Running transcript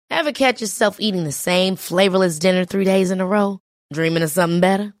Ever catch yourself eating the same flavorless dinner 3 days in a row? Dreaming of something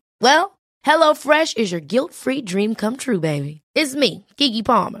better? Well, HelloFresh is your guilt-free dream come true, baby. It's me, Keke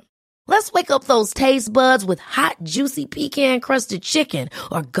Palmer. Let's wake up those taste buds with hot, juicy pecan-crusted chicken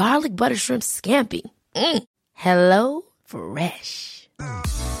or garlic butter shrimp scampi. Hello Fresh.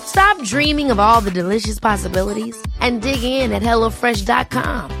 Stop dreaming of all the delicious possibilities and dig in at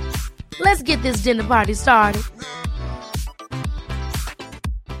HelloFresh.com. Let's get this dinner party started.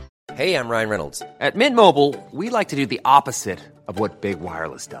 Hey, I'm Ryan Reynolds. At Mint Mobile, we like to do the opposite of what Big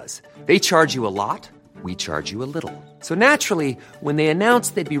Wireless does. They charge you a lot, we charge you a little. So naturally, when they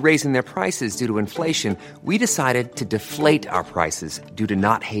announced they'd be raising their prices due to inflation, we decided to deflate our prices due to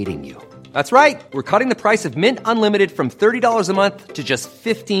not hating you. That's right. We're cutting the price of Mint Unlimited from $30 a month to just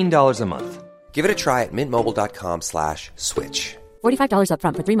 $15 a month. Give it a try at mintmobile.com/switch. $45 up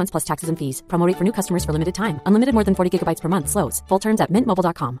front for 3 months plus taxes and fees. Promo rate for new customers for limited time. Unlimited more than 40 gigabytes per month. Slows full terms at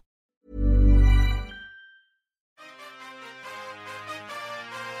mintmobile.com.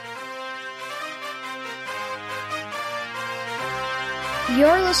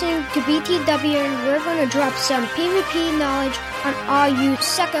 You're listening to BTW, and we're going to drop some PvP knowledge on all you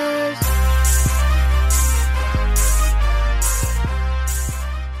suckers.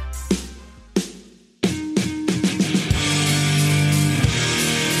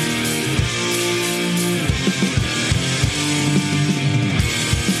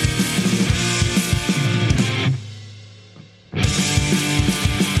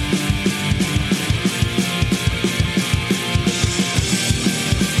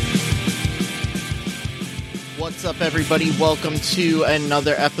 What's up, everybody? Welcome to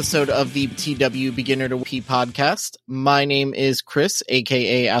another episode of the TW Beginner to P podcast. My name is Chris,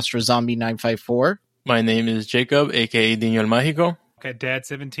 aka AstroZombie954. My name is Jacob, aka Dino El Mágico. Okay, Dad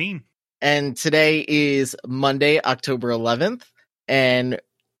 17. And today is Monday, October 11th, and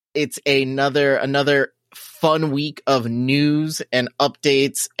it's another fun week of news and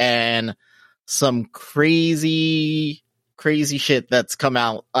updates and some crazy shit that's come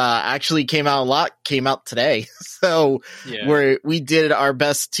out. Actually came out a lot, came out today. So Yeah. we did our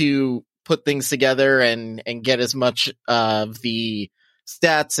best to put things together and get as much of the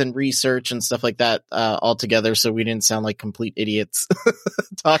stats and research and stuff like that all together, so we didn't sound like complete idiots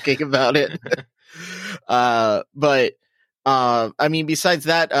talking about it. But I mean, besides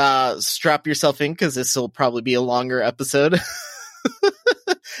that, strap yourself in because this will probably be a longer episode.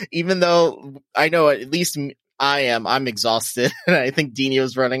 Even though I know at least I'm exhausted, and I think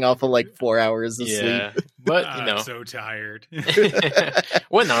Dino's running off of like 4 hours of sleep. But you know, I'm so tired.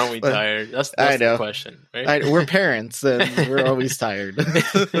 when aren't we tired? That's the question, right? We're parents, and we're always tired.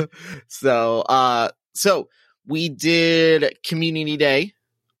 So we did Community Day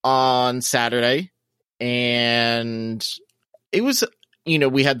on Saturday, and it was,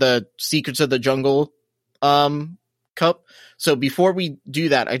 we had the Secrets of the Jungle Cup. So before we do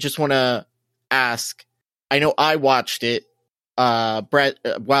that, I just want to ask. I know I watched it. Brett,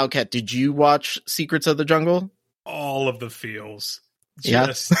 Wildcat, did you watch Secrets of the Jungle? All of the feels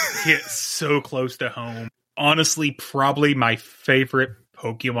just hit so close to home. Honestly, probably my favorite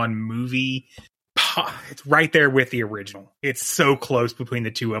Pokemon movie. It's right there with the original. It's so close between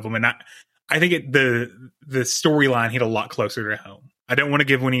the two of them, and I think the storyline hit a lot closer to home. I don't want to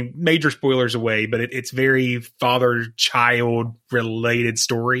give any major spoilers away, but it's very father-child related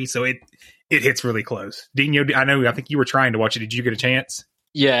story, so it hits really close. Dino, I think you were trying to watch it. Did you get a chance?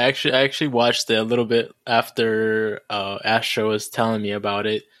 Yeah, I actually watched it a little bit after Astro was telling me about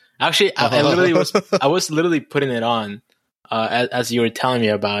it. Actually, I was literally putting it on as you were telling me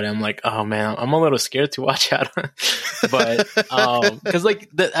about it. I'm like, oh man, I'm a little scared to watch it. But because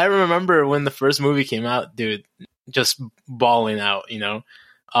I remember when the first movie came out, dude, just bawling out,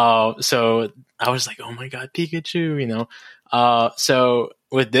 so I was like, oh my god, Pikachu, so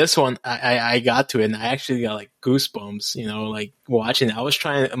with this one, I got to it, and I actually got like goosebumps, like watching it. I was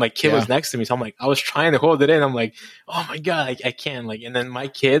trying, my kid was next to me, so I was trying to hold it in. I'm like, oh my god, I can't, and then my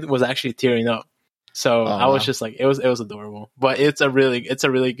kid was actually tearing up. So I was just like, it was adorable. But it's a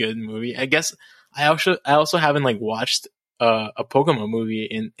really good movie. I guess I also haven't watched a Pokemon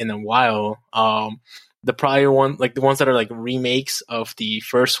movie in a while. The prior one, the ones that are remakes of the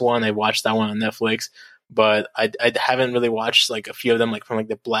first one, I watched that one on Netflix. But I haven't really watched a few of them from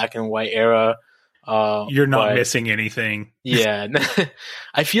the black and white era. You're not missing anything. Yeah,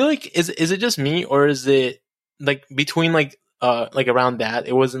 I feel like is it just me, or is it between around that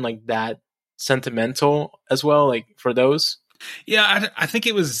it wasn't that sentimental as well for those? Yeah, I think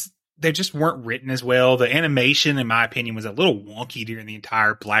it was. They just weren't written as well. The animation, in my opinion, was a little wonky during the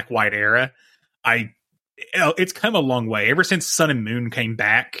entire black white era. It's come a long way ever since Sun and Moon came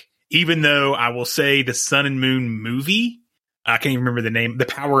back. Even though I will say the Sun and Moon movie, I can't even remember the name. The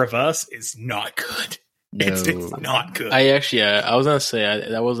Power of Us is not good. No. It's not good. I was gonna say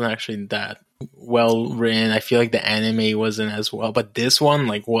that wasn't actually that well written. I feel like the anime wasn't as well, but this one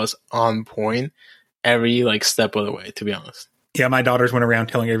like was on point every like step of the way. To be honest. Yeah, my daughters went around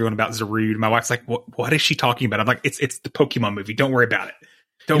telling everyone about Zarude. My wife's like, "What is she talking about?" I'm like, "It's the Pokemon movie. Don't worry about it.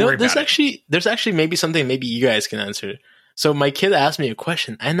 Don't worry about it." There's actually maybe something maybe you guys can answer. So my kid asked me a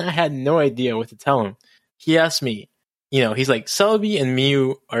question, and I had no idea what to tell him. He asked me, he's like, Celebi and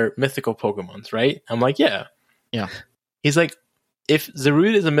Mew are mythical Pokemons, right? I'm like, yeah. Yeah. He's like, if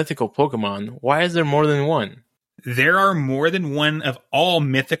Zarude is a mythical Pokemon, why is there more than one? There are more than one of all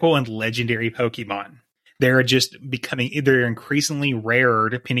mythical and legendary Pokemon. They're just they're increasingly rarer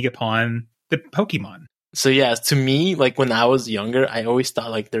depending upon the Pokemon. So yeah, to me, like when I was younger, I always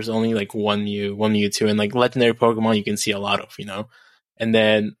thought like there's only like one Mewtwo, and like legendary Pokemon you can see a lot of, And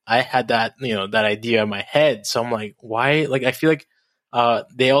then I had that, that idea in my head. So I'm like, why? Like I feel like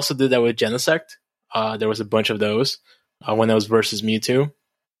they also did that with Genesect. There was a bunch of those when it was versus Mewtwo.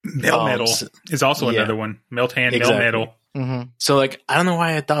 Melmetal is also another one. Meltan, exactly. Melmetal. Mm-hmm. So like I don't know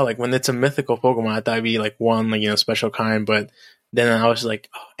why I thought like when it's a mythical Pokemon, I thought it'd be like one like special kind, but then I was like,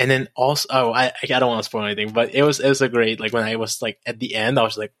 and then also I don't want to spoil anything, but it was a great like when I was like at the end, I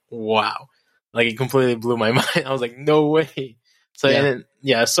was like, wow, like it completely blew my mind. I was like, no way. So and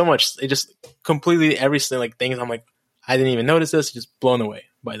then, so much it just completely every like things. I'm like, I didn't even notice this. Just blown away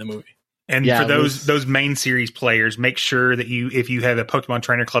by the movie. And for those main series players, make sure that if you have a Pokemon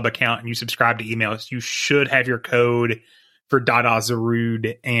Trainer Club account and you subscribe to emails, you should have your code for Dada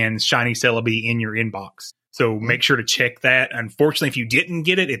Zarude and Shiny Celebi in your inbox. So make sure to check that. Unfortunately, if you didn't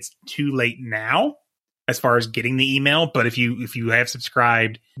get it, it's too late now as far as getting the email. But if you have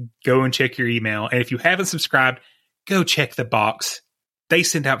subscribed, go and check your email. And if you haven't subscribed, go check the box. They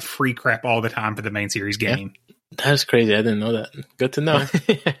send out free crap all the time for the main series game. Yeah. That's crazy. I didn't know that. Good to know.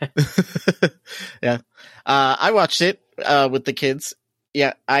 Yeah. I watched it with the kids.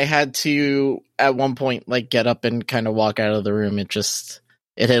 Yeah, I had to at one point like get up and kind of walk out of the room. It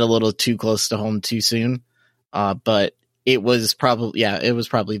hit a little too close to home too soon. But it was probably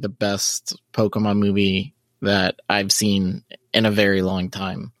the best Pokemon movie that I've seen in a very long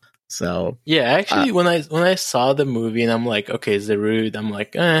time. So yeah, actually, when I saw the movie and I'm like, okay, Zarude, I'm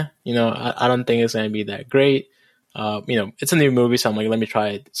like, I don't think it's gonna be that great. It's a new movie, so I'm like, let me try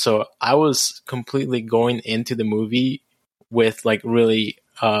it. So I was completely going into the movie with like really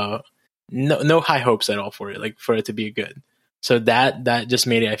no high hopes at all for it, like for it to be good. So that just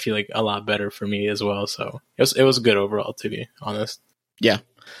made it, I feel like, a lot better for me as well. So it was good overall, to be honest. Yeah.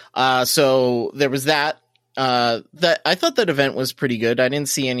 So there was that. That I thought that event was pretty good. I didn't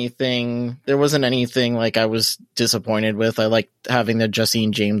see anything. There wasn't anything like I was disappointed with. I liked having the Jesse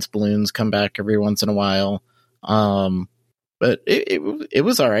and James balloons come back every once in a while. But it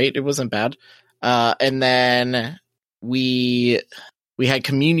was all right. It wasn't bad. And then we had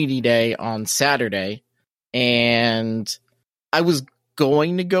Community Day on Saturday, and I was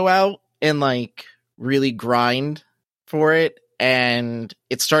going to go out and like really grind for it. And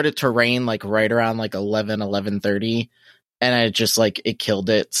it started to rain like right around like 11:30, and I just like it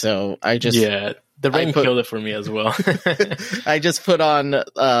killed it. So I just the rain killed it for me as well. I just put on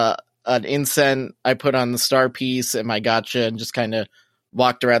an incense. I put on the star piece and my gacha, and just kind of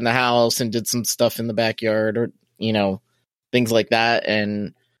walked around the house and did some stuff in the backyard, or things like that.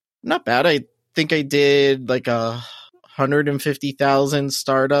 And not bad. I think I did like 150,000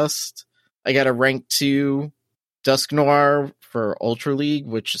 Stardust. I got a rank 2 Dusknoir for Ultra League,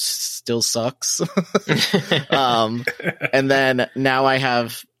 which still sucks. And then now I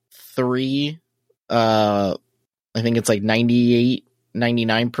have 3, I think it's like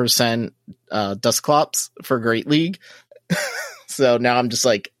 99% Dusclops for Great League. So now I'm just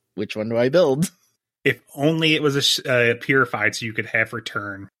like, which one do I build? If only it was a purified so you could have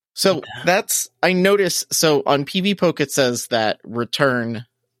return. So I noticed, so on PvPoke it says that return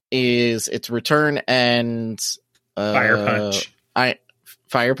it's return and Fire Punch.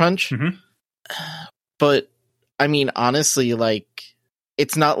 Fire Punch? Mm-hmm. But I mean, honestly, like,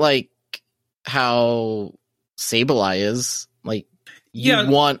 it's not like how Sableye is. Like, you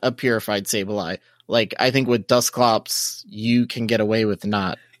want a purified Sableye. Like, I think with Dusclops, you can get away with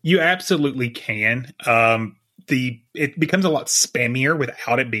not. You absolutely can. It becomes a lot spammier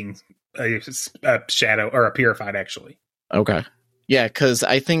without it being a shadow or a purified, actually. Okay. Yeah, because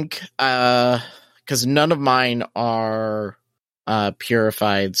I think because none of mine are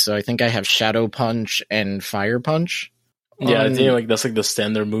purified, so I think I have Shadow Punch and Fire Punch. Yeah, I think like that's like the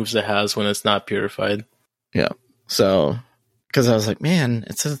standard moves it has when it's not purified. Yeah. So because I was like, man,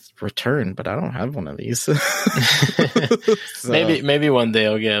 it says return, but I don't have one of these. So. Maybe one day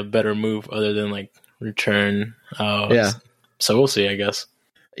I'll get a better move other than like return. So we'll see, I guess.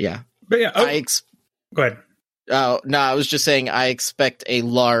 Yeah. But yeah, go ahead. No, I was just saying I expect a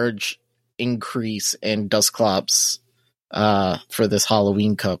large increase in Dusclops for this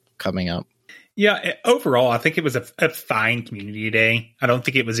Halloween Cup coming up. Yeah, overall, I think it was a fine community day. I don't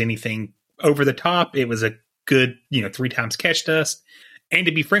think it was anything over the top. It was a good, 3 times catch dust. And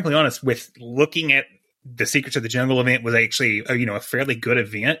to be frankly honest, with looking at the Secrets of the Jungle event was actually, a fairly good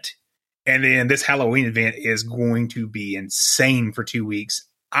event. And then this Halloween event is going to be insane for 2 weeks.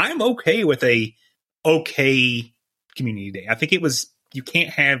 I'm okay with a okay community day. I think you can't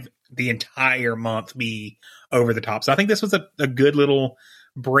have the entire month be over the top. So I think this was a good little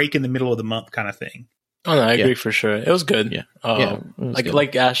break in the middle of the month kind of thing. Oh no, I agree for sure. It was good. Yeah.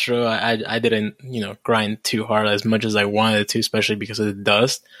 Like Astro, I didn't grind too hard as much as I wanted to, especially because of the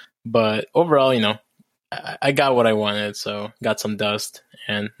dust. But overall, I got what I wanted, so got some dust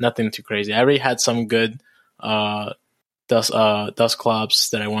and nothing too crazy. I already had some good Dusclops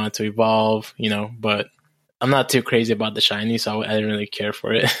that I wanted to evolve, but I'm not too crazy about the shiny, so I didn't really care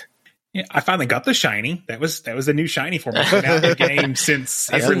for it. Yeah, I finally got the shiny. That was a new shiny for me. It's been out of the game since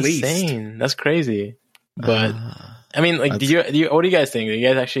it released. Insane. That's crazy. But I mean, like, what do you guys think? Do you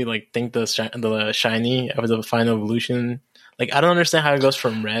guys actually think the shiny of the final evolution? Like, I don't understand how it goes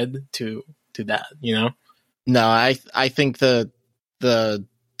from red to that. No, I think the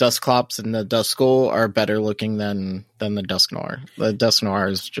Dusclops and the Duskull are better looking than the Dusknoir. The Dusknoir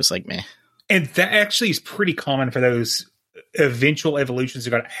is just like meh. And that actually is pretty common for those eventual evolutions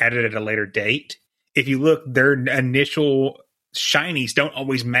that got added at a later date. If you look, their initial shinies don't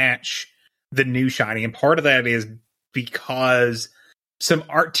always match the new shiny, and part of that is because some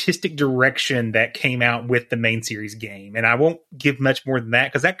artistic direction that came out with the main series game. And I won't give much more than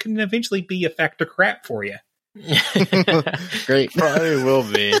that because that can eventually be a factor crap for you. Great. Probably will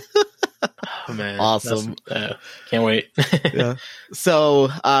be. Oh man, awesome. Can't wait. Yeah. So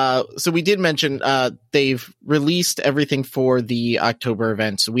we did mention they've released everything for the October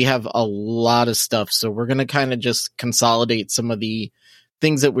event. So we have a lot of stuff. So we're going to kind of just consolidate some of the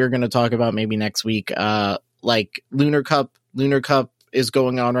things that we're going to talk about maybe next week. Like Lunar Cup. Lunar Cup is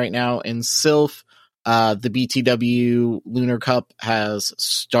going on right now in Sylph. The BTW Lunar Cup has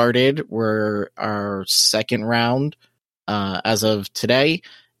started. We're our second round as of today.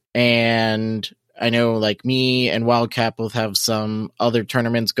 And I know like me and Wildcat both have some other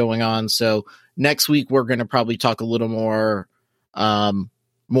tournaments going on. So next week we're going to probably talk a little more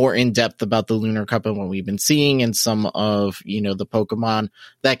in depth about the Lunar Cup and what we've been seeing and some of, the Pokemon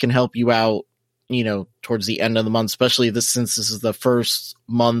that can help you out, towards the end of the month, especially since this is the first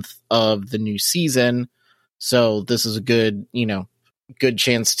month of the new season. So this is a good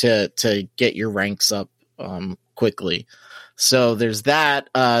chance to get your ranks up quickly. So there's that.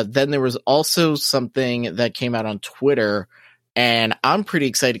 Then there was also something that came out on Twitter, and I'm pretty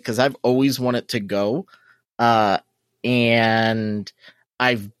excited because I've always wanted to go. And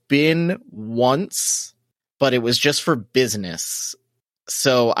I've been once, but it was just for business.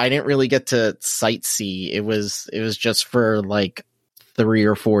 So I didn't really get to sightsee. It was just for like 3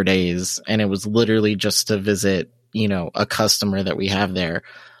 or 4 days, and it was literally just to visit, a customer that we have there.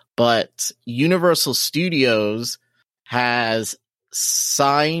 But Universal Studios has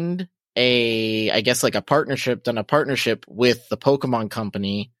signed done a partnership with the Pokemon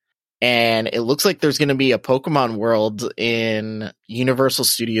Company, and it looks like there's going to be a Pokemon World in Universal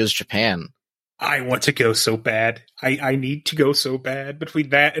Studios Japan. I want to go so bad. I need to go so bad. Between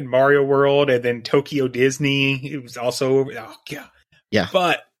that and Mario World and then Tokyo Disney, it was also, yeah.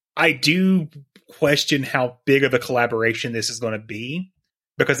 But I do question how big of a collaboration this is going to be,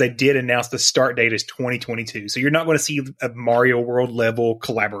 because they did announce the start date is 2022. So you're not going to see a Mario World level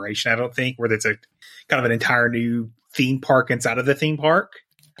collaboration, I don't think, where there's a kind of an entire new theme park inside of the theme park.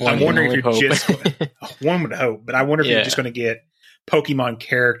 I'm wondering if you're just one would hope, but I wonder if you're just going to get Pokemon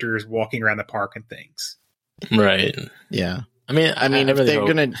characters walking around the park and things. Right. Yeah. I mean, if really they're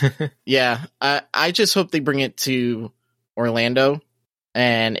going to, I just hope they bring it to Orlando.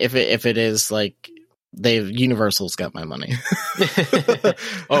 And if it is like, Universal's got my money.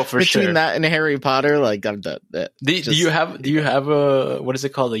 Oh, for sure. Between that and Harry Potter, like I'm done. Do you have a, what is it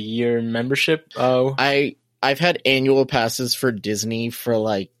called, a year membership? Oh, I've had annual passes for Disney for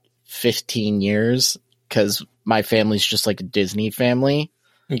like 15 years because my family's just like a Disney family.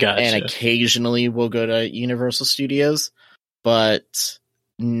 Gotcha. And occasionally we'll go to Universal Studios. But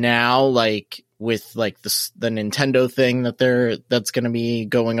now, like with like the Nintendo thing that's going to be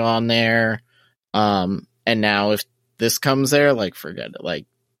going on there, and now if this comes there, like forget it. Like,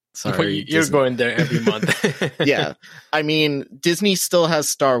 sorry, you're Disney. going there every month. Yeah, I mean, Disney still has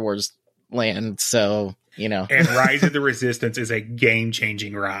Star Wars Land, so you know. And Rise of the Resistance is a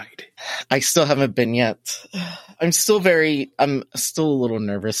game-changing ride. I still haven't been yet. I'm still a little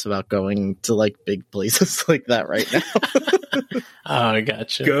nervous about going to like big places like that right now. Oh, I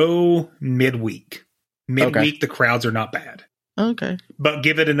gotcha. Go midweek. Okay. The crowds are not bad. Okay. But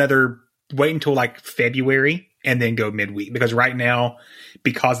give it wait until like February and then go midweek. Because right now,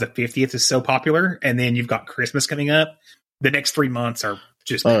 because the 50th is so popular and then you've got Christmas coming up, the next 3 months are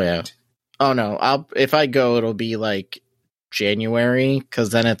just... Oh, yeah. Oh, no. If I go, it'll be like January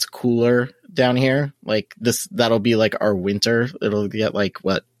because then it's cooler down here. Like that'll be like our winter. It'll get like,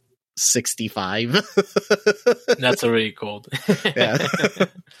 what, 65? That's already cold. Yeah.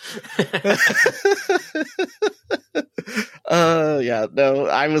 Yeah, no,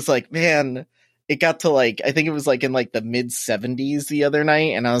 I was like, man, it got to like, I think it was like in like the mid 70s the other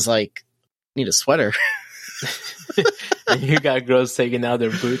night, and I was like, need a sweater. And you got girls taking out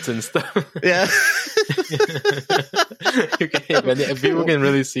their boots and stuff. Yeah. If people can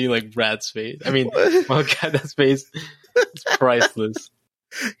really see like Brad's face, I mean, oh god, that face is priceless.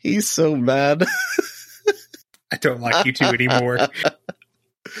 He's so mad. I don't like you two anymore.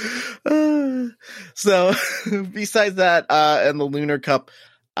 So besides that, and the Lunar Cup,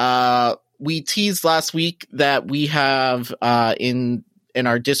 we teased last week that we have in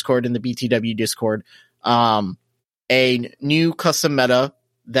our Discord, in the BTW Discord, a new custom meta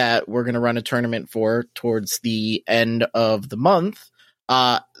that we're going to run a tournament for towards the end of the month.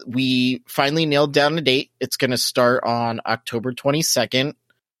 We finally nailed down a date. It's going to start on October 22nd.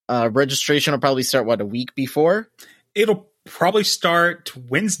 Registration will probably start, a week before? It'll probably start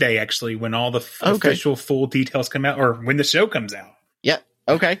Wednesday, actually, when all the official full details come out, or when the show comes out. Yeah.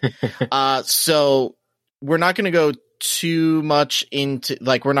 Okay. So we're not going to go too much into,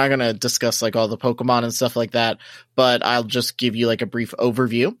 like, we're not going to discuss like all the Pokemon and stuff like that, but I'll just give you like a brief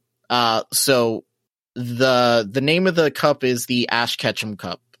overview. So the name of the cup is the Ash Ketchum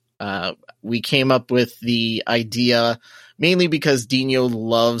Cup. We came up with the idea mainly because Dino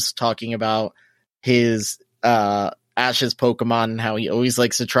loves talking about his Ash's Pokemon and how he always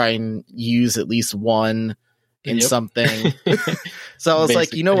likes to try and use at least one in something. So I was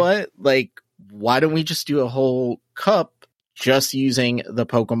like, you know what? Like, why don't we just do a whole cup just using the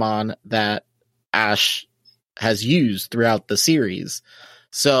Pokemon that Ash has used throughout the series?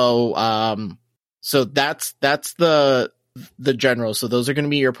 So that's the general. So those are going to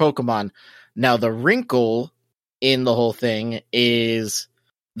be your Pokemon. Now the wrinkle in the whole thing is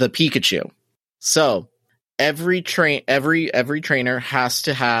the Pikachu. So every trainer has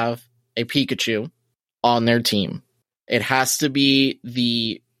to have a Pikachu on their team. It has to be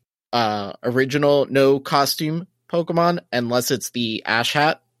the original no costume Pokemon, unless it's the Ash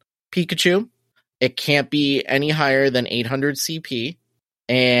Hat Pikachu. It can't be any higher than 800 CP,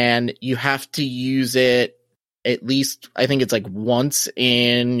 and you have to use it at least, I think it's like once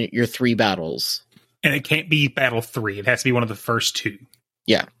in your 3 battles. And it can't be battle 3. It has to be one of the first 2.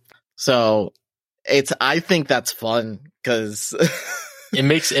 Yeah. So I think that's fun because it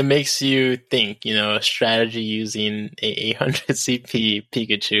makes you think, a strategy using a 800 CP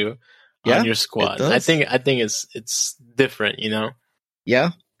Pikachu on your squad. I think it's different,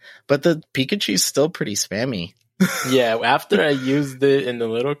 Yeah. But the Pikachu's still pretty spammy. Yeah, after I used it in the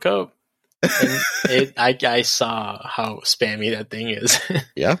little cup, I saw how spammy that thing is.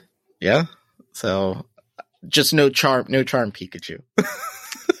 Yeah. Yeah. So just no charm Pikachu.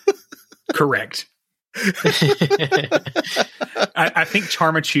 Correct. I think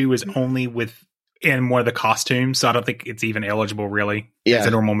Charmachu is only in one of the costumes, so I don't think it's even eligible really. Yeah. It's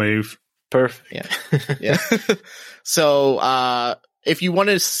a normal move. Perfect. Yeah. Yeah. So if you want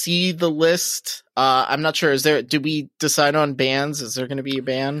to see the list, I'm not sure. Did we decide on bans? Is there going to be a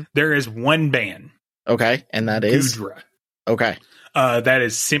ban? There is one ban. Okay. And that is Goodra. Okay. That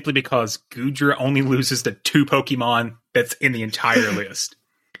is simply because Goodra only loses to 2 Pokemon that's in the entire list.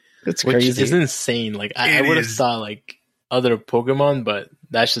 It's Which crazy. is insane. Like I would have thought like other Pokemon, but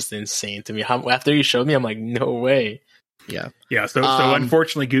that's just insane to me. After you showed me, I'm like, no way. Yeah. Yeah. So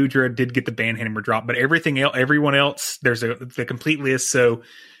unfortunately, Goodra did get the ban hammer drop, but everyone else, there's the complete list. So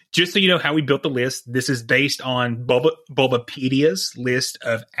just so you know how we built the list, this is based on Bulbapedia's list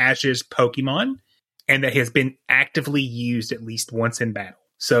of Ash's Pokemon, and that has been actively used at least once in battle.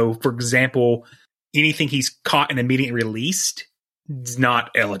 So, for example, anything he's caught and immediately released is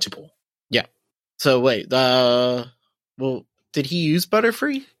not eligible. Yeah. So wait, well, did he use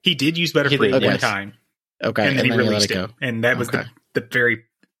Butterfree? He did use Butterfree one time. Okay. And then he released it. And that was the very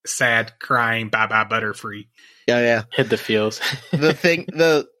sad, crying, bye-bye Butterfree. Yeah. Hit the feels.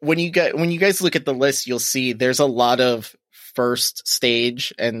 When you guys look at the list, you'll see there's a lot of first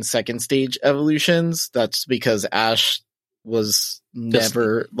stage and second stage evolutions. That's because Ash was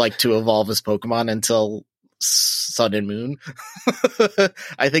never like to evolve his Pokemon until Sun and Moon.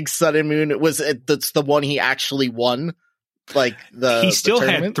 I think Sun and Moon that's the one he actually won. Like he still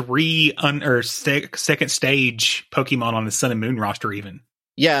had 3 second stage Pokemon on the Sun and Moon roster even.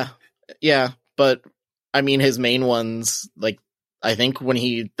 Yeah, but I mean his main ones, like I think when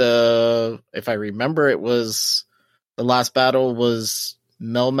if I remember, it was the last battle was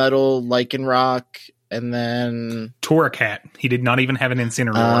Melmetal, Lycanroc, and then Torracat. He did not even have an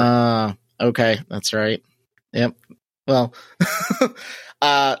Incineroar. Okay, that's right. Yep. Well,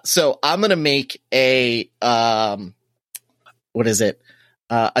 so I'm gonna make a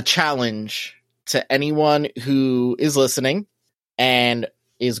a challenge to anyone who is listening and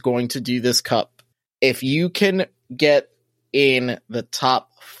is going to do this cup. If you can get in the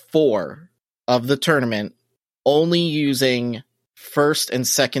top 4 of the tournament only using first and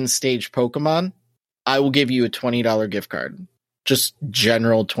second stage Pokemon, I will give you a $20 gift card. Just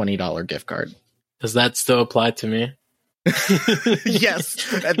general $20 gift card. Does that still apply to me? Yes,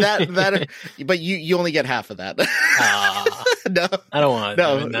 that. But you only get half of that. No, I don't want.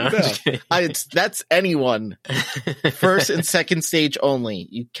 No. That's anyone. First and second stage only.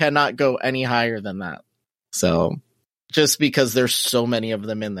 You cannot go any higher than that. So, just because there's so many of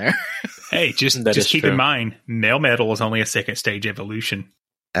them in there. Hey, just keep in mind, Melmetal is only a second stage evolution.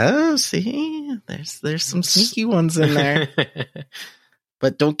 Oh, see, there's some sneaky ones in there.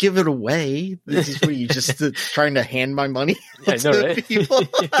 But don't give it away. This is where you just trying to hand my money to people.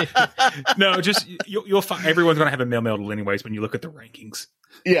 No, just you'll find everyone's going to have a Melmetal anyways when you look at the rankings.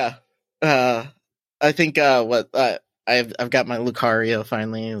 Yeah, I think I've got my Lucario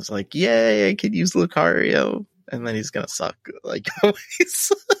finally. It was like, yay, I could use Lucario, and then he's gonna suck like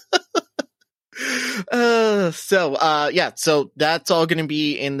always. So that's all going to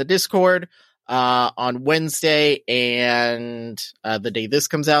be in the Discord on Wednesday and the day this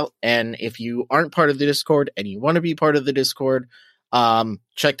comes out. And if you aren't part of the Discord and you want to be part of the Discord,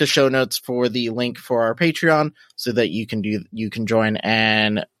 check the show notes for the link for our Patreon so that you can join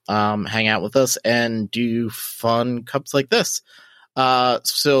and hang out with us and do fun cups like this.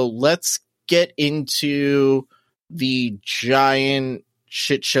 So let's get into the giant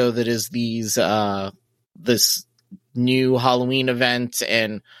shit show that is this new Halloween event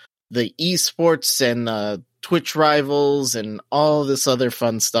and the esports and the Twitch rivals and all this other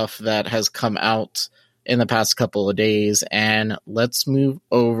fun stuff that has come out in the past couple of days. And let's move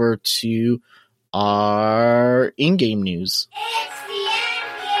over to our in-game news. It's the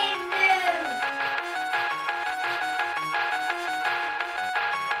in-game news.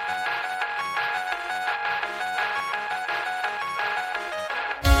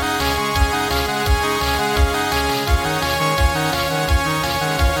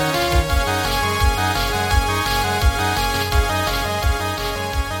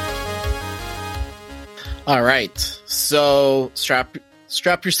 All right, so strap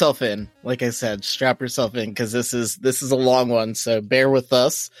yourself in. Like I said, strap yourself in because this is a long one. So bear with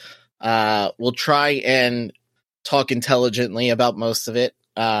us. We'll try and talk intelligently about most of it.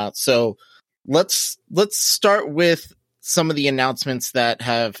 So let's start with some of the announcements that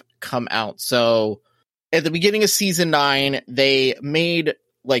have come out. So at the beginning of season 9, they made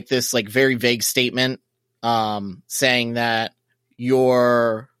like this like very vague statement, saying that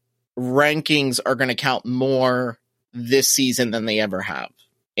your rankings are going to count more this season than they ever have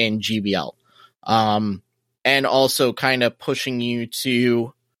in GBL. And also kind of pushing you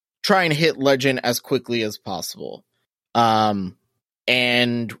to try and hit Legend as quickly as possible. And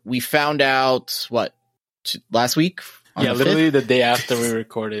we found out last week? Yeah, literally the day after we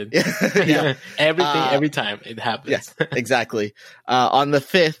recorded. Yeah. Every time it happens. Yeah, exactly. On the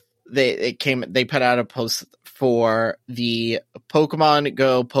 5th, they put out a post for the Pokemon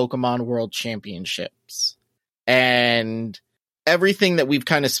Go Pokemon World Championships. And everything that we've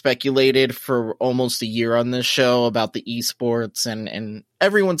kind of speculated for almost a year on this show about the esports and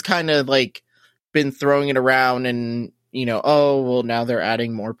everyone's kind of like been throwing it around and, you know, oh, well, now they're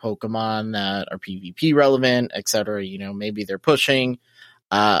adding more Pokemon that are PvP relevant, etc. You know, maybe they're pushing.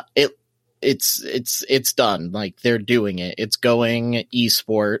 It's done. Like they're doing it. It's going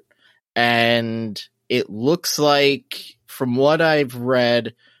esport. And it looks like, from what I've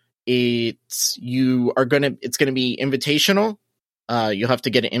read, it's going to be invitational. You'll have to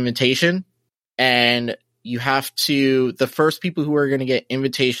get an invitation, and the first people who are going to get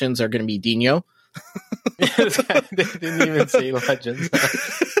invitations are going to be Dino. They didn't even say Legends.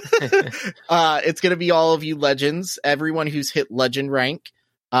 It's going to be all of you Legends, everyone who's hit Legend rank.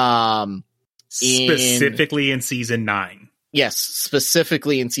 Specifically in Season 9. Yes,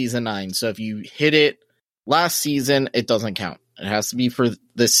 specifically in Season 9. So if you hit it last season, it doesn't count. It has to be for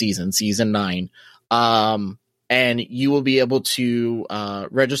this season, Season 9. And you will be able to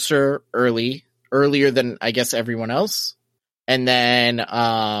register earlier than, I guess, everyone else. And then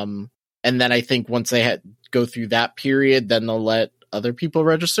I think once they go through that period, then they'll let other people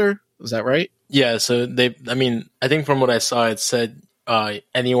register. Is that right? Yeah, so I think from what I saw, it said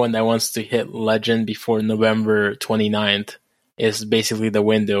anyone that wants to hit Legend before November 29th is basically the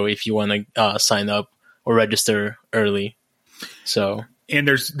window if you want to sign up or register early. So, and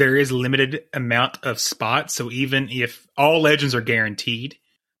there is limited amount of spots. So even if all Legends are guaranteed,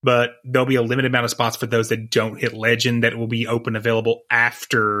 but there'll be a limited amount of spots for those that don't hit Legend that will be available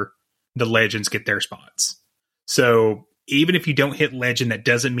after the Legends get their spots. So even if you don't hit Legend, that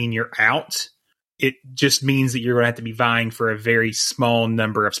doesn't mean you're out. It just means that you're going to have to be vying for a very small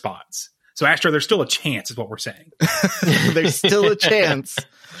number of spots. So Astro, there's still a chance is what we're saying. There's still a chance.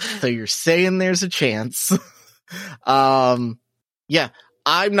 So you're saying there's a chance. Yeah,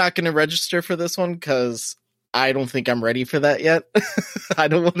 I'm not going to register for this one because I don't think I'm ready for that yet. I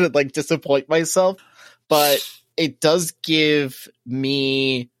don't want to disappoint myself, but it does give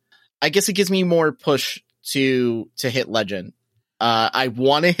me, I guess it gives me more push to hit Legend. I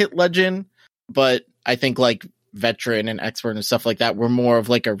want to hit Legend, but I think Veteran and Expert and stuff like that were more of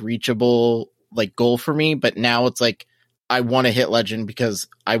a reachable goal for me. But now it's I want to hit Legend because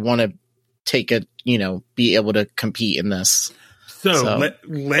I want to be able to compete in this. So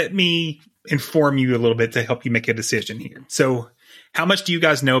let me inform you a little bit to help you make a decision here. So how much do you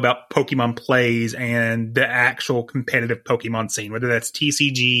guys know about Pokemon Plays and the actual competitive Pokemon scene, whether that's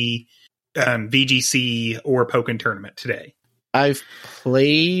TCG, VGC, or Pokken Tournament today? I've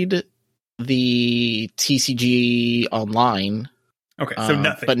played the TCG online. Okay, so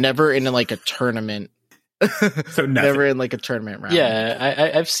nothing. But never in a tournament. So nothing. Never in a tournament round.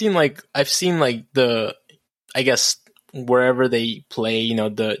 Yeah, I've seen the, I guess, wherever they play,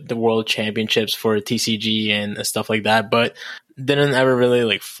 the world championships for TCG and stuff like that, but didn't ever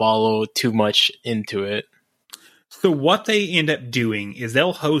really follow too much into it. So what they end up doing is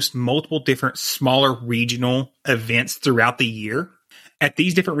they'll host multiple different smaller regional events throughout the year. At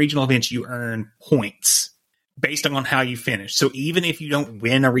these different regional events, you earn points based on how you finish. So even if you don't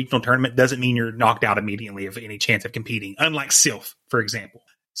win a regional tournament, doesn't mean you're knocked out immediately of any chance of competing, unlike Sylph, for example.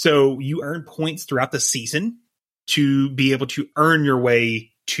 So you earn points throughout the season to be able to earn your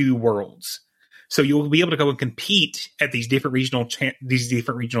way to Worlds. So you'll be able to go and compete at these different regional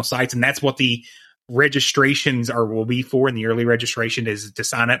sites, and that's what the registrations will be for. And the early registration is to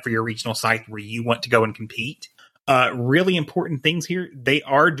sign up for your regional site where you want to go and compete. Really important things here. They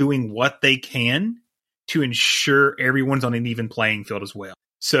are doing what they can to ensure everyone's on an even playing field as well.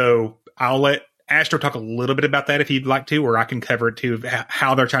 So I'll let Astro talk a little bit about that if you'd like to, or I can cover it too,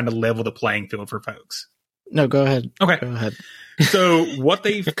 how they're trying to level the playing field for folks. No, go ahead. Okay. Go ahead. So what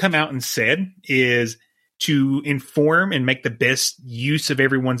they've come out and said is to inform and make the best use of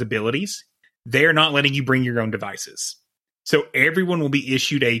everyone's abilities. They're not letting you bring your own devices. So everyone will be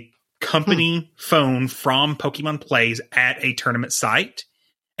issued a company phone from Pokemon Plays at a tournament site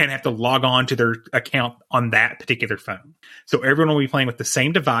and have to log on to their account on that particular phone. So everyone will be playing with the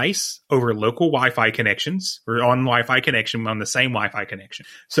same device over local Wi-Fi connections or on Wi-Fi connection on the same Wi-Fi connection.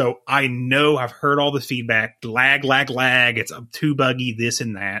 So I know I've heard all the feedback, lag, it's too buggy, this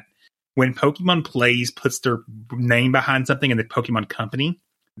and that. When Pokemon Plays puts their name behind something in the Pokemon company,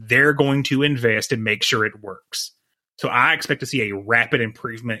 they're going to invest and make sure it works. So I expect to see a rapid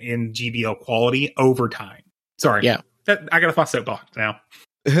improvement in GBL quality over time. Sorry. Yeah. I got off my soapbox now.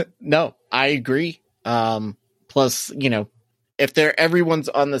 No, I agree. Plus, if everyone's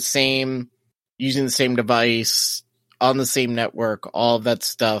on the same, using the same device, on the same network, all of that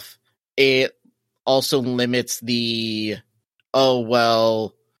stuff, it also limits the,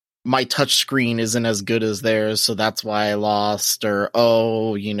 my touch screen isn't as good as theirs, so that's why I lost, or,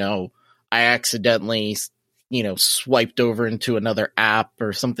 I accidentally, swiped over into another app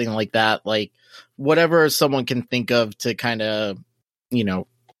or something like that. Whatever someone can think of to kind of,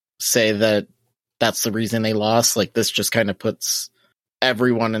 say that that's the reason they lost. This just kind of puts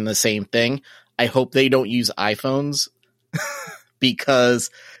everyone in the same thing. I hope they don't use iPhones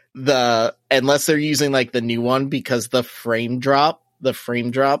because unless they're using the new one, because the frame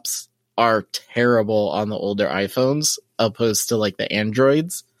drops are terrible on the older iPhones opposed to the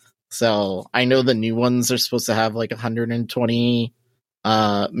Androids. So I know the new ones are supposed to have 120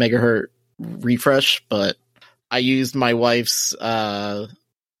 megahertz refresh, but I used my wife's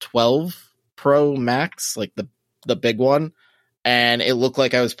 12 Pro Max, like the big one, and it looked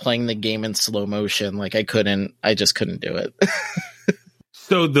like I was playing the game in slow motion. Like I just couldn't do it.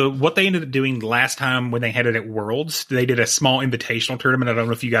 So what they ended up doing last time when they had it at Worlds, they did a small invitational tournament. I don't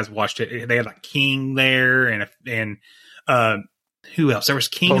know if you guys watched it. They had like King there and who else? There was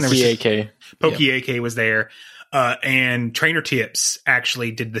King. Pokey AK was there. And Trainer Tips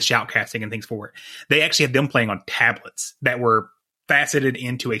actually did the shoutcasting and things for it. They actually had them playing on tablets that were faceted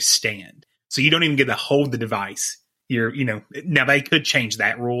into a stand. So you don't even get to hold the device. Now they could change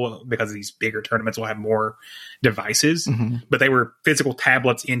that rule because these bigger tournaments will have more devices, but they were physical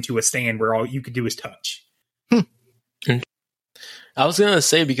tablets into a stand where all you could do is touch. I was going to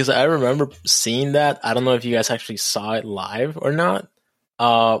say, because I remember seeing that. I don't know if you guys actually saw it live or not.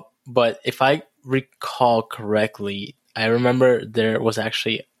 But if I recall correctly, I remember there was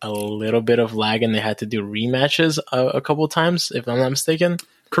actually a little bit of lag and they had to do rematches a couple of times, if I'm not mistaken.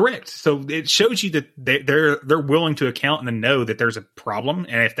 Correct. So it shows you that they're willing to account and know that there's a problem,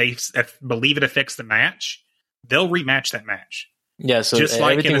 and if they believe it affects the match, they'll rematch that match. Yeah, so just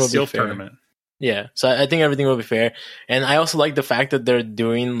like in a Sylph tournament. Yeah, so I think everything will be fair, and I also like the fact that they're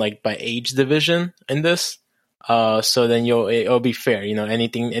doing like by age division in this. So then it'll be fair.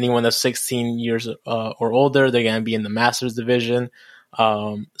 Anyone that's 16 years or older, they're gonna be in the Masters division.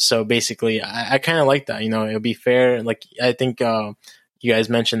 So basically, I kind of like that. It'll be fair. Like I think. You guys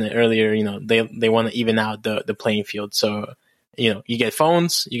mentioned it earlier, they want to even out the playing field. So, you get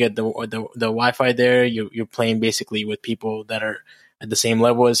phones, you get the Wi-Fi there. You're playing basically with people that are at the same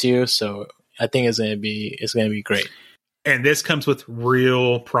level as you. So I think it's gonna be great. And this comes with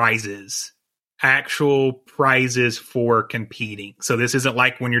real prizes, actual prizes for competing. So this isn't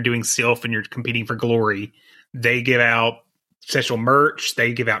like when you're doing Sylph and you're competing for glory. They give out special merch.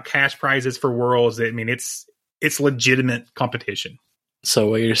 They give out cash prizes for Worlds. I mean, it's legitimate competition.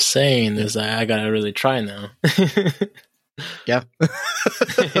 So what you're saying is that I gotta really try now. Yeah.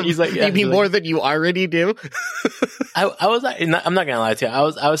 He's like, you mean more than you already do? I was. I'm not gonna lie to you.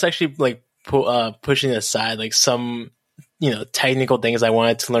 I was actually like pushing aside like some technical things I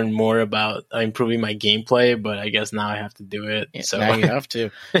wanted to learn more about improving my gameplay, but I guess now I have to do it. Yeah, so now you have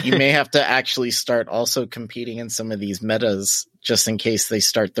to. You may have to actually start also competing in some of these metas just in case they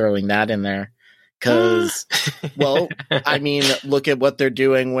start throwing that in there. Because, well, I mean, look at what they're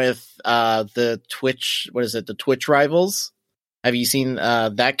doing with the Twitch. What is it? The Twitch Rivals. Have you seen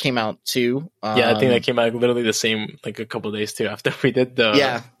that came out too? Yeah, I think that came out literally the same, like a couple of days too after we did the.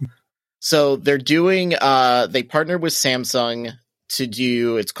 Yeah. So they're doing. They partnered with Samsung to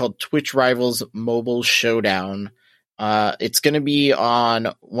do. It's called Twitch Rivals Mobile Showdown. It's going to be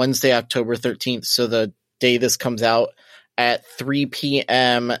on Wednesday, October 13th. So the day this comes out at 3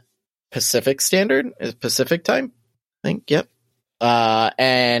 p.m. Pacific time, I think. Yep.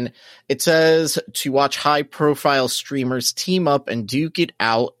 And it says to watch high profile streamers team up and duke it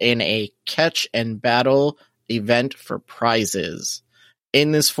out in a catch and battle event for prizes.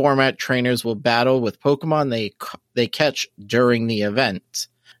 In this format, trainers will battle with Pokemon they catch during the event.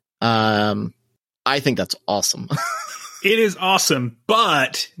 I think that's awesome. It is awesome,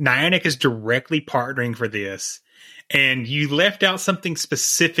 but Niantic is directly partnering for this. And you left out something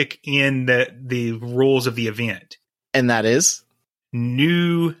specific in the rules of the event. And that is?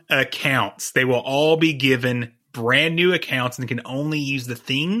 New accounts. They will all be given brand new accounts and can only use the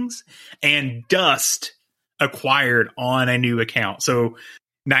things and dust acquired on a new account. So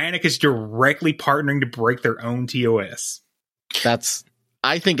Niantic is directly partnering to break their own TOS.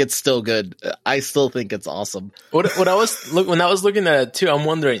 I think it's still good. I still think it's awesome. When I was looking at it too, I'm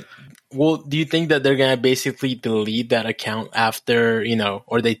wondering, well, do you think that they're going to basically delete that account after,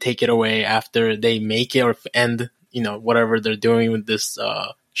 or they take it away after they make it or end, whatever they're doing with this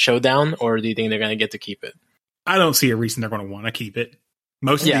showdown? Or do you think they're going to get to keep it? I don't see a reason they're going to want to keep it.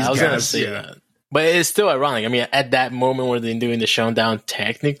 Most of these I was guys, going to say that. But it's still ironic. I mean, at that moment where they're doing the showdown,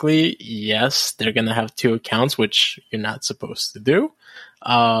 technically, yes, they're going to have two accounts, which you're not supposed to do.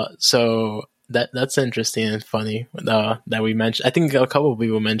 So that's interesting and funny that we mentioned. I think a couple of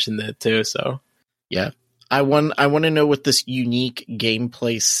people mentioned that too. So yeah, I want to know what this unique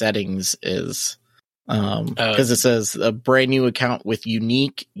gameplay settings is, because it says a brand new account with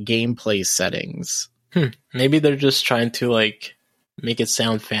unique gameplay settings. Maybe they're just trying to like make it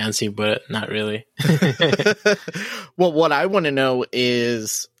sound fancy, but not really. Well, what I want to know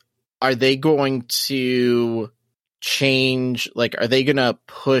is, are they going to change, like, are they gonna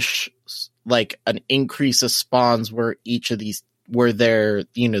push like an increase of spawns where these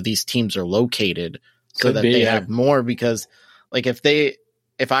teams are located so that they have more? Because like if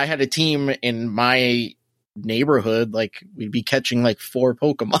if I had a team in my neighborhood, like we'd be catching like 4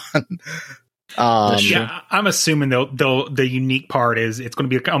 Pokemon. Yeah, I'm assuming they'll the unique part is it's going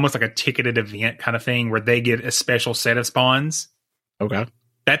to be almost like a ticketed event kind of thing where they get a special set of spawns. Okay.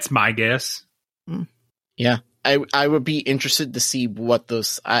 That's my guess. Yeah. I would be interested to see what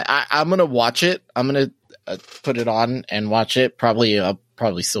those. I'm gonna watch it. I'm gonna put it on and watch it. I'll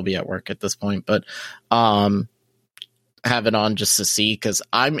probably still be at work at this point, but have it on just to see, because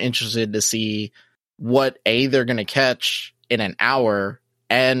I'm interested to see what they're gonna catch in an hour,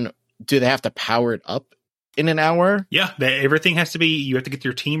 and do they have to power it up in an hour? Yeah, everything has to be. You have to get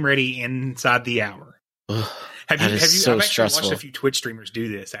your team ready inside the hour. Ugh, have you? so I've actually stressful. watched a few Twitch streamers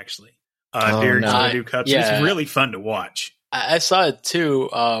do this actually. Oh, During no. Stardew Cups. Yeah. It's really fun to watch. I saw it too.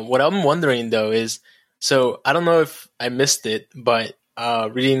 What I'm wondering though is, so I don't know if I missed it, but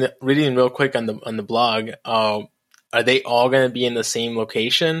reading real quick on the blog, are they all going to be in the same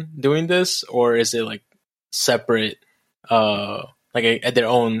location doing this, or is it like separate, like at their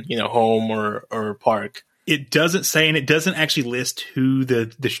own, home or park? It doesn't say, and it doesn't actually list who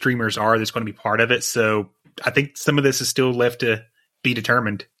the streamers are that's going to be part of it. So I think some of this is still left to be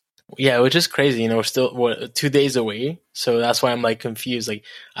determined. Yeah, which is crazy. We're still 2 days away, so that's why I'm like confused. Like,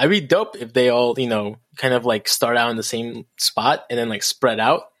 I'd be dope if they all, kind of like start out in the same spot and then like spread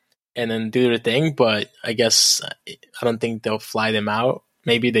out and then do their thing. But I guess I don't think they'll fly them out.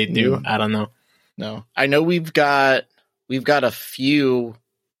 Maybe they do. I don't know. No, I know we've got a few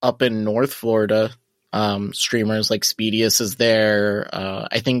up in North Florida streamers, like Speedius is there.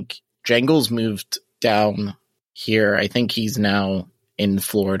 I think Jangles moved down here. I think he's now in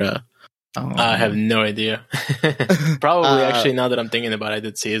Florida. I have no idea. Probably, actually, now that I'm thinking about it, I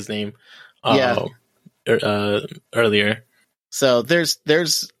did see his name earlier. So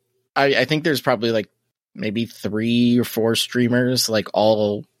I think there's probably like maybe 3 or 4 streamers, like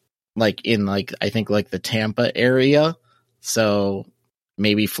all like in like, I think like the Tampa area. So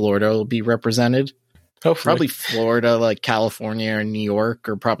maybe Florida will be represented. Hopefully. Probably Florida, like California or New York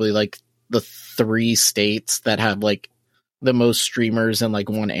are probably like the 3 states that have like the most streamers in like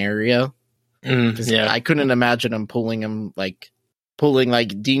one area. Yeah, I couldn't imagine them pulling like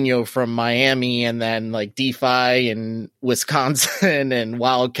Dino from Miami and then like DeFi in Wisconsin and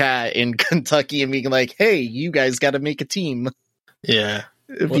Wildcat in Kentucky and being like, hey, you guys got to make a team. Yeah.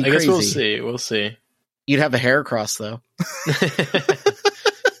 It'd Well, be I guess crazy. we'll see. You'd have a hair cross though.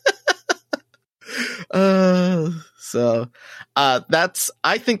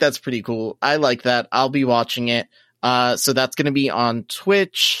 I think that's pretty cool. I like that. I'll be watching it. So that's going to be on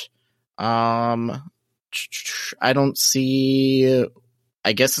Twitch. I don't see,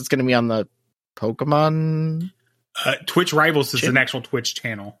 I guess it's going to be on the Pokemon. Twitch Rivals is an actual Twitch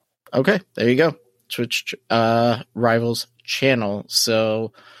channel. Okay, there you go. Twitch Rivals channel.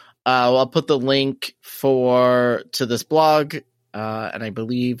 So I'll put the link to this blog. And I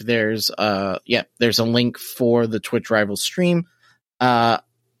believe there's a link for the Twitch Rivals stream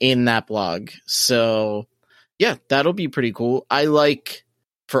in that blog. So yeah, that'll be pretty cool. I like,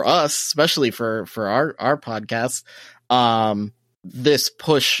 for us, especially for our podcast, this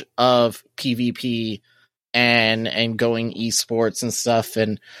push of PvP and going esports and stuff.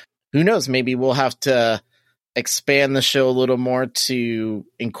 And who knows, maybe we'll have to expand the show a little more to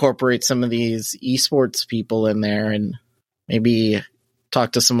incorporate some of these esports people in there, and maybe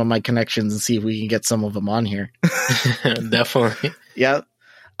talk to some of my connections and see if we can get some of them on here. Definitely. Yeah.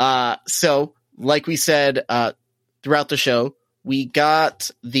 So like we said, throughout the show, we got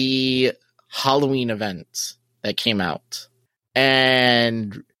the Halloween event that came out,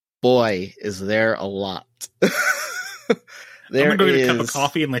 and boy, is there a lot. I'm going to go get a cup of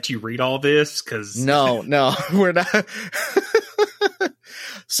coffee and let you read all this, because No, we're not.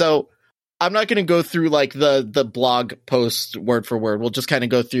 So I'm not going to go through like the blog post word for word. We'll just kind of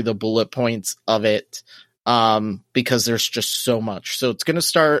go through the bullet points of it, because there's just so much. So it's going to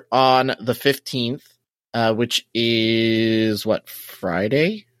start on the 15th, which is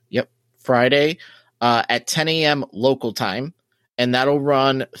Friday? Yep, Friday, at 10 a.m. local time. And that'll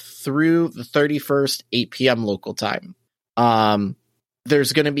run through the 31st, 8 p.m. local time.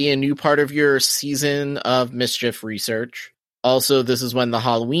 There's going to be a new part of your Season of Mischief research. Also, this is when the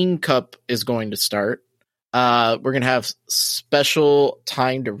Halloween Cup is going to start. We're going to have special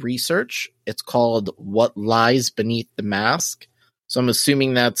timed research. It's called What Lies Beneath the Mask. So I'm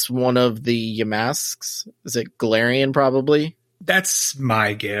assuming that's one of the Ymasks. Is it Galarian, probably? That's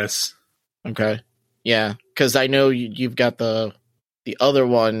my guess. Okay. Yeah, because I know you've got the other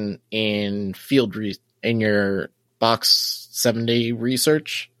one in in your box 7-day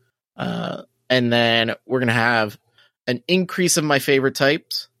research. And then we're going to have an increase of my favorite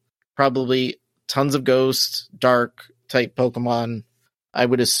types. Probably tons of ghost, dark type Pokemon. I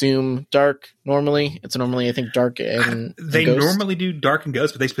would assume dark normally. It's normally, I think, dark and they ghost. normally do dark and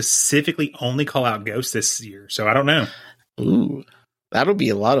ghost, but they specifically only call out ghost this year. So I don't know. Ooh, that'll be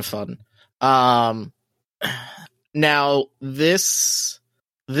a lot of fun. Now this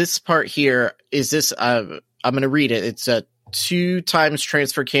part here is this. I'm going to read it. It's a 2 times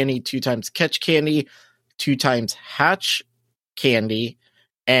transfer candy, 2 times catch candy, 2 times hatch candy,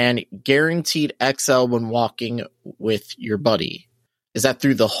 and guaranteed XL when walking with your buddy. Is that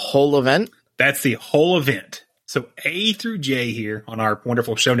through the whole event? That's the whole event. So A through J here on our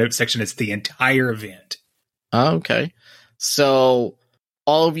wonderful show notes section is the entire event. Okay. So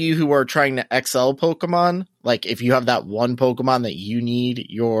all of you who are trying to XL Pokemon, like if you have that one Pokemon that you need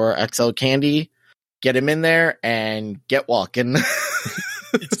your XL candy, get him in there and get walking.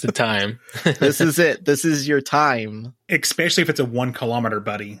 It's the time. This is it. This is your time. Especially if it's a 1 kilometer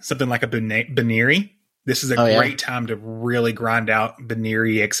buddy, something like a Baneri. This is a great time to really grind out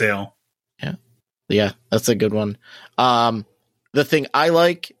Baneri XL. Yeah, that's a good one. The thing I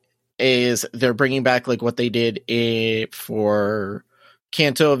like is they're bringing back like what they did for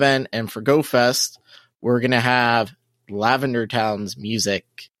Kanto event and for Go Fest. We're going to have Lavender Town's music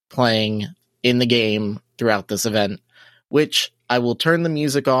playing in the game throughout this event, which I will turn the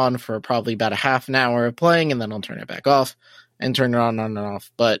music on for probably about a half an hour of playing, and then I'll turn it back off and turn it on and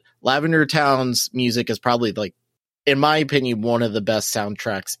off. But Lavender Town's music is probably, like, in my opinion, one of the best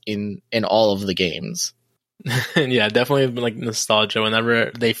soundtracks in all of the games. Yeah, definitely like nostalgia.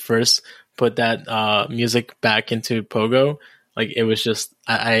 Whenever they first put that music back into Pogo, like it was just,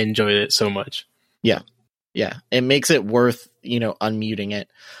 I enjoyed it so much. Yeah. It makes it worth, unmuting it.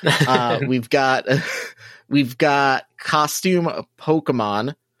 We've got costume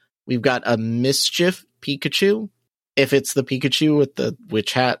Pokemon. We've got a Mischief Pikachu. If it's the Pikachu with the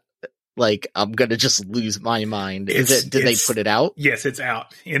witch hat, like I'm gonna just lose my mind. Did they put it out? Yes, it's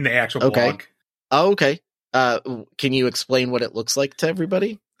out in the actual blog. Oh, okay. Can you explain what it looks like to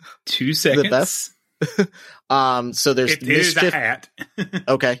everybody? 2 seconds. The best. So there's it is a hat.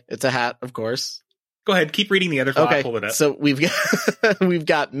 Okay, it's a hat, of course. Go ahead, keep reading the other file. I'll pull it up. So we've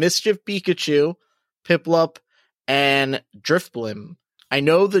got Mischief Pikachu, Piplup, and Drifblim. I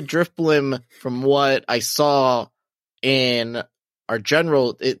know the Drifblim from what I saw in our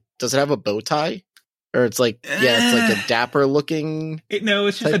general. Does it have a bow tie? Or it's like it's like a dapper looking.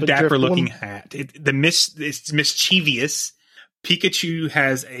 It's just a dapper looking hat. It's mischievous. Pikachu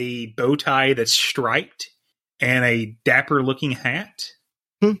has a bow tie that's striped and a dapper looking hat.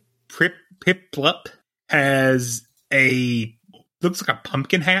 Piplup has looks like a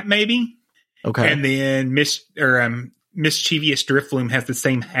pumpkin hat maybe. Okay. And then mischievous Drifloon has the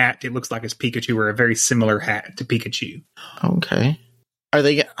same hat. It looks like it's Pikachu, or a very similar hat to Pikachu. Okay. Are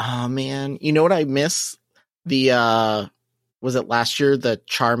they? Oh man, you know what I miss? Was it last year the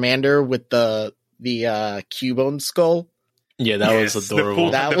Charmander with the Cubone skull? Yeah, that was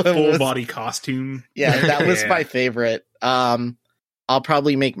adorable. The full body costume. Yeah, that was my favorite. I'll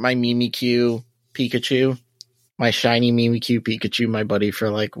probably make my Mimikyu Pikachu, my shiny Mimikyu Pikachu, my buddy for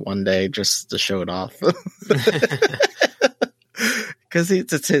like one day just to show it off. Because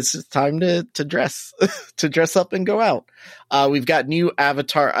it's time to dress up and go out. We've got new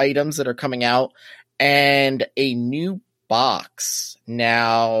avatar items that are coming out and a new box.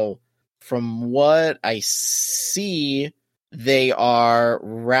 Now, from what I see, they are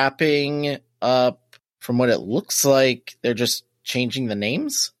wrapping up. From what it looks like, they're just changing the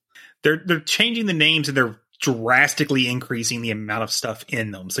names. They're changing the names, and they're drastically increasing the amount of stuff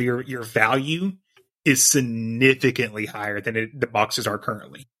in them. So your value is significantly higher than the boxes are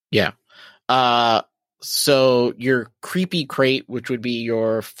currently. Yeah. So your creepy crate, which would be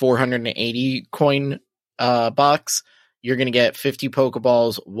your 480 coin box, you're going to get 50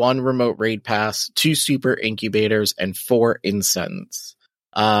 Pokeballs, 1 remote raid pass, 2 super incubators, and 4 incense.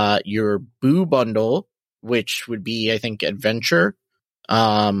 Your Boo bundle, which would be, I think, adventure.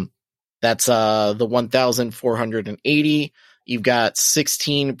 That's the 1,480. You've got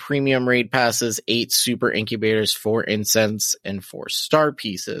 16 premium raid passes, 8 super incubators, 4 incense, and 4 star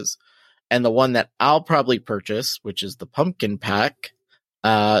pieces. And the one that I'll probably purchase, which is the pumpkin pack,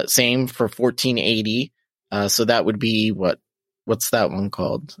 same for 1480. So that would be what's that one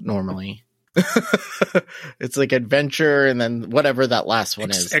called normally? It's like adventure and then whatever that last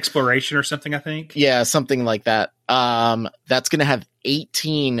one is. Exploration or something, I think. Yeah, something like that. That's going to have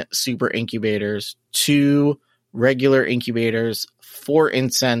 18 super incubators, 2 regular incubators, 4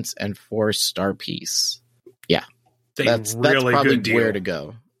 incense, and 4 star piece. Yeah. That's really probably good deal. where to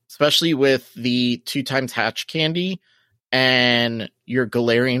go. Especially with the 2 times hatch candy. and your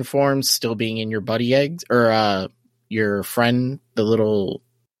Galarian form still being in your buddy eggs, or your friend, the little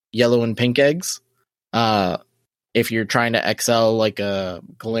yellow and pink eggs. If you're trying to XL like a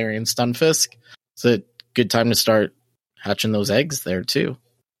Galarian Stunfisk, it's a good time to start hatching those eggs there too.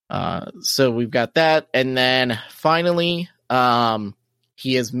 So we've got that, and then finally,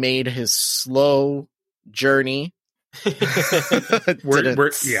 he has made his slow journey.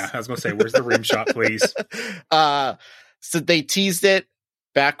 Yeah, I was gonna say, where's the rim shot, please? So they teased it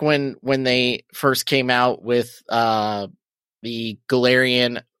back when they first came out with the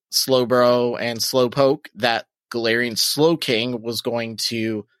Galarian Slowbro and Slowpoke, that Galarian Slowking was going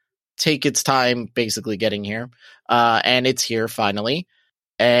to take its time basically getting here. And it's here finally.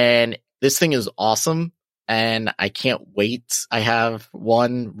 And this thing is awesome. And I can't wait. I have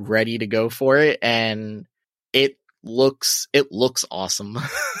one ready to go for it. And it looks awesome.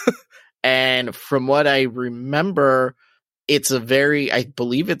 And from what I remember, I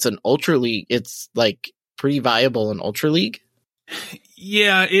believe it's an Ultra League. It's like pretty viable in Ultra League.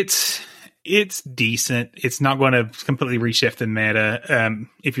 Yeah, it's decent. It's not going to completely reshift the meta.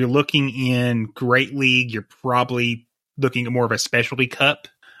 If you're looking in Great League, you're probably looking at more of a specialty cup.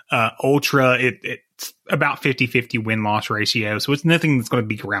 Ultra, it's about 50-50 win-loss ratio, so it's nothing that's going to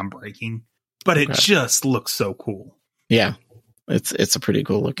be groundbreaking. But it just looks so cool. Yeah, it's a pretty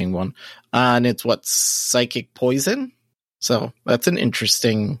cool looking one. And it's Psychic Poison? So that's an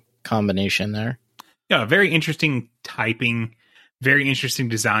interesting combination there. Yeah, very interesting typing, very interesting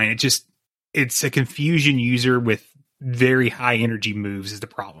design. It's a confusion user with very high energy moves is the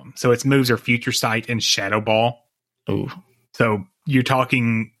problem. So its moves are Future Sight and Shadow Ball. Ooh. So you're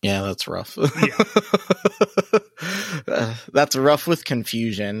talking... Yeah, that's rough. Yeah. That's rough with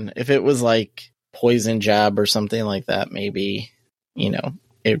confusion. If it was like Poison Jab or something like that, maybe,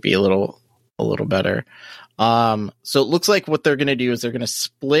 it'd be a little better. So it looks like what they're going to do is they're going to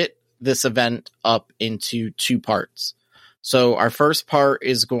split this event up into two parts. So our first part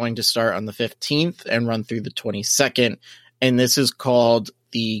is going to start on the 15th and run through the 22nd. And this is called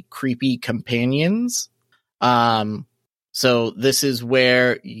the Creepy Companions. So this is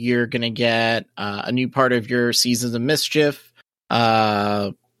where you're going to get a new part of your Seasons of Mischief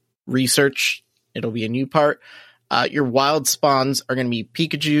research. It'll be a new part. Your wild spawns are going to be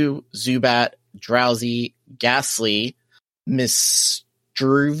Pikachu, Zubat, Drowsy, Ghastly, Misdrevious,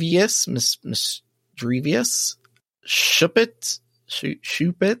 Shuppet.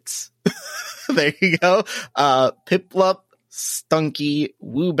 There you go. Piplup, Stunky,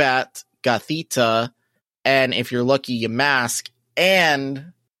 Woobat, Gothita, and if you're lucky, Yamask,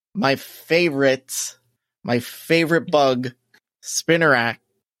 and my favorite bug, Spinarak,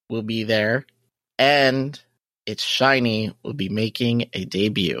 will be there, and its shiny will be making a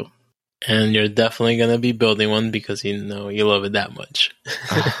debut. And you're definitely going to be building one because you love it that much.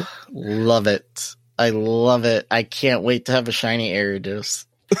 Love it. I love it. I can't wait to have a shiny Gyarados.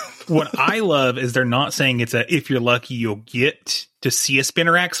 What I love is they're not saying if you're lucky, you'll get to see a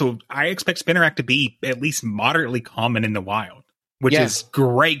Spinarak. So I expect Spinarak to be at least moderately common in the wild, which is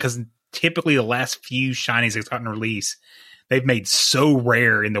great because typically the last few shinies that's gotten released, they've made so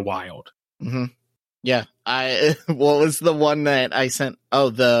rare in the wild. Mm-hmm. Yeah. What was the one that I sent?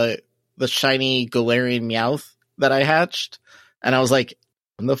 Oh, the shiny Galarian Meowth that I hatched. And I was like,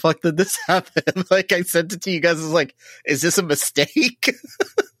 when the fuck did this happen? Like, I sent it to you guys. I was like, is this a mistake?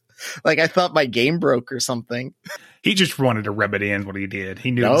 Like, I thought my game broke or something. He just wanted to rub it in what he did. He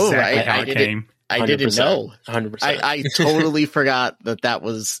knew exactly how it came. I didn't know. 100%. I totally forgot that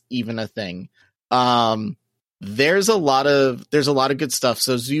was even a thing. There's a lot of good stuff.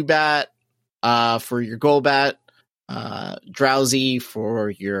 So Zubat, for your Golbat, Drowsy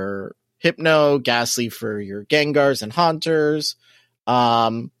for your Hypno, Ghastly for your Gengars and Haunters,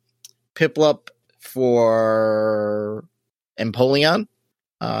 Piplup for Empoleon,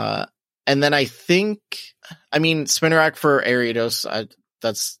 and then Spinarak for Gyarados.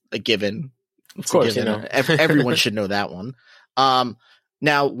 That's a given. Of course, everyone should know that one.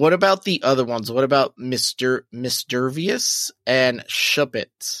 Now, what about the other ones? What about Misdrevious and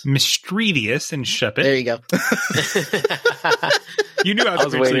Shuppet? Mischievous and Shuppet. There you go. You knew I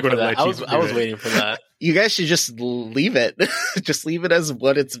was waiting for that. I was waiting for that. You guys should just leave it. Just leave it as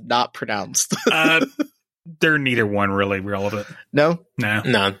what it's not pronounced. They're neither one really relevant. No?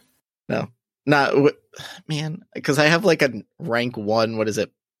 None. No. Not, man, because I have like a rank 1, what is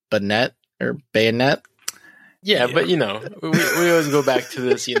it? Bayonet? Yeah, but we always go back to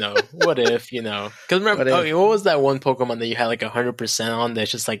this, what if, because remember, what was that one Pokemon that you had like 100% on that's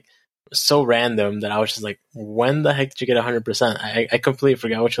just like so random that I was just like, when the heck did you get 100%? I completely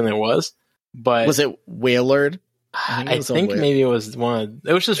forgot which one it was, but was it Wailord? I think maybe it was it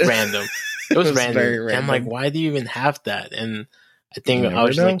was just random. It was random. Very random. And I'm like, why do you even have that? And I think You I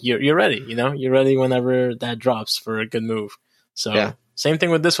was never just like, you're ready, you're ready whenever that drops for a good move. So same thing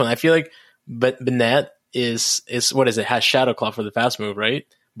with this one. I feel like Banette is what is it? Has Shadow Claw for the fast move, right?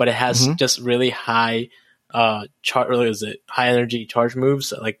 But it has just really high high energy charge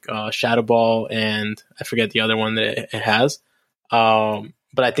moves like Shadow Ball, and I forget the other one that it has.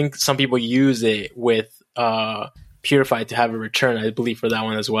 But I think some people use it with Purify to have a return, I believe, for that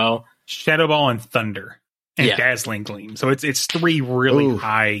one as well. Shadow Ball and Thunder and Dazzling Gleam. So it's 3 really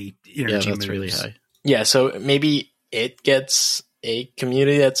high energy moves. Really high. Yeah, so maybe it gets a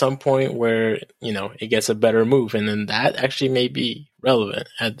community at some point where, it gets a better move, and then that actually may be relevant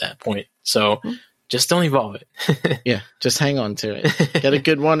at that point. So just don't evolve it. Yeah, just hang on to it. Get a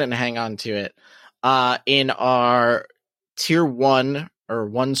good one and hang on to it. In our tier 1 or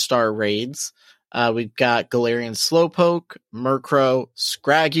 1-star raids, we've got Galarian Slowpoke, Murkrow,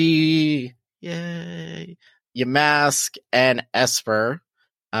 Scraggy, yay, Yamask, and Esper.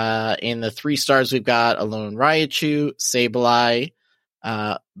 In the 3 stars, we've got Alolan Raichu, Sableye,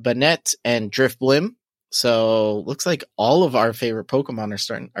 Banette, and Drifblim. So looks like all of our favorite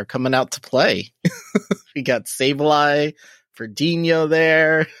Pokemon are coming out to play. We got Sableye for Dino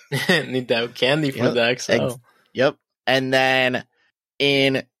there. Need that candy for the XL. Yep. And then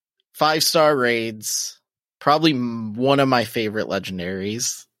in 5-star raids, probably one of my favorite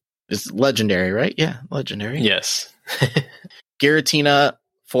legendaries. It's legendary, right? Yeah, legendary. Yes. Giratina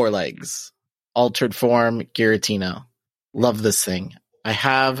 4 legs. Altered form Giratina. Love this thing. I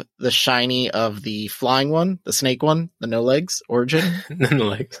have the shiny of the flying one, the snake one, the no legs origin. No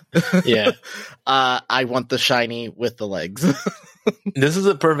legs. Yeah. I want the shiny with the legs. This is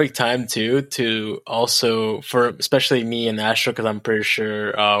a perfect time too to also, for especially me and Astro, because I'm pretty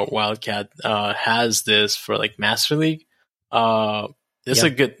sure Wildcat has this for like Master League. This is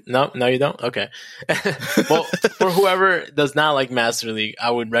a good. No, you don't. Okay. Well, for whoever does not like Master League, I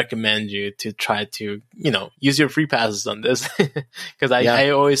would recommend you to try to use your free passes on this, because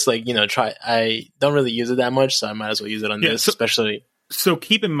I always try. I don't really use it that much, so I might as well use it on this, especially. So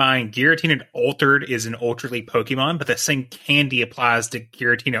keep in mind, Giratina Altered is an Ultra League Pokemon, but the same candy applies to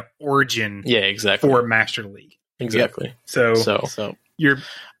Giratina Origin. Yeah, exactly. For Master League. Exactly. Yep. So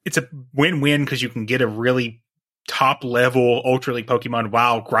it's a win-win because you can get a really top level Ultra League Pokemon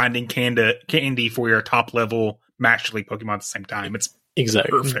while grinding candy for your top level Master League Pokemon at the same time. It's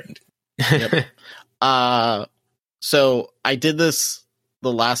perfect. Yep. So I did this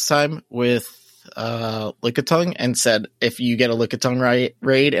the last time with Lickitung and said, if you get a Lickitung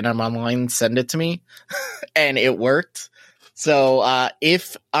raid and I'm online, send it to me. And it worked. So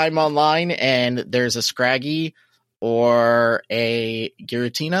if I'm online and there's a Scraggy or a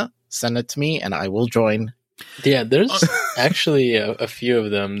Giratina, send it to me and I will join. Yeah, there's actually a few of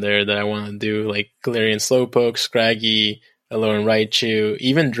them there that I want to do, like Galarian Slowpoke, Scraggy, Alolan Raichu,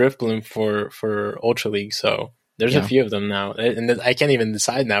 even Drifblim for Ultra League. So there's a few of them now, and I can't even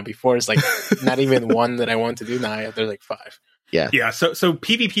decide now. Before it's like not even one that I want to do. Now there's like 5. Yeah. So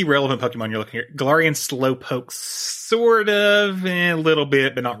PvP relevant Pokemon you're looking at: Galarian Slowpoke, sort of, a little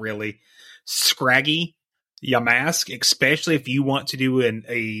bit, but not really. Scraggy, Yamask, especially if you want to do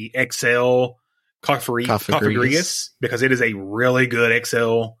a XL Cofagrigus, because it is a really good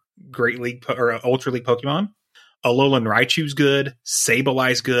XL Great League or Ultra League Pokemon. Alolan Raichu's good,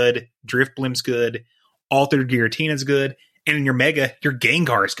 Sableye's good, Drifblim's good, Altered Giratina's good, and in your Mega, your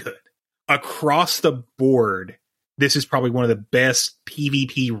Gengar's good. Across the board, this is probably one of the best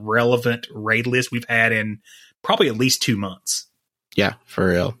PvP relevant raid lists we've had in probably at least 2 months. Yeah, for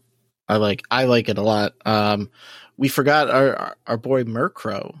real. I like it a lot. We forgot our boy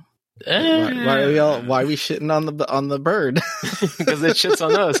Murkrow. Why are we shitting on the bird? Because it shits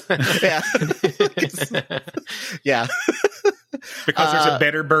on us. Yeah. Because there's a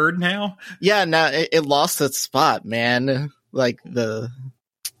better bird now? Yeah, now it lost its spot, man. Like that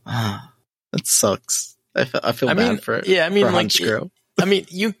sucks. I feel bad for it. Yeah, I mean, for like, Honchkrow. I mean,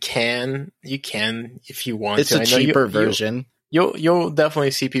 you can if you want it's to. It's a cheaper version. You'll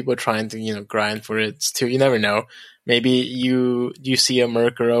definitely see people trying to grind for it too. You never know. Maybe you see a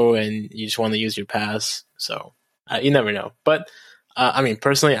Murkrow and you just want to use your pass. So you never know. But I mean,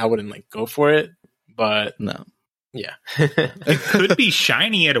 personally, I wouldn't go for it. But no, yeah, it could be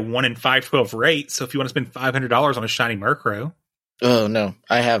shiny at a 1 in 512 rate. So if you want to spend $500 on a shiny Murkrow, oh no,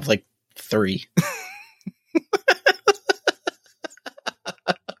 I have 3.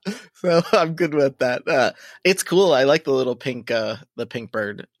 So I'm good with that. It's cool. I like the little pink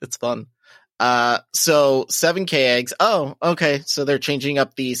bird. It's fun. So 7K eggs. Oh, okay. So they're changing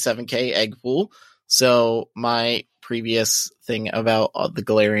up the 7K egg pool. So my previous thing about the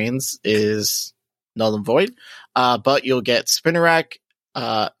Galarians is null and void. But you'll get Spinarak,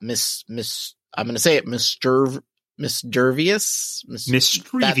 I'm going to say it, Misdrevious.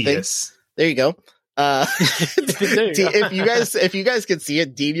 Mischievous. There you go. There you go. If you guys can see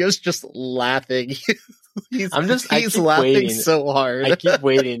it, Dino's just laughing. he's I keep laughing waiting. so hard. I keep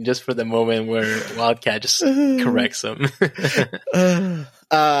waiting just for the moment where Wildcat just corrects him.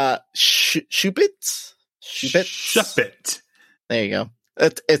 Shuppet. Shuppet. There you go.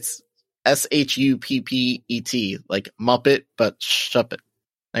 It's Shuppet, like Muppet, but Shuppet.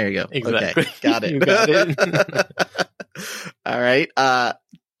 There you go. Exactly. Okay, got it. You got it. All right.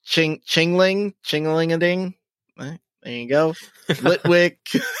 Chingling-a-ding. Right, there you go. Litwick.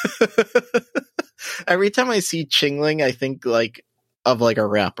 Every time I see Chingling, I think of a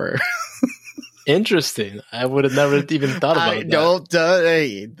rapper. Interesting. I would have never even thought about that.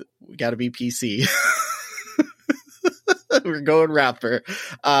 Hey, we gotta be PC. We're going rapper.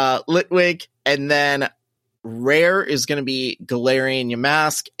 Litwick, and then rare is going to be Galarian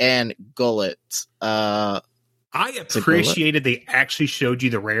Yamask and Gullet. I appreciated they actually showed you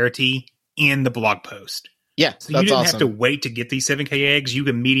the rarity in the blog post. Yeah, so you didn't have to wait to get these 7K eggs. You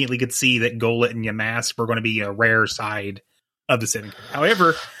immediately could see that Golett and Yamask were going to be a rare side of the 7K.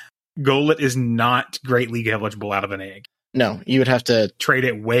 However, Golett is not Great League eligible out of an egg. No, you would have to trade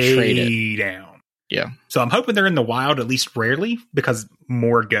it way down. Yeah. So I'm hoping they're in the wild at least rarely, because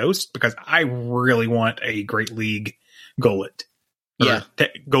more ghost, because I really want a Great League Golett. Yeah.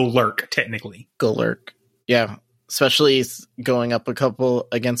 Golurk, technically. Golurk. Yeah. Especially going up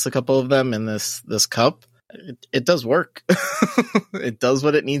against a couple of them in this cup. It does work. It does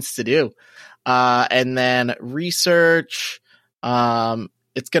what it needs to do. And then research,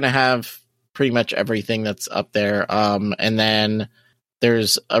 it's going to have pretty much everything that's up there. And then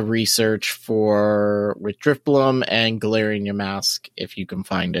there's a research with Drifbloom and Galarian Yamask, if you can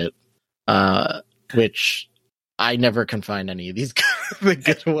find it, which I never can find any of these the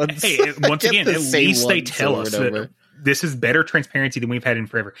good ones. Hey, once again, at least they tell us that this is better transparency than we've had in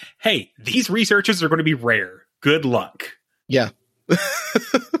forever. Hey, these researches are going to be rare. Good luck. Yeah.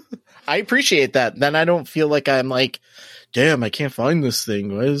 I appreciate that. Then I don't feel like I'm like, damn, I can't find this thing.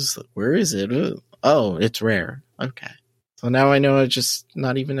 Where is it? Oh, it's rare. Okay. So now I know it's just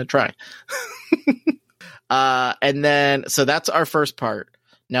not even a try. And then, so that's our first part.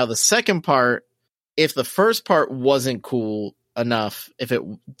 Now the second part, if the first part wasn't cool enough, if it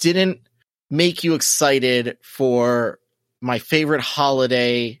didn't make you excited for my favorite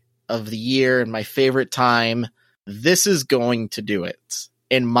holiday of the year and my favorite time, this is going to do it,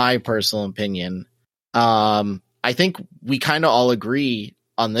 in my personal opinion. I think we kind of all agree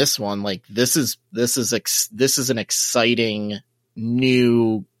on this one. Like this is an exciting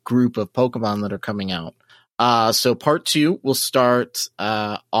new group of Pokemon that are coming out. So part 2 will start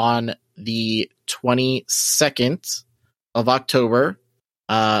on the 22nd of October.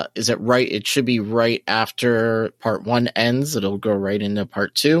 Is it right? It should be right after part 1 ends. It'll go right into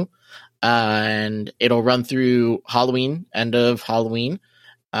part 2. And it'll run through Halloween, end of Halloween.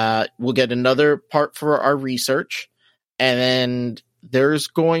 We'll get another part for our research. And then there's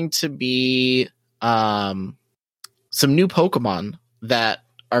going to be some new Pokemon that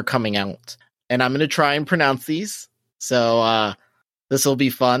are coming out. And I'm going to try and pronounce these. So this will be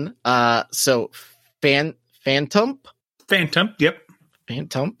fun. So Phantom? Phantom, yep.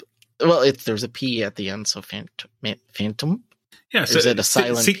 Phantom? Well, there's a P at the end, so Phantom? Yeah, so is it a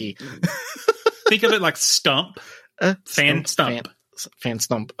silent P? Think of it like Stump. Fan Stump. Fan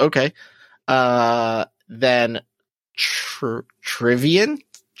Stump. Okay. Then Treviant?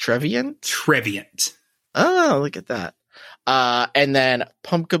 Oh, look at that. And then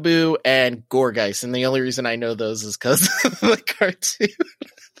Pumpkaboo and Gourgeist. And the only reason I know those is because of the cartoon.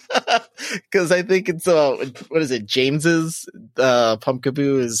 Because I think it's what is it? James's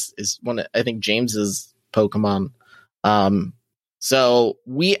Pumpkaboo is one. I think James's Pokemon. So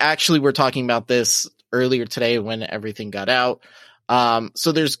we actually were talking about this earlier today when everything got out.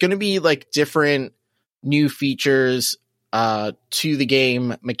 So there's going to be like different new features to the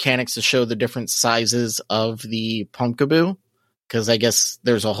game, mechanics to show the different sizes of the Pumpkaboo, because I guess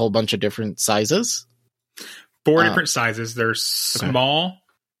there's a whole bunch of different sizes. 4 different sizes. There's small,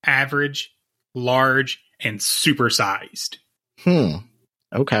 average, large, and super sized.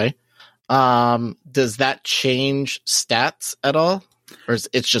 Okay. Does that change stats at all? Or is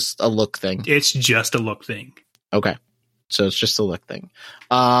it just a look thing? It's just a look thing. Okay. So it's just a look thing.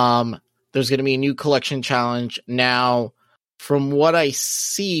 There's going to be a new collection challenge. Now, from what I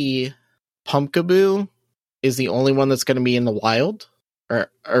see, Pumpkaboo is the only one that's going to be in the wild.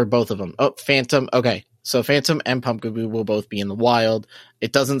 or both of them. Oh, Phantom. Okay, so Phantom and Pumpkaboo will both be in the wild.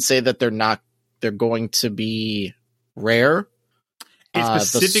 It doesn't say that they're going to be rare. It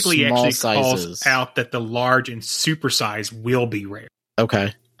specifically actually calls out that the large and supersize will be rare.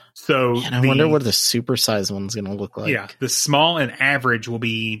 Okay. So I wonder what the supersize one's going to look like. Yeah, the small and average will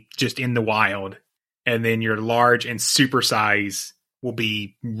be just in the wild, and then your large and supersize will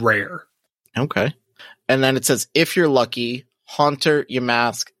be rare. Okay. And then it says, if you're lucky, Haunter,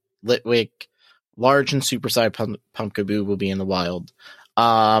 Yamask, Litwick, large and supersize Pumpkaboo will be in the wild.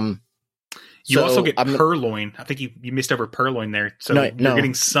 You also get Purloin. I think you missed over Purloin there. So you're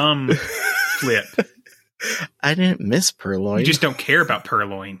getting some flip. I didn't miss Purloin. You just don't care about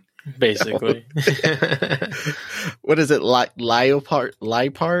Purloin. Basically. What is it? Liepard?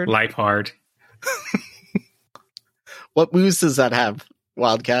 Liepard. What moves does that have,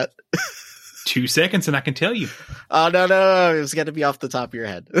 Wildcat? 2 seconds and I can tell you. Oh, no. It's got to be off the top of your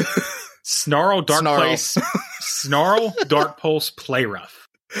head. Snarl, Dark Pulse. Snarl, Dark Pulse, Play Rough.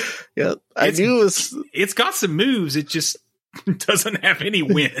 Yeah, I knew it was... It's got some moves. It just doesn't have any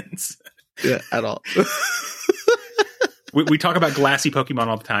wins. Yeah, at all. we talk about glassy Pokemon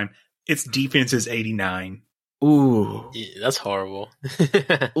all the time. Its defense is 89. Ooh. Yeah, that's horrible.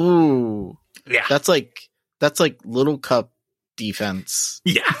 Ooh. Yeah. That's like Little Cup defense.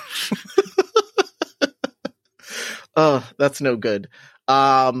 Yeah. Oh, that's no good.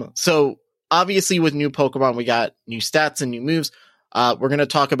 So obviously with new Pokemon, we got new stats and new moves. We're going to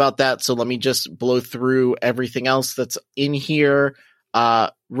talk about that. So let me just blow through everything else that's in here.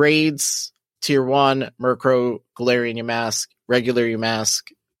 Raids, Tier 1, Murkrow, Galarian Yamask, regular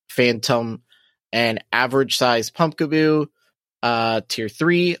Yamask, Phantom, and average size Pumpkaboo. Tier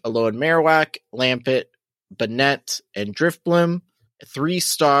 3, Alolan Marowak, Lampet, Banette, and Drifblim.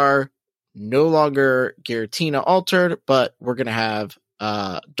 3-star, no longer Giratina altered, but we're going to have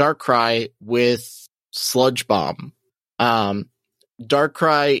Darkrai with Sludge Bomb.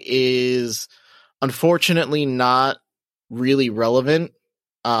 Darkrai is unfortunately not really relevant,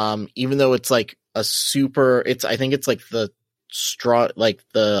 even though it's like a super. I think it's like the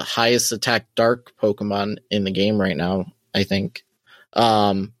highest attack dark Pokemon in the game right now. I think,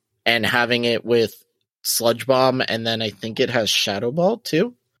 and having it with Sludge Bomb, and then I think it has Shadow Ball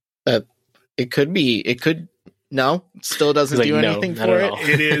too. That it could be. It could. No, still doesn't do anything for it.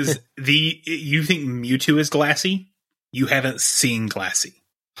 It is you think Mewtwo is glassy? You haven't seen glassy.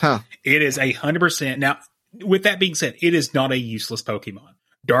 Huh. It is 100%. Now, with that being said, it is not a useless Pokemon.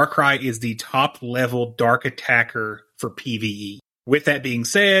 Darkrai is the top level dark attacker for PvE. With that being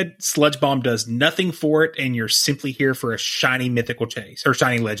said, Sludge Bomb does nothing for it, and you're simply here for a shiny mythical chase or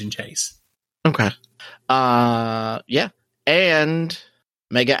shiny legend chase. Okay. Yeah. And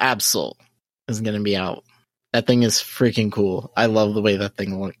Mega Absol is going to be out. That thing is freaking cool. I love the way that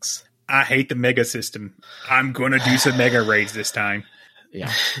thing looks. I hate the Mega system. I'm going to do some Mega Raids this time. Yeah.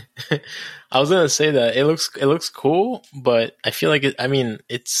 I was going to say that it looks cool, but I feel like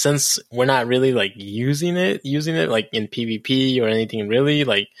it's since we're not really like using it like in PvP or anything really,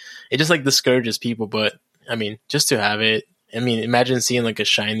 like it just like discourages people, but I mean, just to have it, I mean, imagine seeing like a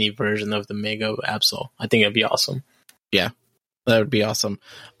shiny version of the Mega Absol. I think it'd be awesome. Yeah. That would be awesome.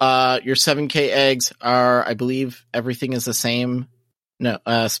 Your 7K eggs are, I believe, everything is the same. No,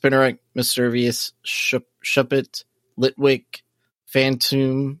 Spinarak, Mischievous, Shuppet, Litwick,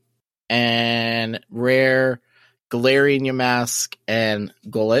 Phantom, and Rare, Galarian Yamask, and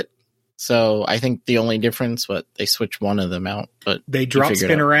Golett. So I think the only difference, they switched one of them out, but they dropped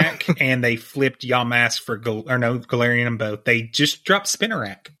Spinarak and they flipped Yamask for Galarian and both. They just dropped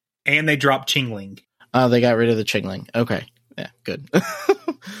Spinarak and they dropped Chingling. They got rid of the Chingling. Okay. Yeah, good.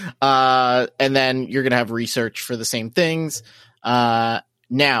 And then you're going to have research for the same things.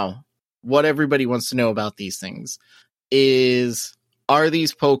 Now, what everybody wants to know about these things is, are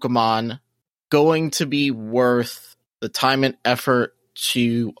these Pokemon going to be worth the time and effort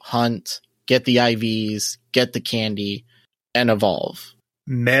to hunt, get the IVs, get the candy, and evolve?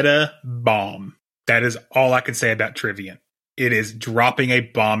 Meta bomb. That is all I can say about Triviant. It is dropping a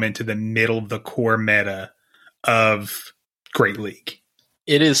bomb into the middle of the core meta of Great League.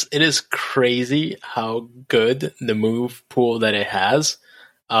 It is crazy how good the move pool that it has.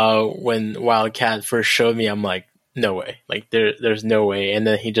 When Wildcat first showed me, I'm like, no way. Like there's no way. And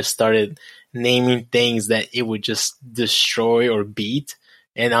then he just started naming things that it would just destroy or beat.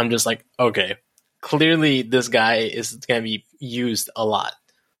 And I'm just like, okay, clearly this guy is going to be used a lot.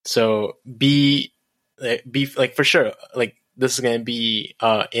 So be like for sure, like this is going to be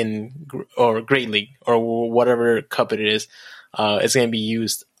in or Great League or whatever cup it is. It's going to be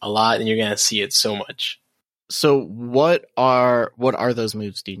used a lot and you're going to see it so much. So what are those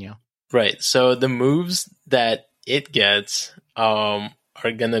moves, Dino? Right. So the moves that it gets are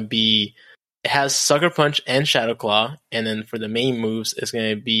gonna be, it has Sucker Punch and Shadow Claw, and then for the main moves, it's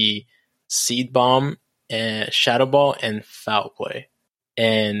gonna be Seed Bomb and Shadow Ball and Foul Play,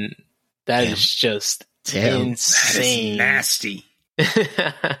 and that is just insane. That is nasty.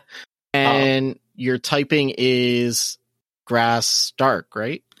 And your typing is Grass Dark,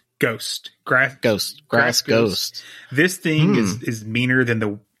 right? Ghost. Grass Ghost. This thing is meaner than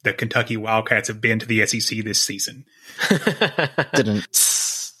the Kentucky Wildcats have been to the SEC this season. Didn't.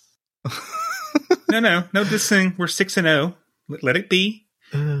 No dissing. We're 6-0. Let it be.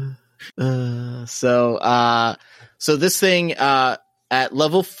 So this thing at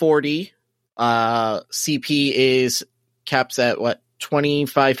level 40, CP is caps at what,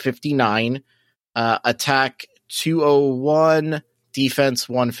 2559, attack 201, defense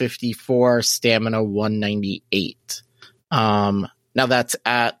 154, stamina 198. Now that's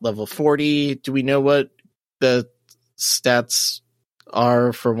at level 40. Do we know what the stats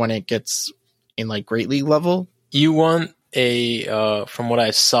are for when it gets in like Great League level? You want a from what I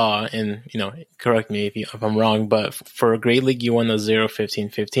saw, and correct me if I'm wrong, but for Great League you want a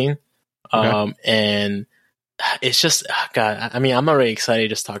 0-15-15. Okay. And it's just, God, I mean, I'm already excited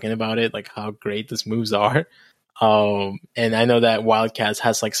just talking about it, like how great these moves are. And I know that Wildcats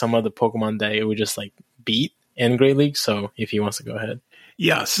has like some of the Pokemon that it would just like beat in Great League. So if he wants to go ahead.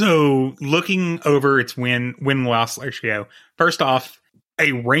 Yeah. So looking over its win-loss ratio, first off,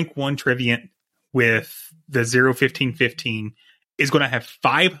 a rank 1 Trevenant with the 0-15-15 is going to have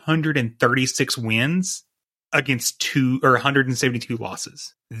 536 wins against 172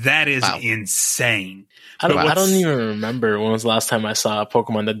 losses. That is insane. I don't even remember when was the last time I saw a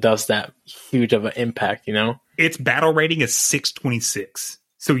Pokemon that does that huge of an impact, Its battle rating is 626.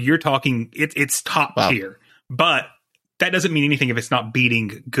 So you're talking, it's top tier. But that doesn't mean anything if it's not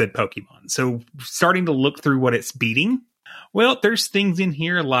beating good Pokemon. So starting to look through what it's beating, well, there's things in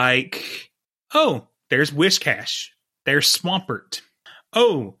here like, there's Whiscash. There's Swampert.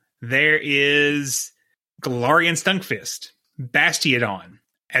 There is Galarian Stunfisk, Bastiodon,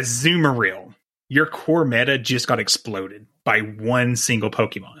 Azumarill. Your core meta just got exploded by one single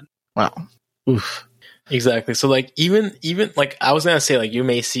Pokemon. Wow. Oof. Exactly. So like even like I was gonna say, like you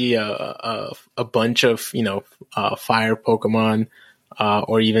may see a bunch of fire Pokemon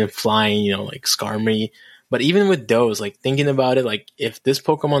or even flying, like Skarmory. But even with those, like thinking about it, like if this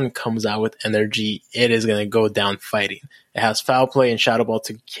Pokemon comes out with energy, it is gonna go down fighting. It has Foul Play and Shadow Ball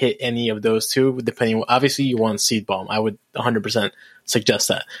to hit any of those two, depending. Obviously, you want Seed Bomb. I would 100% suggest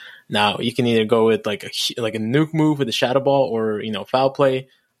that. Now you can either go with like a nuke move with the Shadow Ball, or Foul Play.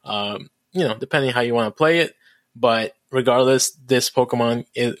 Depending how you want to play it. But regardless, this Pokemon,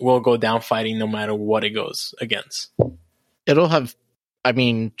 it will go down fighting no matter what it goes against. It'll have, I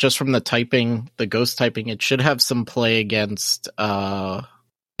mean, just from the typing, the ghost typing, it should have some play against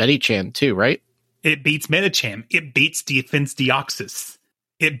Medicham too, right? It beats Medicham. It beats Defense Deoxys.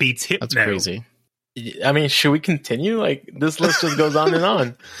 It beats Hypno. That's crazy. I mean, should we continue? Like, this list just goes on and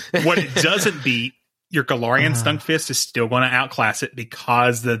on. What it doesn't beat, your Galarian Stunfisk is still going to outclass it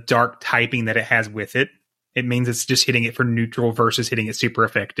because the dark typing that it has with it. It means it's just hitting it for neutral versus hitting it super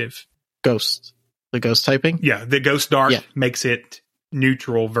effective. Ghost. The ghost typing? Yeah, the ghost dark makes it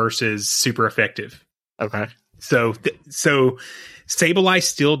neutral versus super effective. Okay. So Sableye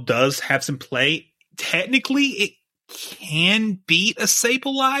still does have some play. Technically, it can beat a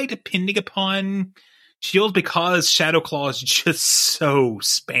Sableye depending upon shields because Shadow Claw is just so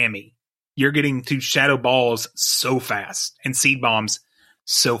spammy. You're getting to Shadow Balls so fast and Seed Bombs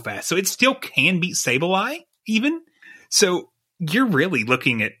so fast. So it still can beat Sableye even. So you're really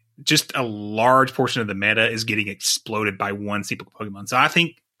looking at just a large portion of the meta is getting exploded by one single Pokemon. So I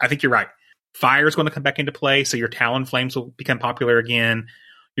think you're right. Fire is going to come back into play. So your Talonflames will become popular again.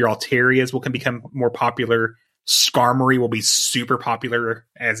 Your Alterias will become more popular. Skarmory will be super popular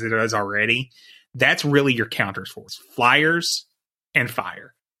as it is already. That's really your counters for us. Flyers and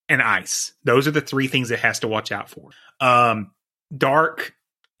fire and ice. Those are the three things it has to watch out for. Dark,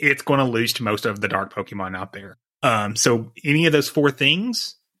 it's going to lose to most of the dark Pokemon out there. So any of those four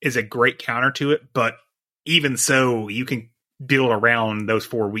things is a great counter to it, but even so, you can build around those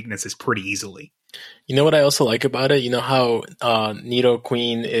four weaknesses pretty easily. You know what I also like about it? You know how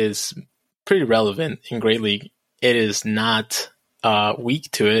Nidoqueen is pretty relevant in Great League? It is not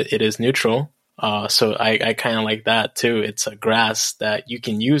weak to it. It is neutral. So I kind of like that too. It's a grass that you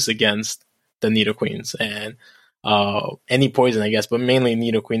can use against the Nidoqueens and any poison, I guess, but mainly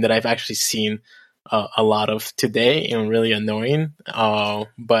Nidoqueen that I've actually seen a lot of today and really annoying.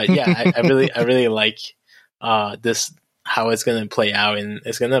 But yeah, I really like this how it's gonna play out, and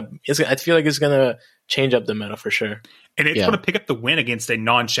I feel like it's gonna change up the meta for sure. And it's going to pick up the win against a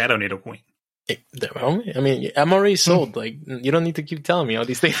non-Shadow Nidoqueen. I mean, I'm already sold. Like, you don't need to keep telling me all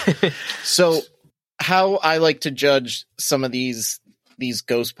these things. So, how I like to judge some of these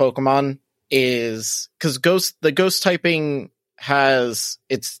ghost Pokemon is because the ghost typing has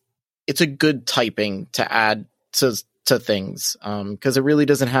it's a good typing to add to things because it really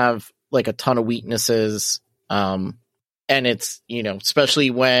doesn't have like a ton of weaknesses. And it's, especially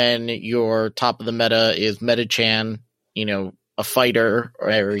when your top of the meta is Metachan, a fighter,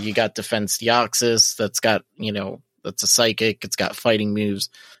 or you got Defense Deoxys that's got, that's a psychic, it's got fighting moves.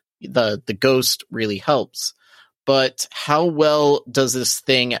 The ghost really helps. But how well does this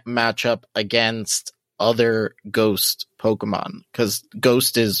thing match up against other ghost Pokemon? Because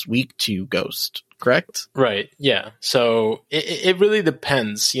ghost is weak to ghost, correct? Right, yeah. So it really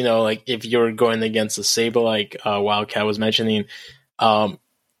depends, like if you're going against a Sableye, like Wildcat was mentioning,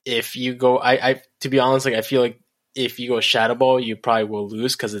 if you go, I to be honest, like I feel like if you go Shadow Ball, you probably will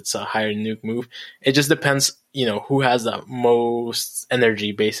lose because it's a higher nuke move. It just depends, who has the most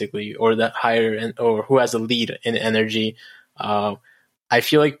energy, basically, or that higher, or who has the lead in energy. I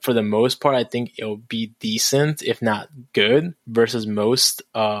feel like for the most part, I think it'll be decent, if not good, versus most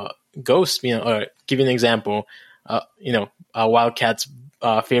ghosts. Give you an example. Wildcat's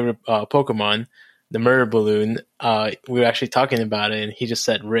favorite Pokemon, the Murder Balloon, we were actually talking about it, and he just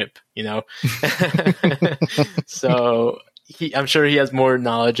said "rip," So I'm sure he has more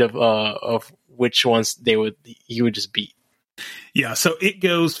knowledge of which ones he would just beat. Yeah, so it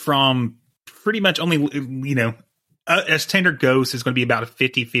goes from pretty much only a standard ghost is going to be about a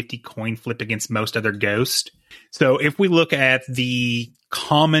 50-50 coin flip against most other ghosts. So if we look at the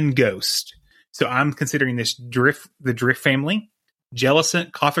common ghost, so I'm considering the Drift family.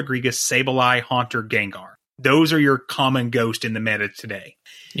 Jellicent, Cofagrigus, Sableye, Haunter, Gengar. Those are your common ghost in the meta today.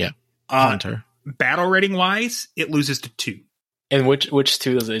 Yeah. Haunter. Battle rating wise, it loses to 2. And which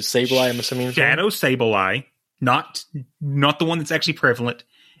 2 is it? Sableye, I'm assuming? Shadow Sableye, not the one that's actually prevalent,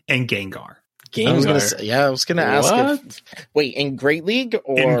 and Gengar. I was going to ask wait, in Great League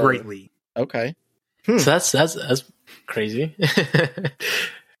or in Great League? Okay. So that's crazy.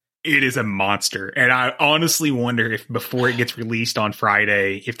 It is a monster, and I honestly wonder if before it gets released on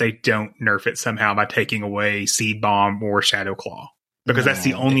Friday, if they don't nerf it somehow by taking away Seed Bomb or Shadow Claw, because that's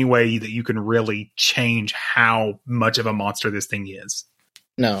the only way that you can really change how much of a monster this thing is.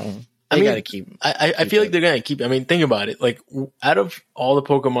 No, they gotta keep. I feel like they're gonna keep. I mean, think about it. Like, out of all the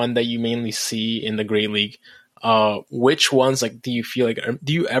Pokemon that you mainly see in the Great League, which ones do you feel like?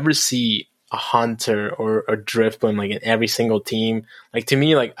 Do you ever see a Haunter or a Drifblim in every single team? Like, to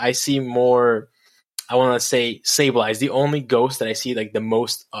me, I see more, I want to say Sableye is the only ghost that I see the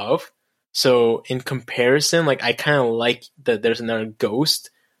most of. So in comparison, I kind of like that there's another ghost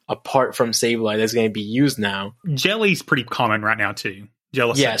apart from Sableye that's going to be used now. Jelly's pretty common right now too.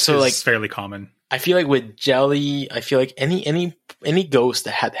 Jellicent is fairly common. I feel like with Jelly, I feel like any ghost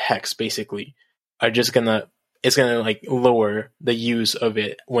that had Hex basically are just it's gonna lower the use of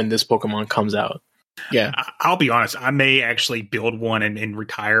it when this Pokemon comes out. Yeah, I'll be honest. I may actually build one and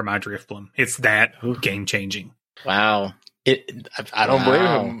retire my Drifblim. It's that game changing. Wow. I don't blame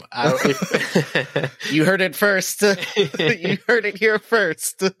him. You heard it first. You heard it here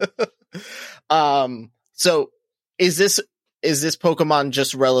first. So is this Pokemon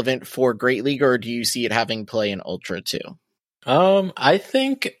just relevant for Great League, or do you see it having play in Ultra too? I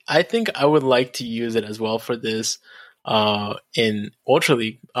think I would like to use it as well for this in Ultra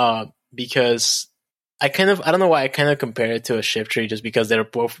League because I don't know why I kind of compare it to a Shiftry, just because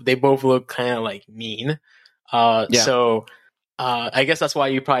they both look kind of mean. So I guess that's why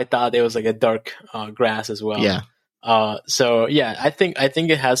you probably thought there was a dark grass as well. Yeah. So yeah, I think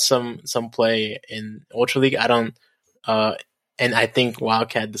it has some play in Ultra League. I don't and I think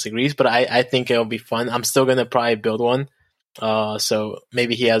Wildcat disagrees, but I think it'll be fun. I'm still gonna probably build one. So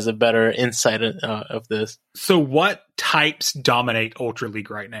maybe he has a better insight of this. So what types dominate Ultra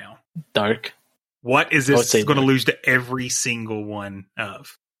League right now? Dark. What is this going to lose to every single one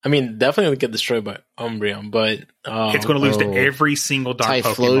of? I mean, definitely get destroyed by Umbreon, but it's going to lose to every single dark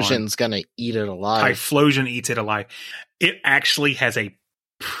Pokemon. Typhlosion's going to eat it alive. Typhlosion eats it alive. It actually has a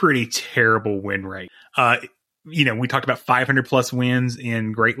pretty terrible win rate. We talked about 500 plus wins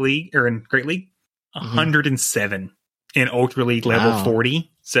in Great League, 107 in Ultra League level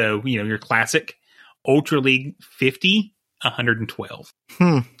 40. So, your classic. Ultra League 50, 112.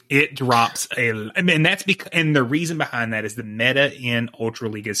 It drops and that's because, and the reason behind that is the meta in Ultra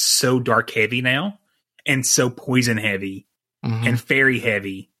League is so dark heavy now and so poison heavy and fairy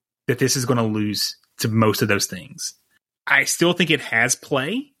heavy that this is going to lose to most of those things. I still think it has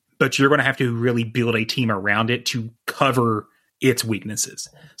play, but you're going to have to really build a team around it to cover its weaknesses.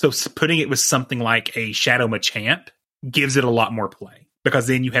 So putting it with something like a Shadow Machamp gives it a lot more play, because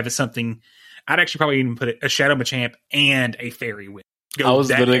then you have something. I'd actually probably even put a Shadow Machamp and a Fairy Wind. I was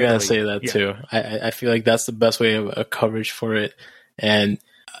literally going to say that too. I feel like that's the best way of a coverage for it. And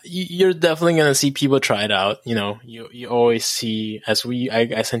you're definitely going to see people try it out. You know, you always see, I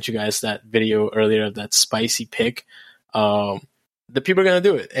sent you guys that video earlier of that spicy pick. The people are going to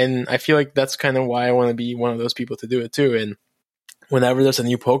do it. And I feel like that's kind of why I want to be one of those people to do it too. And whenever there's a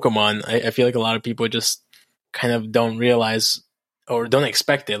new Pokemon, I feel like a lot of people just kind of don't realize or don't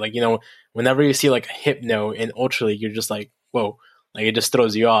expect it. Like, you know, whenever you see like a Hypno in Ultra League, you're just like, whoa. Like, it just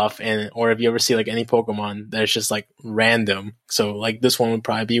throws you off. Or if you ever see like any Pokemon that's just like random. So like this one would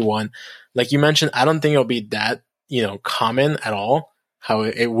probably be one. Like you mentioned, I don't think it'll be that, you know, common at all, how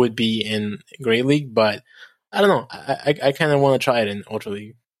it would be in Great League, but I don't know. I kind of want to try it in Ultra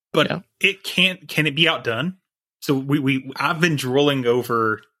League. But it can it be outdone? So I've been drooling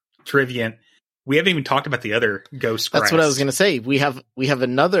over Trevenant. We haven't even talked about the other Ghost Grass. That's what I was going to say. We have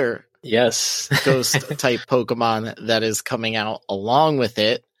another ghost type Pokemon that is coming out along with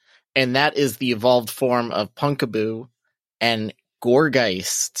it, and that is the evolved form of Pumpkaboo and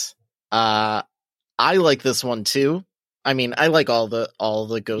Gourgeist. I like this one too. I mean, I like all the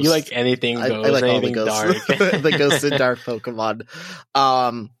ghosts. You like anything ghost, I like anything all the ghosts, dark. the ghosts and dark Pokemon.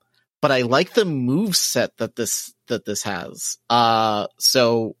 But I like the move set that this has.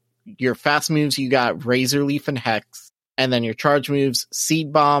 So your fast moves, you got Razor Leaf and Hex. And then your charge moves,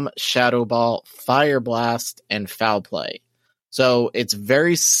 Seed Bomb, Shadow Ball, Fire Blast, and Foul Play. So it's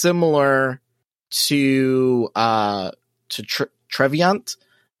very similar to Trevenant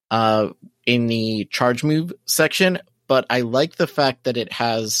in the charge move section, but I like the fact that it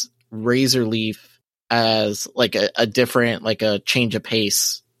has Razor Leaf as like a different, like a change of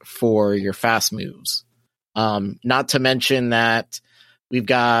pace for your fast moves. Not to mention that we've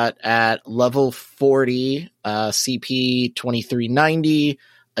got at level 40, CP 2390,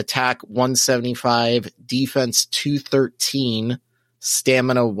 attack 175, defense 213,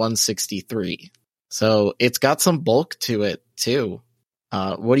 stamina 163. So it's got some bulk to it too.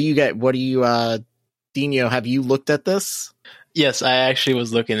 What do you get? Dino, have you looked at this? Yes, I actually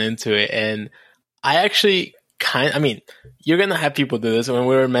was looking into it, and I actually you're going to have people do this. When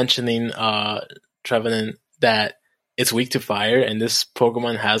we were mentioning Trevenant, that it's weak to fire, and this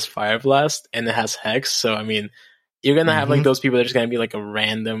Pokemon has Fire Blast and it has Hex. So, I mean, you're going to have like those people that are just going to be like a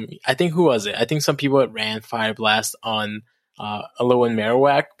random. I think, who was it? I think some people had ran Fire Blast on Alolan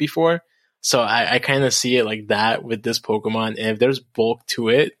Marowak before. So I kind of see it like that with this Pokemon. And if there's bulk to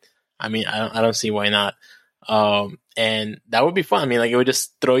it, I mean, I don't see why not. And that would be fun. I mean, like, it would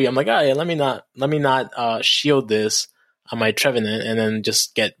just throw you. I'm like, oh yeah, let me not shield this on my Trevenant and then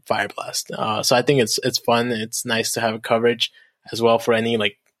just get Fire Blast. So I think it's fun. It's nice to have a coverage as well for any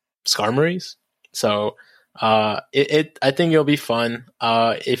like Skarmories. So I think it'll be fun.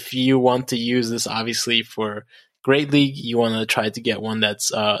 If you want to use this, obviously for Great League, you want to try to get one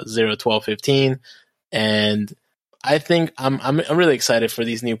that's 0, 12, 15, and I think I'm really excited for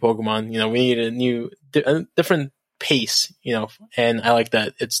these new Pokemon. You know, we need a different pace. You know, and I like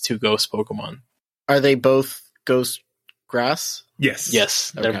that it's 2 Ghost Pokemon. Are they both Ghost Grass?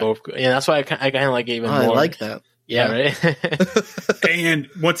 Yes, they're both. Yeah, that's why I kind of like it even more. I like that. Yeah. Right. And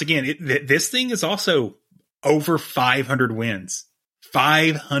once again, this thing is also over 500 wins,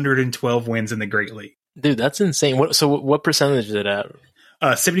 512 wins in the Great League. Dude, that's insane. What percentage is it at?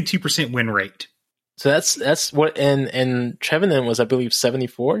 72% win rate. So that's what, and Trevenant was, I believe,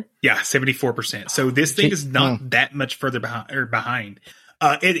 74. Yeah, 74%. So this thing is not that much further behind.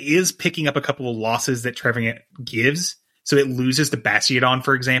 It is picking up a couple of losses that Trevenant gives. So it loses to Bastiodon,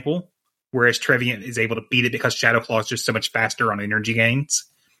 for example, whereas Trevenant is able to beat it because Shadow Claw is just so much faster on energy gains.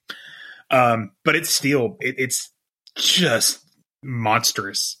 But it's still, it's just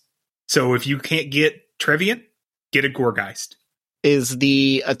monstrous. So if you can't get Trevenant, get a Gourgeist. Is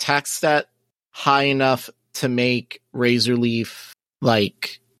the attack stat high enough to make Razor Leaf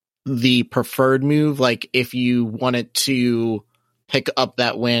like the preferred move? Like if you wanted to pick up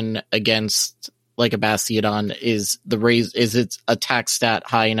that win against like a Bastiodon, is its attack stat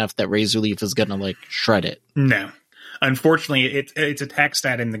high enough that Razor Leaf is gonna like shred it? No. Unfortunately, its attack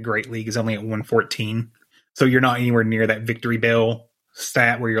stat in the Great League is only at 114. So you're not anywhere near that Victory Bell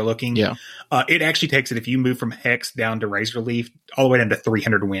stat where you're looking. Yeah. It actually takes it, if you move from Hex down to Razor Leaf, all the way down to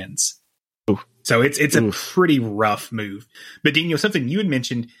 300 wins. Oof. So it's a pretty rough move. But Dino, something you had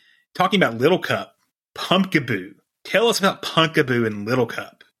mentioned, talking about Little Cup, Pumpkaboo. Tell us about Pumpkaboo and Little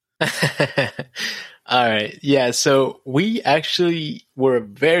Cup. All right. Yeah. So we actually were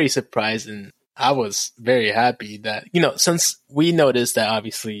very surprised, and I was very happy that, since we noticed that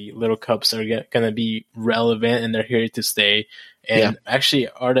obviously little cups are going to be relevant and they're here to stay. And actually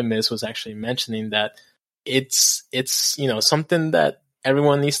Artemis was actually mentioning that it's something that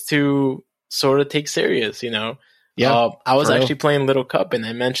everyone needs to sort of take serious, I was actually playing Little Cup, and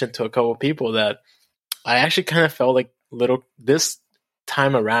I mentioned to a couple of people that I actually kind of felt like this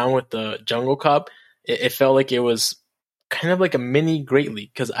time around with the Jungle Cup, it felt like it was kind of like a mini Great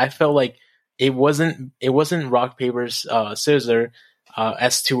League, because I felt like it wasn't rock, paper, scissors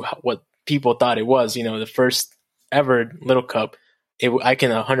as to what people thought it was. The first ever Little Cup, I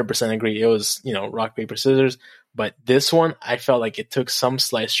can 100% agree. It was, rock, paper, scissors. But this one, I felt like it took some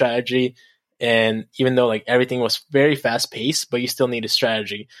slight strategy. And even though like everything was very fast paced, but you still need a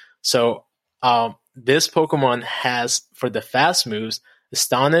strategy. So this Pokemon has, for the fast moves,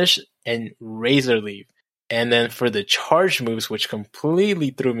 Astonish and Razor Leaf. And then for the charge moves, which completely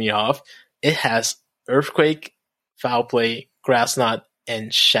threw me off, it has Earthquake, Foul Play, Grass Knot,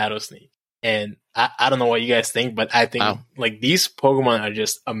 and Shadow Sneak. And I don't know what you guys think, but I think like these Pokemon are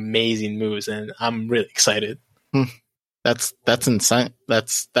just amazing moves, and I'm really excited. That's insane.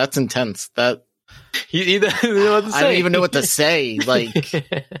 That's intense. That you don't know what to say. I don't even know what to say. Like, it's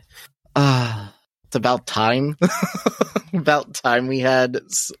about time. About time we had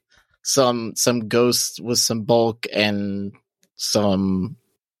some ghosts with some bulk and some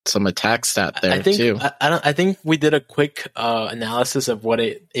attack stat there too. I think we did a quick analysis of what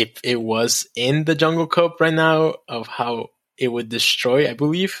it was in the Jungle Cup right now, of how it would destroy, I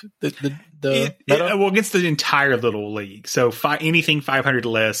believe, against the entire little league. So anything 500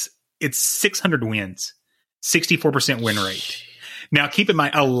 less, it's 600 wins, 64% win rate. Now, keep in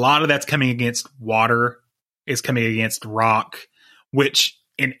mind, a lot of that's coming against water, is coming against rock, which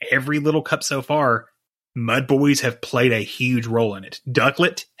in every little cup so far, Mud Boys have played a huge role in it.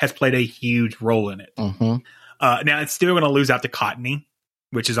 Ducklet has played a huge role in it. Mm-hmm. Now, it's still going to lose out to Cottony,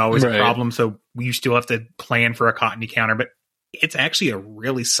 which is always a problem. So you still have to plan for a Cottony counter, but it's actually a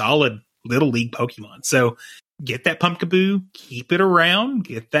really solid Little League Pokemon. So get that Pumpkaboo, keep it around,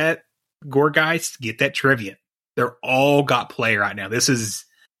 get that Gourgeist, get that Trevenant. They're all got play right now. This is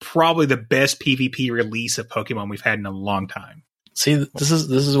probably the best PvP release of Pokemon we've had in a long time. See, this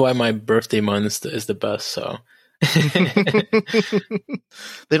is why my birthday month is the best. So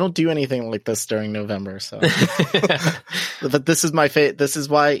they don't do anything like this during November. So, but this is my This is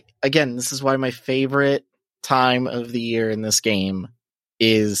why my favorite time of the year in this game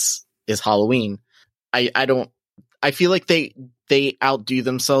is Halloween. I feel like they outdo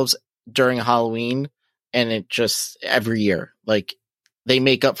themselves during Halloween, and it just every year like. They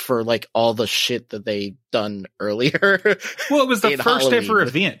make up for like all the shit that they done earlier. Well, it was the first Halloween. ever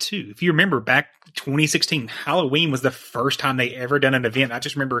event too. If you remember back 2016, Halloween was the first time they ever done an event. I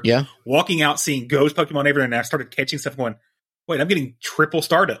just remember walking out, seeing ghost Pokemon everywhere, and I started catching stuff going, wait, I'm getting triple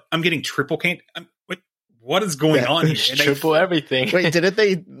startup. I'm getting triple can't. What is going on here? Triple everything. Wait, didn't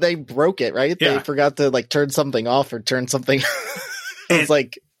they broke it, right? Yeah. They forgot to like turn something off or turn something. It was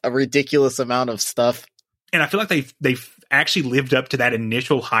like a ridiculous amount of stuff. And I feel like they've actually lived up to that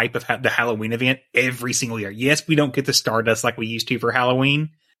initial hype of the Halloween event every single year. Yes, we don't get the Stardust like we used to for Halloween,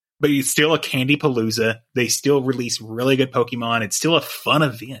 but it's still a Candy Palooza. They still release really good Pokemon. It's still a fun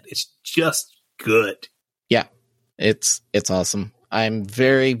event. It's just good. Yeah, it's awesome. I'm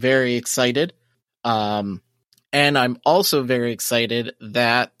very, very excited. And I'm also very excited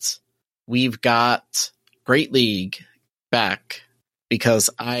that we've got Great League back, because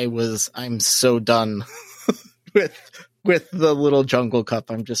I'm so done with the little Jungle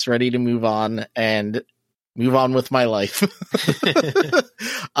Cup. I'm just ready to move on with my life.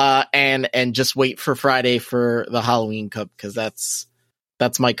 And just wait for Friday for the Halloween Cup, because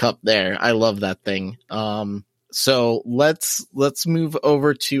that's my cup there. I love that thing. So let's move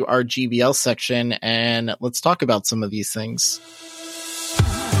over to our GBL section and let's talk about some of these things.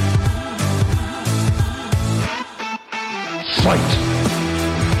 Fight!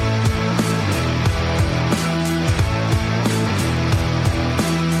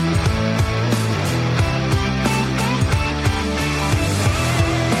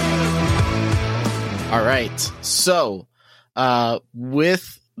 All right. So,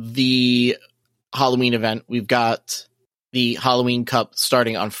 with the Halloween event, we've got the Halloween Cup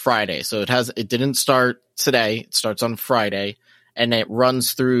starting on Friday. So it didn't start today. It starts on Friday, and it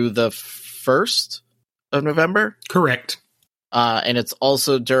runs through the 1st of November. Correct. And it's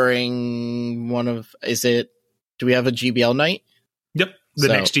also during do we have a GBL night? Yep. The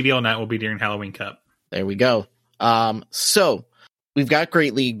next GBL night will be during Halloween Cup. There we go. So we've got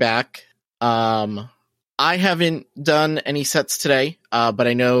Great League back. I haven't done any sets today, but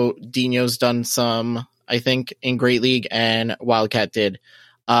I know Dino's done some, I think, in Great League, and Wildcat did.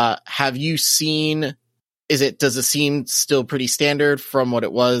 Have you seen, does it seem still pretty standard from what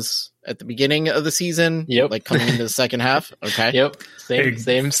it was at the beginning of the season? Yep. Like coming into the second half? Okay. Yep.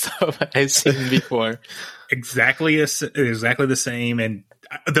 Same stuff I've seen before. Exactly the same. And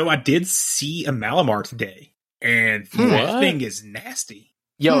though I did see a Malamar today, and that thing is nasty.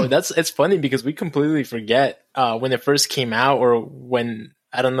 Yo, it's funny because we completely forget when it first came out, or when,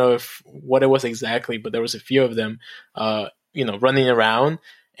 I don't know what it was exactly, but there was a few of them, running around.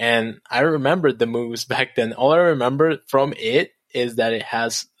 And I remembered the moves back then. All I remember from it is that it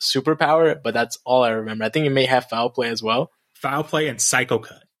has superpower, but that's all I remember. I think it may have foul play as well. Foul play and Psycho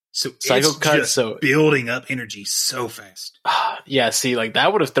Cut. So Psycho Cut, just building up energy so fast. Yeah, see, like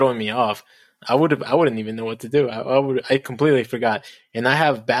that would have thrown me off. I wouldn't even know what to do. I completely forgot. And I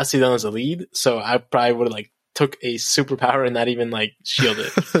have Bastiodon as a lead, so I probably would have like took a superpower and not even like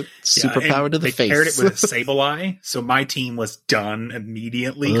shielded. Superpower to the they face. They paired it with a Sableye, so my team was done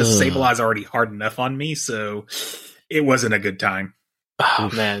immediately because Sableye's already hard enough on me, so it wasn't a good time.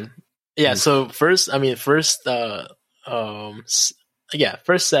 Oh man. Yeah, so first set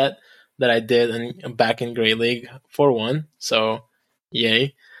that I did and back in Great League 4-1. So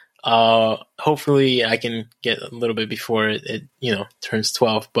yay. Hopefully I can get a little bit before it turns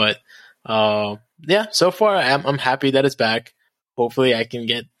 12, but yeah, so far I'm happy that it's back. Hopefully I can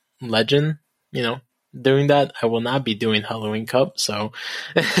get Legend, doing that. I will not be doing Halloween Cup, so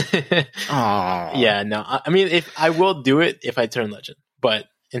yeah, no. I mean, if I will do it if I turn Legend, but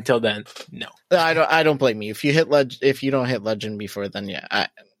until then, no. I don't blame you. If you don't hit Legend before then, yeah,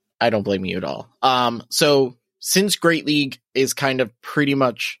 I don't blame you at all. So since Great League is kind of pretty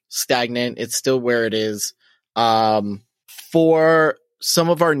much stagnant, it's still where it is. For some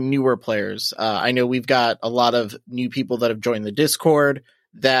of our newer players, I know we've got a lot of new people that have joined the Discord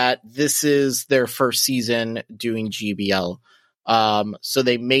that this is their first season doing GBL. So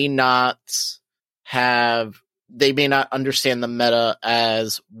they may not understand the meta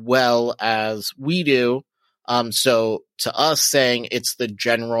as well as we do. So to us saying it's the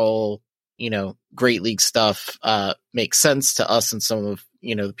general, Great League stuff, makes sense to us and some of,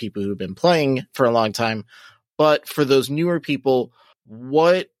 the people who've been playing for a long time. But for those newer people,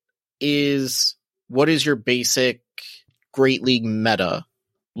 what is your basic Great League meta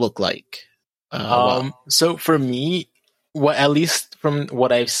look like? So for me, at least from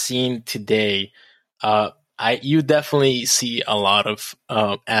what I've seen today, you definitely see a lot of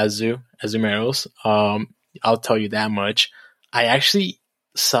Azumaros. I'll tell you that much. I actually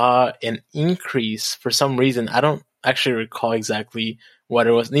saw an increase for some reason. I don't actually recall exactly what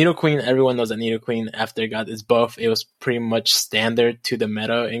it was. Nidoqueen, everyone knows that Nidoqueen, after it got its buff, it was pretty much standard to the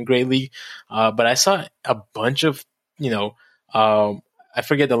meta in Great League. But I saw a bunch of, I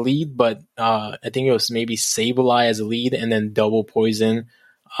forget the lead, but I think it was maybe Sableye as a lead and then double poison.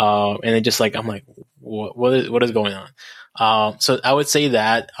 And then just like, I'm like, what is going on? So I would say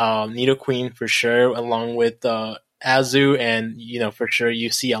that Nidoqueen for sure, along with Azu, and for sure you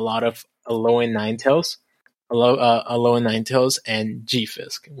see a lot of Alolan Ninetales, Alolan Ninetales, and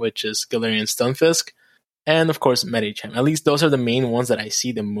G-Fisk, which is Galarian Stunfisk, and of course Medicham. At least those are the main ones that I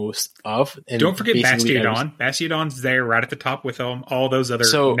see the most of. And don't forget Bastiodon. Bastiodon's there right at the top with all those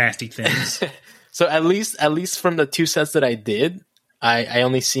other nasty things. So at least from the two sets that I did, I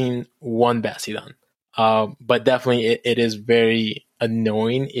only seen one Bastiodon. But definitely it is very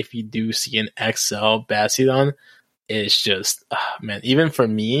annoying if you do see an XL Bastiodon. It's just, man, even for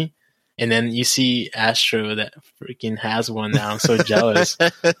me, and then you see Astro that freaking has one now. I'm so jealous.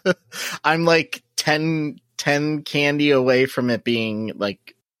 I'm like 10 candy away from it being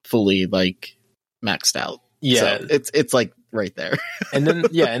like fully like maxed out. Yeah. So it's like right there. and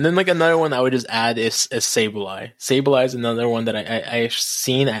then like another one I would just add is Sableye. Sableye is another one that I've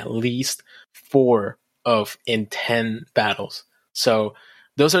seen at least 4 of in 10 battles. So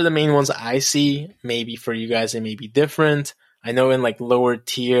those are the main ones I see. Maybe for you guys it may be different. I know in like lower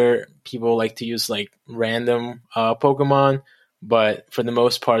tier people like to use like random Pokemon, but for the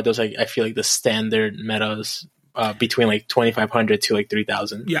most part those I feel like the standard metas between like 2,500 to like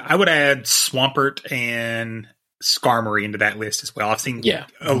 3,000. Yeah, I would add Swampert and Skarmory into that list as well. I've seen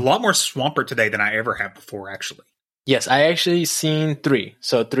a lot more Swampert today than I ever have before, actually. Yes, I actually seen 3.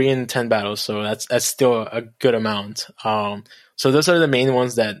 So 3 in 10 battles. So that's still a good amount. So those are the main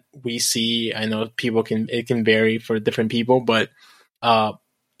ones that we see. I know it can vary for different people, but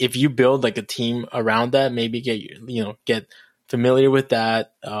if you build like a team around that, maybe get familiar with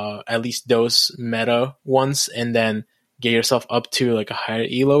that, at least those meta ones, and then get yourself up to like a higher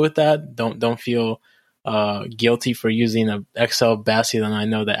elo with that. Don't feel guilty for using a XL Bastiodon. I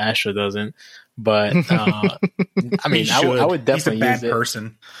know that Astro doesn't, but I mean, I would definitely use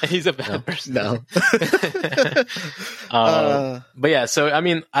it. He's a bad person. No. But yeah, so I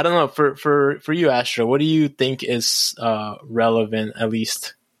mean, I don't know, for you, Astro, what do you think is relevant, at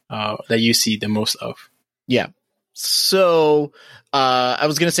least that you see the most of? Yeah. So I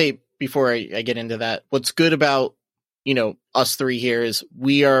was gonna say before I get into that, what's good about us three here is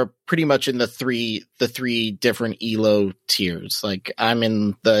we are pretty much in the three different ELO tiers. Like I'm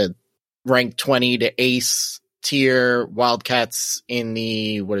in the rank 20 to ace tier, Wildcats in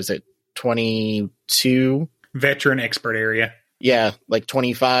the 22 veteran expert area. Yeah, like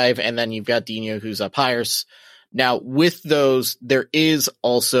 25, and then you've got Dino who's up higher. Now with those, there is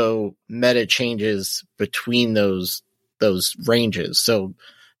also meta changes between those ranges. So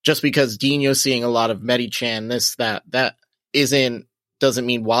just because Dino's seeing a lot of Medichan, this, that doesn't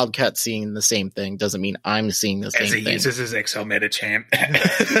mean Wildcat seeing the same thing. Doesn't mean I'm seeing the same thing. As he uses his XL Medichan.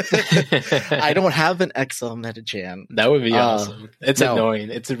 I don't have an XL Medichan. That would be awesome. It's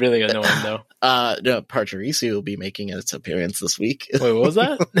annoying. It's really annoying though. No, Pachirisu will be making its appearance this week. Wait, what was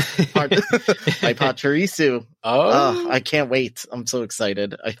that? My Pachirisu. Oh, I can't wait. I'm so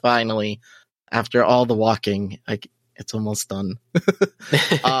excited. I finally, after all the walking, it's almost done.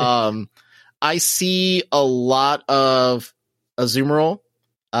 I see a lot of Azumarill,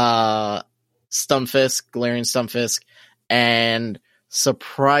 Stunfisk, Galarian Stunfisk, and not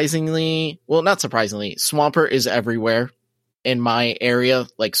surprisingly, Swampert is everywhere in my area.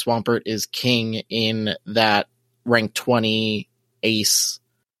 Like Swampert is king in that rank 20 ace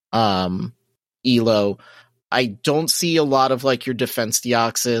elo. I don't see a lot of like your Defense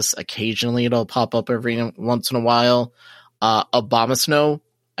Deoxys. Occasionally it'll pop up every once in a while. Abomasnow,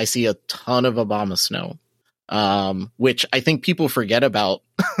 I see a ton of Abomasnow. Which I think people forget about.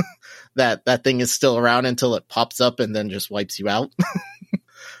 that thing is still around until it pops up and then just wipes you out.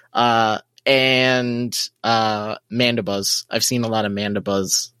 And Mandibuzz. I've seen a lot of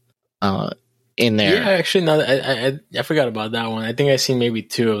Mandibuzz in there. Yeah, actually, no, I forgot about that one. I think I've seen maybe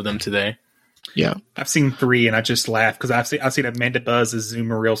 2 of them today. Yeah, I've seen 3, and I just laughed because I've seen a Mandibuzz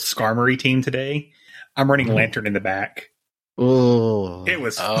Azumarill Skarmory team today. I'm running Lantern in the back. Oh, it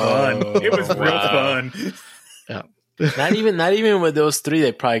was fun. It was real fun. Yeah. Not even with those 3,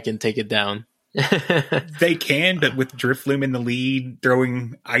 they probably can take it down. They can, but with Drifloom in the lead,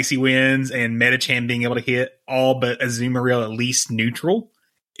 throwing Icy Winds and Metachan being able to hit all but Azumarill at least neutral,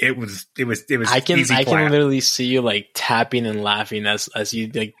 it was. I can easy clap. literally see you like tapping and laughing as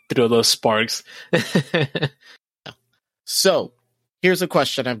you like throw those sparks. So here's a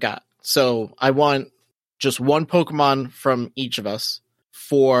question I've got. So I want just one Pokemon from each of us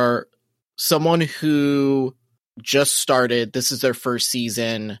for someone who just started. This is their first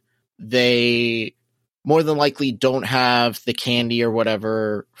season. They more than likely don't have the candy or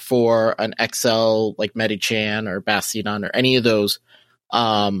whatever for an XL like Medichan or Bastiodon or any of those.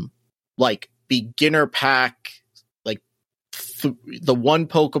 Like beginner pack, like the one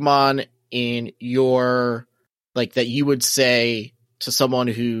Pokemon in your like that you would say to someone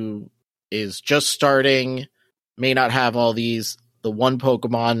who is just starting, may not have all these, the one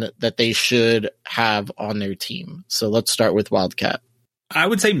Pokemon that they should have on their team. So let's start with Wildcat. I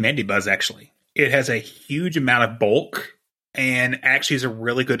would say Mandibuzz, actually. It has a huge amount of bulk and actually is a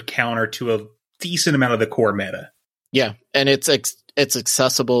really good counter to a decent amount of the core meta. Yeah, and it's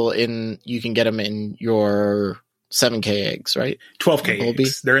accessible you can get them in your 7K eggs, right? 12K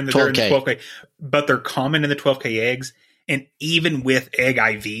eggs. They're in the 12K, but they're common in the 12K eggs. And even with egg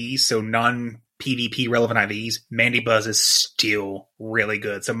IVs, so non-PvP relevant IVs, Mandibuzz is still really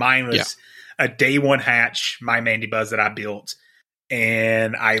good. So mine was a day 1 hatch, my Mandibuzz that I built.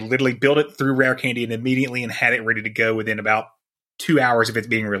 And I literally built it through Rare Candy and immediately and had it ready to go within about 2 hours of it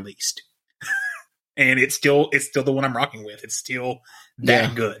being released. And it's still the one I'm rocking with. It's still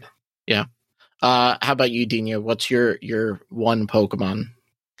that good. Yeah. How about you, Dino? What's your one Pokemon?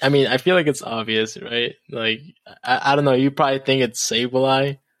 I mean, I feel like it's obvious, right? Like, I don't know. You probably think it's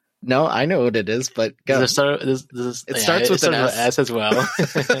Sableye. No, I know what it is, but go. It starts with an S as well.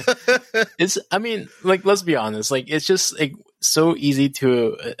 I mean, like, let's be honest. Like, it's just like so easy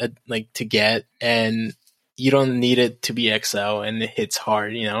to to get, and you don't need it to be XL, and it hits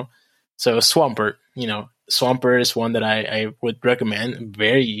hard, you know. So Swampert, Swampert is one that I would recommend.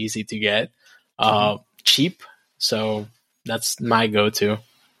 Very easy to get, cheap. So that's my go-to.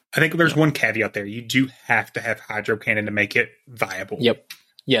 I think there's one caveat there. You do have to have Hydro Cannon to make it viable. Yep.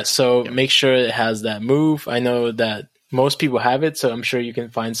 Yeah, so make sure it has that move. I know that most people have it, so I'm sure you can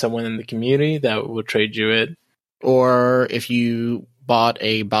find someone in the community that will trade you it. Or if you bought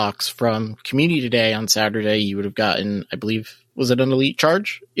a box from Community Day on Saturday, you would have gotten, I believe, was it an Elite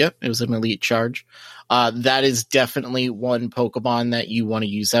Charge? Yep, it was an Elite Charge. That is definitely one Pokemon that you want to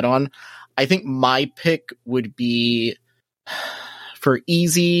use that on. I think my pick would be for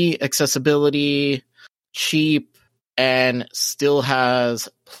easy accessibility, cheap, and still has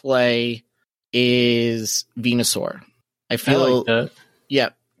play is Venusaur. I feel like that. Yeah,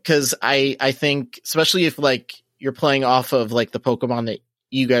 because I think, especially if like you're playing off of like the Pokemon that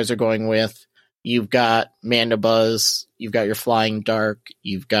you guys are going with, you've got Mandibuzz, you've got your Flying Dark,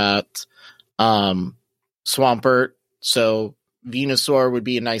 you've got Swampert, so Venusaur would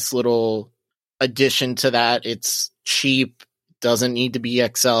be a nice little addition to that. It's cheap, doesn't need to be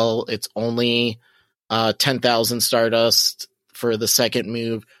XL, it's only 10,000 Stardust for the second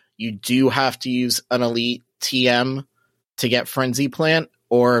move. You do have to use an Elite TM to get Frenzy Plant,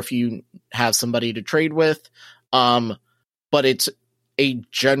 or if you have somebody to trade with. But it's a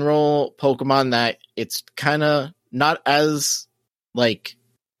general Pokemon that it's kind of not as much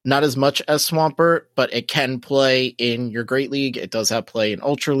as Swampert, but it can play in your Great League. It does have play in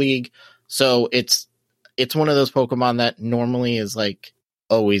Ultra League. So it's one of those Pokemon that normally is like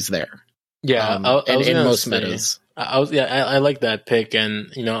always there. Yeah, in most metas. I like that pick,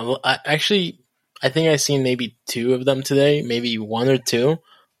 and I think I've seen maybe 2 of them today, maybe 1 or 2.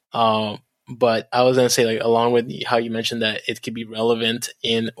 But I was gonna say, like, along with how you mentioned that it could be relevant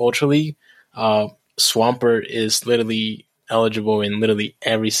in Ultra League, Swampert is literally eligible in literally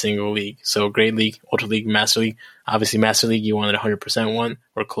every single league. So Great League, Ultra League, Master League. Obviously, Master League you wanted 100% one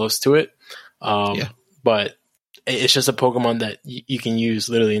or close to it. But it's just a Pokemon that you can use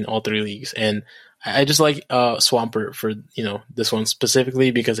literally in all 3 leagues, and I just like Swampert for this one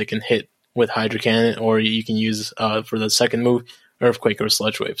specifically because it can hit with Hydro Cannon, or you can use for the second move Earthquake or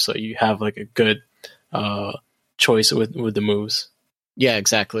Sludge Wave. So you have like a good choice with the moves. Yeah,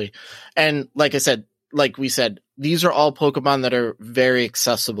 exactly. And like we said, these are all Pokemon that are very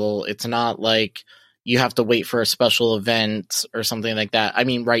accessible. It's not like you have to wait for a special event or something like that. I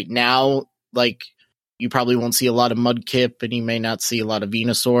mean, right now, like, you probably won't see a lot of Mudkip, and you may not see a lot of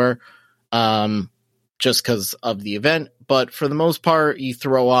Venusaur, just because of the event. But for the most part, you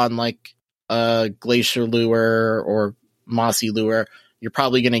throw on like a Glacier Lure or Mossy Lure, you're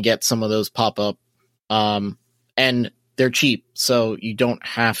probably going to get some of those pop up, and they're cheap, so you don't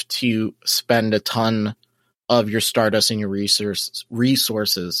have to spend a ton of your Stardust and your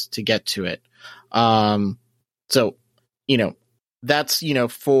resources to get to it. So that's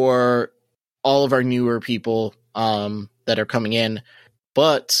for all of our newer people that are coming in.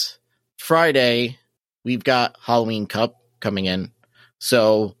 But Friday we've got Halloween Cup coming in,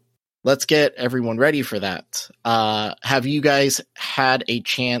 so let's get everyone ready for that. Have you guys had a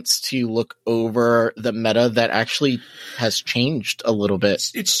chance to look over the meta that actually has changed a little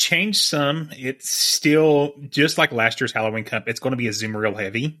bit? It's changed some. It's still just like last year's Halloween Cup. It's going to be a Azumarill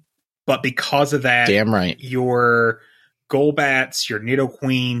heavy, but because of that, damn right, your Golbats, your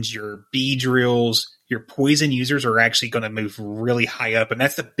Nidoqueens, your Beedrills, your poison users are actually going to move really high up, and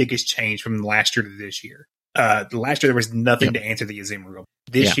that's the biggest change from last year to this year. Last year there was nothing to answer the Azumarill.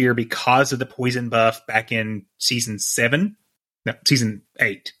 This year, because of the poison buff back in season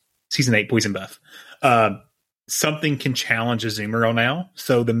 8 poison buff, something can challenge Azumarill now.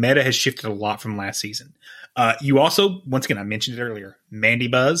 So the meta has shifted a lot from last season. You also, once again, I mentioned it earlier,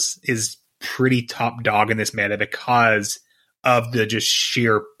 Mandibuzz is pretty top dog in this meta because of the just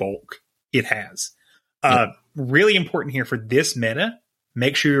sheer bulk it has. Really important here for this meta,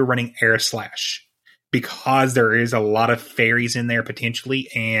 make sure you're running Air Slash, because there is a lot of fairies in there potentially,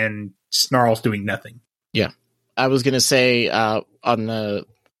 and Snarl's doing nothing. Yeah. I was going to say on the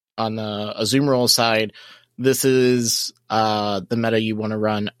Azumarill side, this is the meta you want to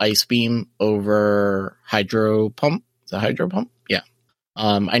run Ice Beam over Hydro Pump. Is that Hydro Pump? Yeah.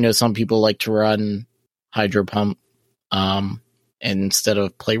 I know some people like to run Hydro Pump instead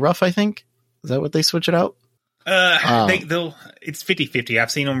of Play Rough, I think. Is that what they switch it out? It's 50-50.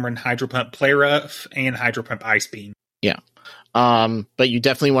 I've seen them run Hydro Pump Play Rough and Hydro Pump Ice Beam. Yeah. But you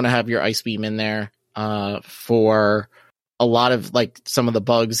definitely want to have your Ice Beam in there for a lot of like some of the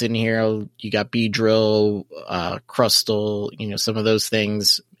bugs in here. You got Beedrill, Crustle, some of those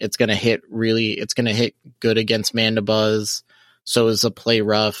things. It's going to hit good against Mandibuzz. So is a Play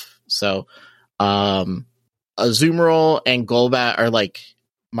Rough. So Azumarill and Golbat are like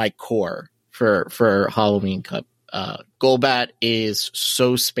my core for Halloween Cup. Golbat is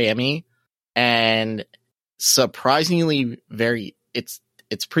so spammy and surprisingly it's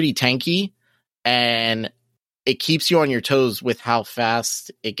pretty tanky, and it keeps you on your toes with how fast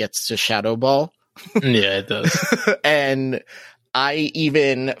it gets to Shadow Ball. Yeah, it does. And I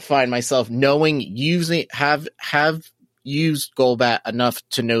even find myself knowing have used Golbat enough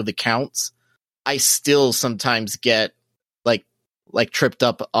to know the counts. I still sometimes get like tripped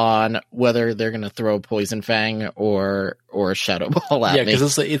up on whether they're gonna throw Poison Fang or a Shadow Ball at me. Yeah,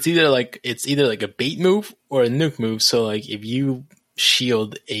 because it's either like a bait move or a nuke move. So like if you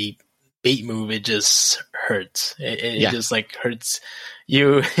shield a bait move, it just hurts. It just like hurts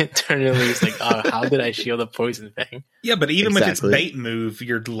you internally. It's like, oh, how did I shield a Poison Fang? Yeah, but even with its bait move,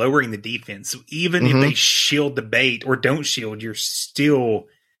 you're lowering the defense. So even if they shield the bait or don't shield, you're still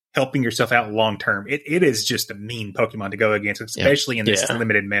helping yourself out long term. It is just a mean Pokemon to go against, especially in this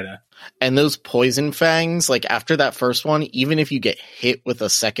limited meta. And those Poison Fangs, like after that first one, even if you get hit with a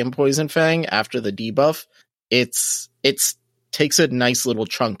second Poison Fang after the debuff, it's takes a nice little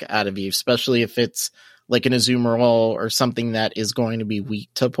chunk out of you, especially if it's like an Azumarill or something that is going to be weak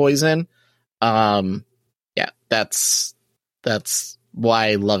to poison. That's why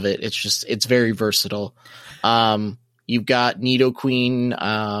I love it. It's very versatile. You've got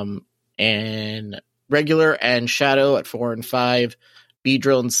Nidoqueen and regular and Shadow at 4 and 5,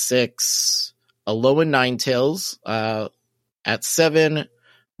 Beedrill in 6, Alolan Ninetales at 7,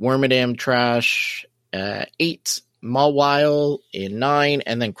 Wormadam Trash 8, Mawile in 9,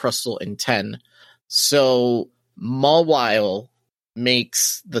 and then Crustle in 10. So Mawile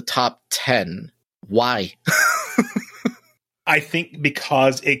makes the top 10. Why? I think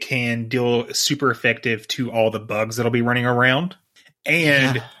because it can deal super effective to all the bugs that'll be running around,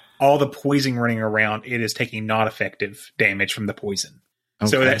 and all the poison running around, it is taking not effective damage from the poison.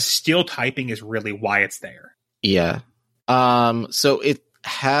 Okay. So that steel typing is really why it's there. Yeah. So it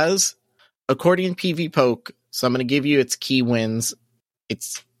has, according to PvPoke, so I'm going to give you its key wins.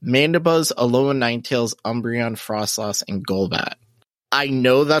 It's Mandibuzz, Alolan Ninetales, Umbreon, Frostlass, and Golbat. I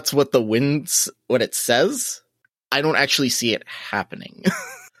know that's what it says. I don't actually see it happening.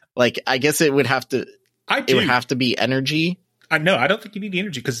 Like, I guess it would have to. It would have to be energy. I know. I don't think you need the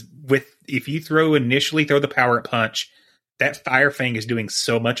energy because if you initially throw the Power Up Punch, that Fire Fang is doing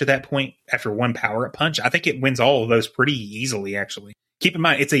so much at that point after one Power Up Punch. I think it wins all of those pretty easily. Actually, keep in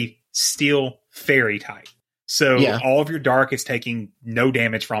mind it's a Steel Fairy type, so all of your Dark is taking no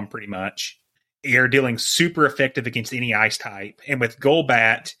damage from pretty much. You're dealing super effective against any Ice type, and with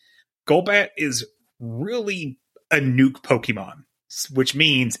Golbat is really a nuke Pokemon, which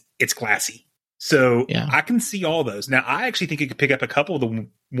means it's glassy. So I can see all those. Now, I actually think it could pick up a couple of the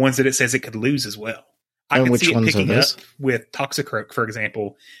ones that it says it could lose as well. I can see it picking up with Toxicroak, for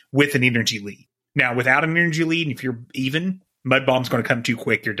example, with an energy lead. Now, without an energy lead, if you're even, Mud Bomb's going to come too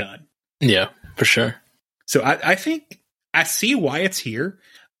quick, you're done. Yeah, for sure. So I think I see why it's here.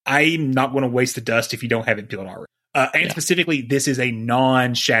 I'm not going to waste the dust if you don't have it built already. And specifically, this is a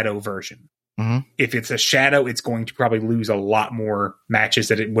non-Shadow version. Mm-hmm. If it's a Shadow, it's going to probably lose a lot more matches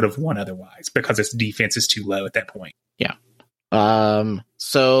that it would have won otherwise because its defense is too low at that point. Yeah.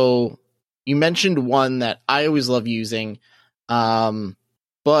 So you mentioned one that I always love using,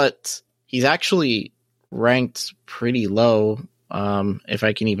 but he's actually ranked pretty low, if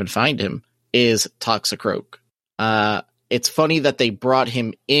I can even find him, is Toxicroak. It's funny that they brought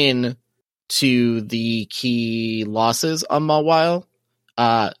him in to the key losses on Mawile,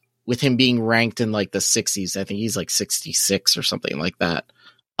 with him being ranked in like the 60s. I think he's like 66 or something like that.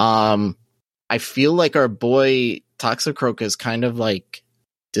 I feel like our boy Toxicroak has kind of like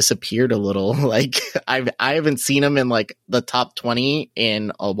disappeared a little. Like I haven't seen him in like the top 20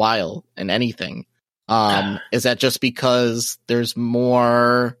 in a while in anything. Is that just because there's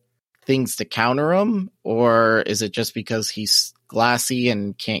more things to counter him, or is it just because he's glassy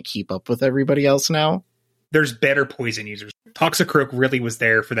and can't keep up with everybody else now? There's better poison users. Toxicroak really was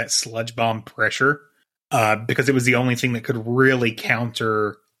there for that Sludge Bomb pressure, because it was the only thing that could really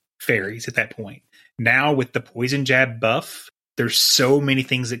counter fairies at that point. Now with the Poison Jab buff, there's so many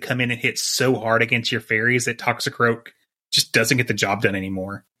things that come in and hit so hard against your fairies that Toxicroak just doesn't get the job done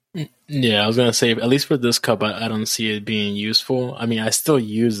anymore. Yeah, I was going to say, at least for this cup, I don't see it being useful. I mean, I still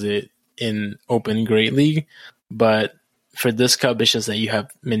use it in Open Great League, but for this cup, it's just that you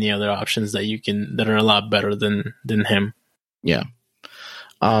have many other options that are a lot better than him. Yeah.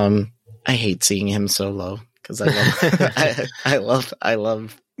 I hate seeing him so low because I love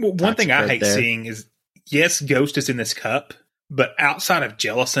Well, one thing I hate seeing is, yes, Ghost is in this cup, but outside of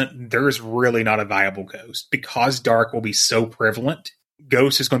Jellicent, there is really not a viable Ghost because Dark will be so prevalent.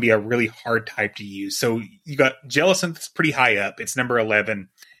 Ghost is going to be a really hard type to use. So you got Jellicent that's pretty high up. It's number 11.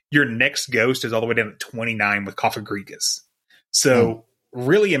 Your next Ghost is all the way down to 29 with Cofagrigus. So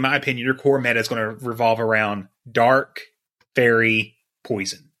really, in my opinion, your core meta is going to revolve around Dark, Fairy,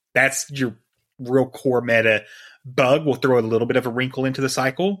 Poison. That's your real core meta Bug will throw a little bit of a wrinkle into the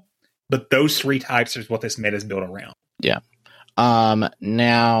cycle, but those 3 types is what this meta is built around. Yeah.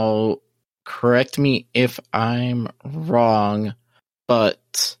 Now, correct me if I'm wrong,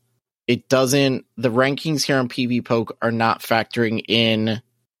 but it doesn't. The rankings here on PV Poke are not factoring in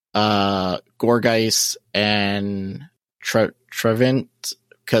Gourgeist and Trevent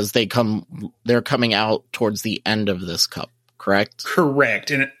because they're coming out towards the end of this cup. Correct.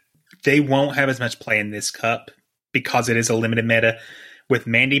 Correct, and they won't have as much play in this cup because it is a limited meta with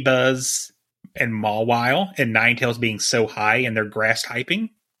Mandibuzz and Mawile and Ninetales being so high and their grass typing.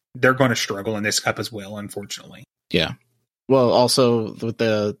 They're going to struggle in this cup as well, unfortunately. Yeah. Well, also with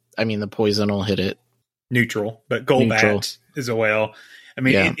the poison will hit it. Neutral, but Golbat as well. I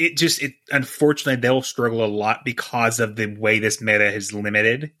mean, it unfortunately they'll struggle a lot because of the way this meta is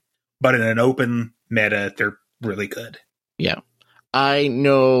limited. But in an open meta, they're really good. Yeah. I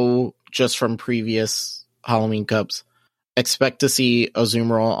know just from previous Halloween Cups, expect to see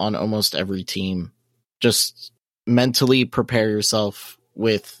Azumarill on almost every team. Just mentally prepare yourself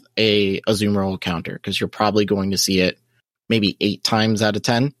with a Azumarill counter because you're probably going to see it maybe 8 times out of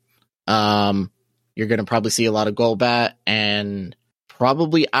 10. You're going to probably see a lot of Golbat and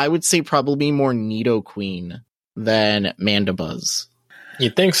I would say probably more Nidoqueen than Mandibuzz. You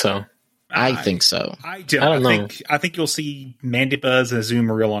think so? I think so. I don't know. I think you'll see Mandibuzz and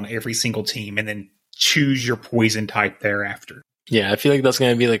Azumarill on every single team and then choose your poison type thereafter. Yeah, I feel like that's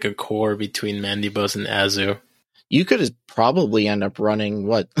going to be like a core between Mandibuzz and Azu. You could probably end up running,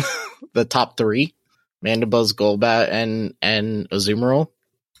 the top 3? Mandibuzz, Golbat, and Azumarill?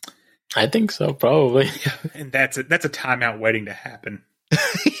 I think so, probably. Yeah, and that's a timeout waiting to happen.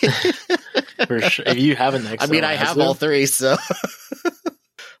 For sure. If you have an XL, I have all 3, so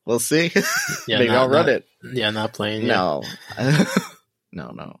we'll see. Yeah, maybe I'll run it. Yeah, not playing. No.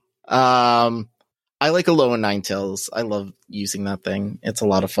 No. I like Alolan Ninetales. I love using that thing. It's a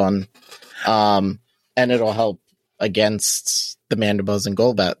lot of fun. And it'll help against the Mandibuzz and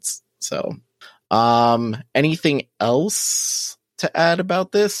Golbats. So, anything else to add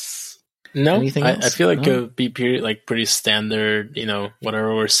about this? No, I feel like it would be pretty standard,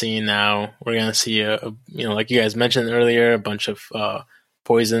 whatever we're seeing now. We're going to see, like you guys mentioned earlier, a bunch of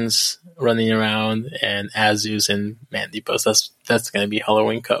poisons running around and Azus and Mandibuzz. That's going to be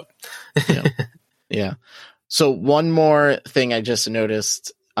Halloween Cup. Yeah. So one more thing I just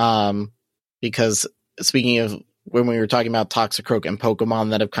noticed, because speaking of when we were talking about Toxicroak and Pokemon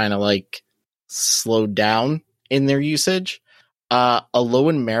that have kind of like slowed down in their usage,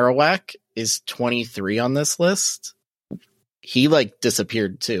 Alolan Marowak is 23 on this list. He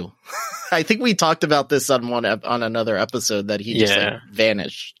disappeared too. I think we talked about this on another episode that he just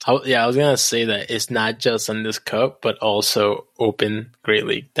vanished. I was gonna say that it's not just on this cup, but also Open Great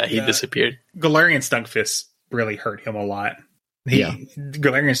League that he disappeared. Galarian Stunkfist really hurt him a lot.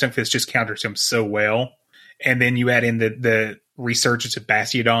 Galarian Stunkfist just counters him so well, and then you add in the resurgence of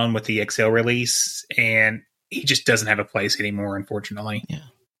Bastiodon with the XL release, and he just doesn't have a place anymore, unfortunately. Yeah.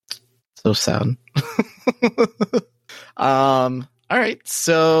 So sad. All right.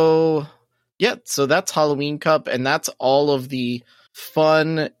 So that's Halloween Cup, and that's all of the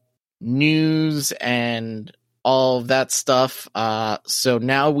fun news and all of that stuff. So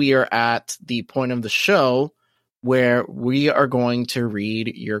now we are at the point of the show where we are going to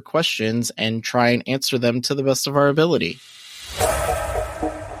read your questions and try and answer them to the best of our ability.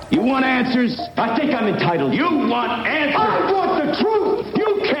 You want answers? I think I'm entitled. You want answers? I want the truth!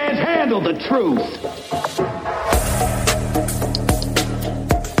 You can't handle the truth!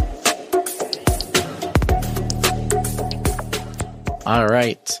 All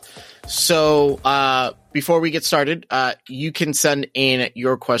right. So before we get started, you can send in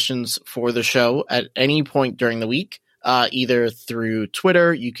your questions for the show at any point during the week, either through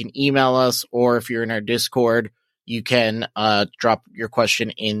Twitter, you can email us, or if you're in our Discord, you can drop your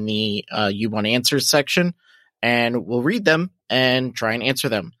question in the You Want Answers section, and we'll read them and try and answer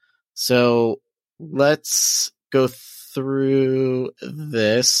them. So let's go through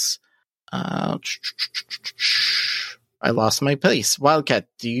this. I lost my place. Wildcat,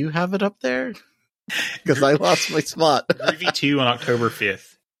 do you have it up there? Because I lost my spot. Groovy 2 on October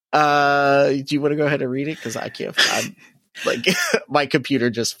 5th. Do you want to go ahead and read it? Because I can't. I'm my computer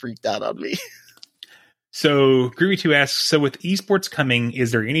just freaked out on me. So Groovy2 asks, so with esports coming,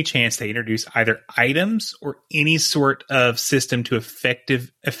 is there any chance they introduce either items or any sort of system to affect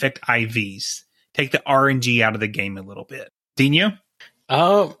IVs? Take the RNG out of the game a little bit. Dino?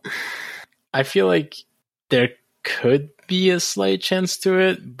 I feel like there could be a slight chance to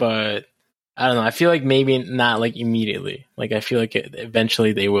it, but I don't know. I feel like maybe not immediately. I feel like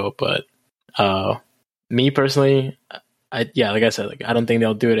eventually they will, but Me personally, like I said, like I don't think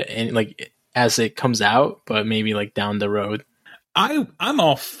they'll do it like as it comes out, but maybe like down the road. I'm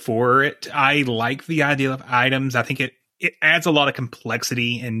all for it. I like the idea of items. I think it adds a lot of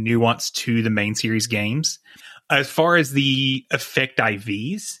complexity and nuance to the main series games. As far as the effect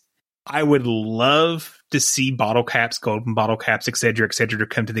IVs, I would love to see bottle caps, golden bottle caps, etc., to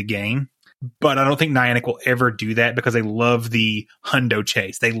come to the game. But I don't think Niantic will ever do that because they love the hundo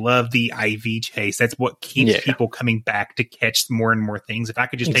chase. They love the IV chase. That's what keeps people coming back to catch more and more things. If I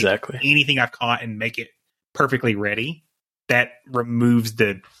could just take anything I've caught and make it perfectly ready, that removes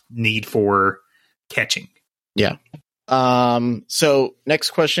the need for catching. Yeah. So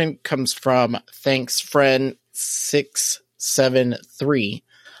next question comes from ThanksFriend673.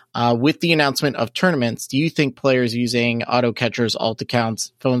 With the announcement of tournaments, do you think players using auto catchers, alt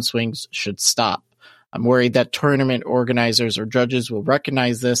accounts, phone swings should stop? I'm worried that tournament organizers or judges will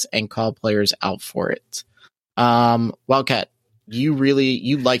recognize this and call players out for it. Wildcat,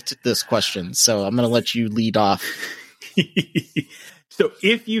 you liked this question, so I'm going to let you lead off. So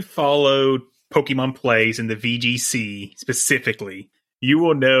if you followed Pokemon Plays in the VGC specifically, you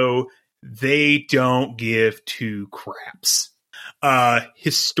will know they don't give two craps.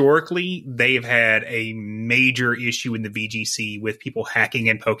 Historically, they've had a major issue in the VGC with people hacking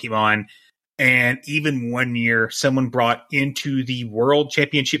in Pokemon. And even one year, someone brought into the World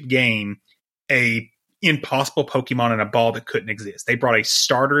Championship game a impossible Pokemon and a ball that couldn't exist. They brought a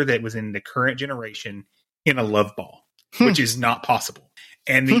starter that was in the current generation in a love ball, which is not possible.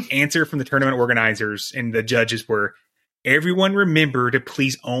 And the answer from the tournament organizers and the judges were, everyone remember to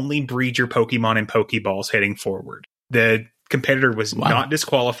please only breed your Pokemon in Pokeballs heading forward. The competitor was not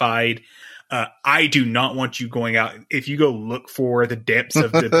disqualified. I do not want you going out. If you go look for the depths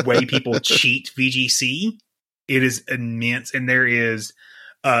of the way people cheat VGC, it is immense. And there is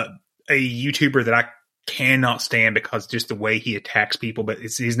a YouTuber that I cannot stand because just the way he attacks people, but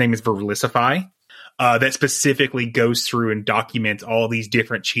his name is Verlicify, that specifically goes through and documents all these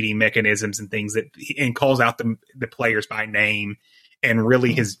different cheating mechanisms and things and calls out the players by name, and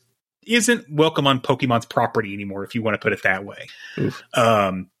really isn't welcome on Pokemon's property anymore, if you want to put it that way.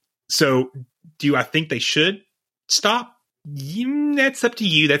 So do I think they should stop? That's up to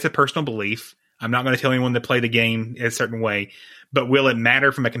you. That's a personal belief. I'm not going to tell anyone to play the game a certain way, but will it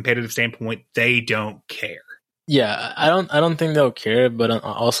matter from a competitive standpoint? They don't care. Yeah, I don't think they'll care, but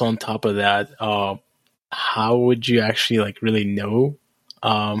also on top of that, how would you actually like really know?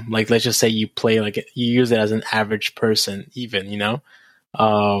 Like, let's just say you play, like you use it as an average person, even, you know?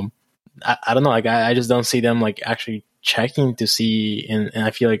 I don't know, like I just don't see them like actually checking to see, and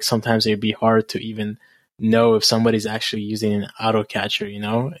I feel like sometimes it'd be hard to even know if somebody's actually using an auto catcher, you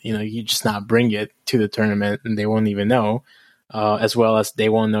know, you just not bring it to the tournament and they won't even know, as well as they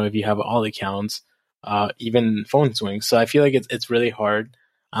won't know if you have all accounts, even phone swings. So I feel like it's really hard,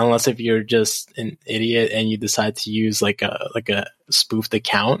 unless if you're just an idiot and you decide to use like a spoofed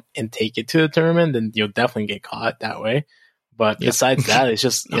account and take it to the tournament, then you'll definitely get caught that way. But besides that, it's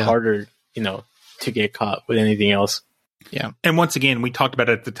just harder, to get caught with anything else. Yeah. And once again, we talked about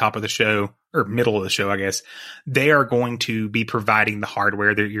it at the top of the show, or middle of the show, I guess. They are going to be providing the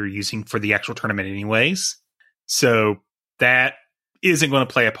hardware that you're using for the actual tournament anyways. So that isn't going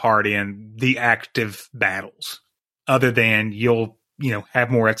to play a part in the active battles, other than you'll,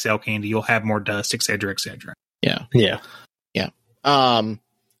 have more XL candy, you'll have more dust, et cetera, et cetera. Yeah. Yeah. Yeah.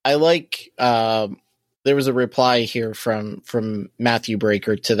 I like, there was a reply here from Matthew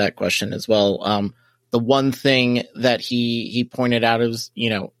Breaker to that question as well. The one thing that he pointed out is,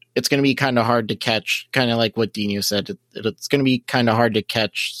 it's going to be kind of hard to catch, kind of like what Dino said. It's going to be kind of hard to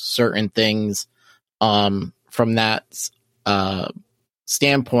catch certain things from that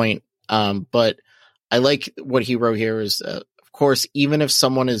standpoint. But I like what he wrote here is, of course, even if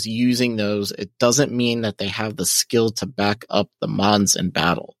someone is using those, it doesn't mean that they have the skill to back up the mons in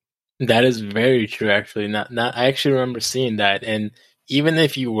battle. That is very true, actually. Not I actually remember seeing that. And even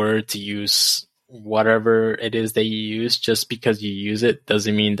if you were to use whatever it is that you use, just because you use it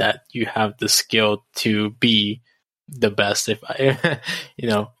doesn't mean that you have the skill to be the best.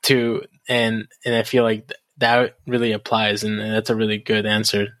 And I feel like that really applies, and that's a really good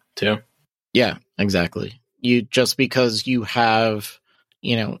answer too. Yeah, exactly. You just because you have,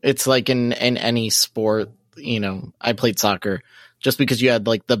 it's like in any sport, I played soccer. Just because you had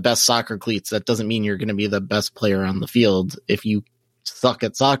like the best soccer cleats, that doesn't mean you're going to be the best player on the field. If you suck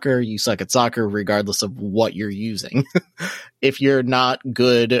at soccer, you suck at soccer regardless of what you're using. If you're not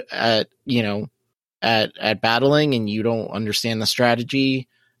good at, at battling and you don't understand the strategy,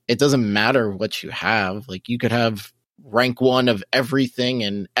 it doesn't matter what you have. Like you could have rank 1 of everything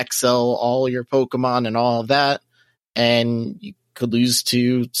and excel all your Pokemon and all of that. And you could lose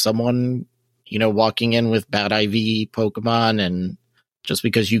to someone, walking in with bad IV Pokemon, and just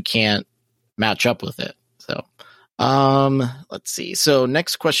because you can't match up with it. So, let's see. So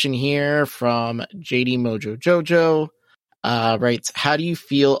next question here from JD Mojo Jojo, writes, how do you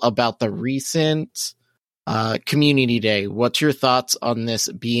feel about the recent, Community Day? What's your thoughts on this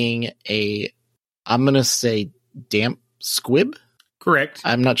being I'm going to say damp squib? Correct.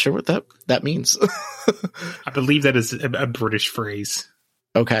 I'm not sure what that means. I believe that is a British phrase.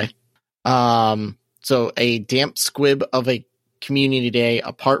 Okay. So a damp squib of a Community Day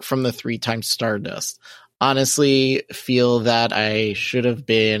apart from the 3 times Stardust. Honestly, feel that it should have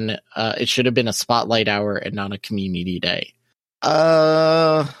been a spotlight hour and not a Community Day.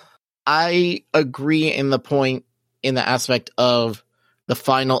 I agree in the aspect of the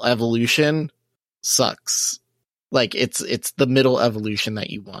final evolution sucks. Like it's the middle evolution that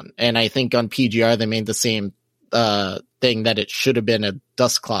you want. And I think on PGR they made the same thing, that it should have been a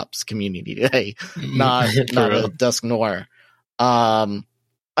Dusclops Community Day, not a Dusknoir. I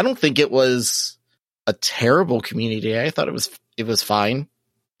don't think it was a terrible Community Day. I thought it was fine.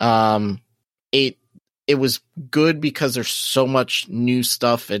 It was good because there's so much new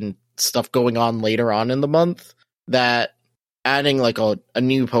stuff and stuff going on later on in the month that adding like a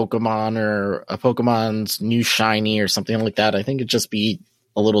new Pokemon or a Pokemon's new shiny or something like that, I think it'd just be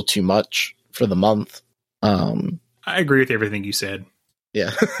a little too much for the month. I agree with everything you said.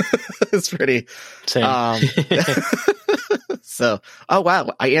 Yeah, it's pretty. Same. So, oh wow,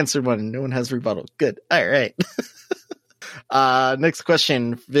 I answered one and no one has rebuttal. Good. All right. Next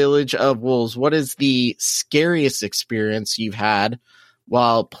question, Village of Wolves. What is the scariest experience you've had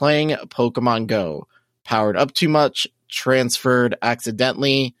while playing Pokemon Go? Powered up too much, transferred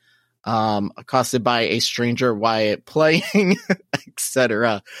accidentally, accosted by a stranger while playing,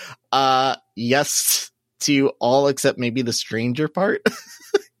 etc. Yes to all except maybe the stranger part.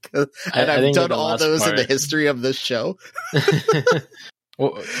 And I've done all those part in the history of this show.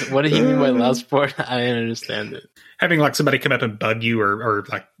 What did he mean by last part? I didn't understand it. Having like somebody come up and bug you or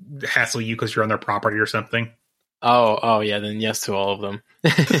like hassle you because you're on their property or something. Oh yeah, then yes to all of them.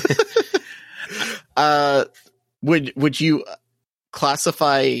 Would you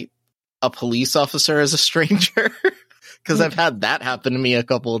classify a police officer as a stranger? Because I've had that happen to me a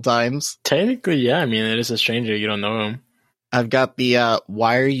couple of times. Technically, yeah. I mean, it is a stranger. You don't know him. I've got the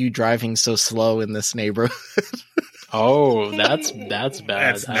why are you driving so slow in this neighborhood? Oh, that's bad.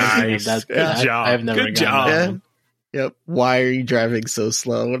 That's nice. Good job. I've never Good job. Yeah. Yep. Why are you driving so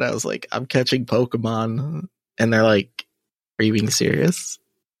slow? And I was like, I'm catching Pokemon. And they're like, are you being serious?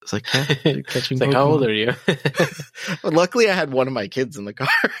 It's like, yeah, you're catching Pokemon. Like, how old are you? Well, luckily I had one of my kids in the car.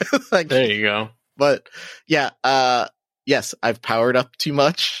 Like, there you go. But yeah, yes, I've powered up too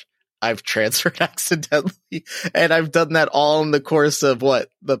much. I've transferred accidentally. And I've done that all in the course of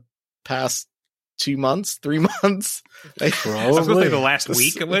the past 2 months, 3 months. Probably. I was going to say the last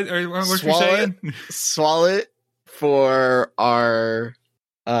week. What you saying? Swallow for our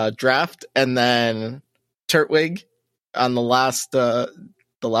draft, and then Turtwig on the last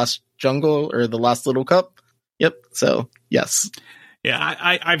jungle or the last little cup. Yep. So yes. Yeah,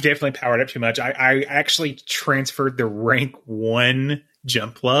 I've definitely powered up too much. I actually transferred the rank 1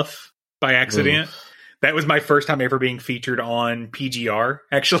 Jumpluff by accident. Ooh. That was my first time ever being featured on PGR,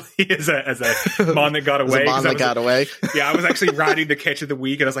 actually, as a Mon that got away. Yeah, I was actually riding the catch of the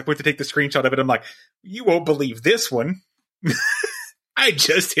week, and I was like, went to take the screenshot of it. I'm like, you won't believe this one. I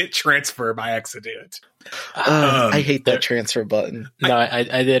just hit transfer by accident. I hate that transfer button. No, I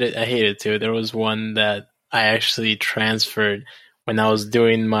did it. I hate it too. There was one that I actually transferred when I was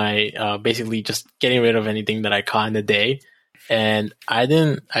doing my basically just getting rid of anything that I caught in the day, and I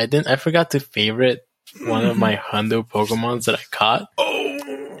forgot to favorite one of my Hundo Pokemons that I caught.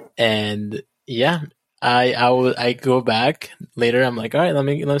 Oh, and yeah, I go back later. I'm like, all right,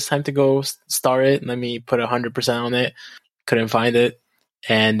 it's time to go start it. Let me put 100% on it. Couldn't find it,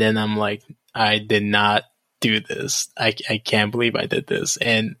 and then I'm like, I did not do this. I can't believe I did this.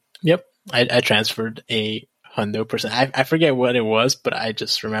 And yep, I transferred a 100%. I forget what it was, but I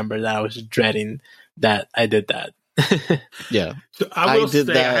just remember that I was dreading that I did that. Yeah. So I will say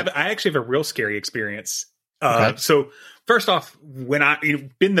I actually have a real scary experience. Okay. So first off, when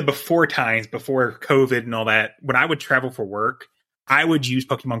been the before times, before COVID and all that, when I would travel for work, I would use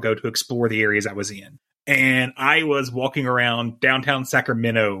Pokemon Go to explore the areas I was in. And I was walking around downtown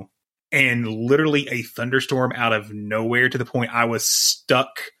Sacramento, and literally a thunderstorm out of nowhere, to the point I was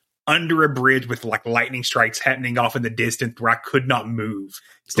stuck under a bridge with like lightning strikes happening off in the distance where I could not move.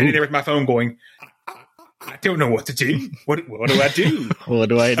 Standing there with my phone going, I don't know what to do. What do I do? What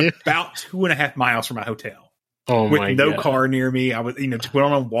do I do? About 2.5 miles from my hotel. Oh with my no God. car near me. I was, to went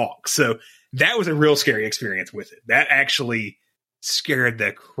on a walk. So that was a real scary experience with it. That actually scared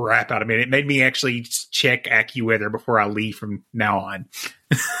the crap out of me. It made me actually check AccuWeather before I leave from now on.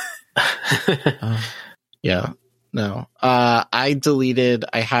 Yeah. No. I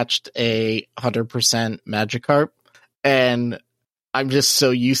hatched a 100% Magikarp, and I'm just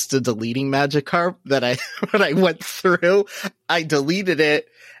so used to deleting Magikarp that when I went through, I deleted it,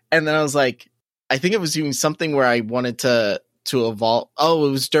 and then I was like, I think it was doing something where I wanted to evolve. Oh,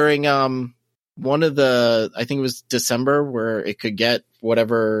 it was during one of the, I think it was December, where it could get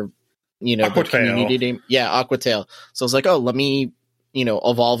whatever, the community name. Yeah, Aquatail. So I was like, oh, let me,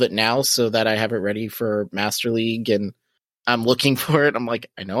 evolve it now so that I have it ready for Master League, and I'm looking for it. I'm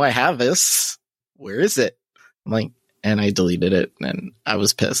like, I know I have this. Where is it? I'm like, and I deleted it, and I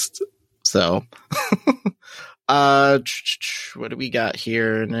was pissed. So, what do we got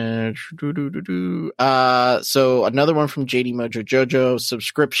here? So another one from JD Mojo Jojo,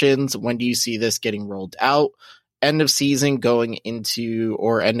 subscriptions. When do you see this getting rolled out? End of season going to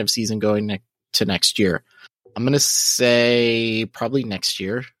next year. I'm going to say probably next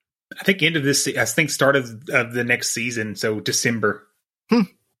year. I think start of the next season. So December.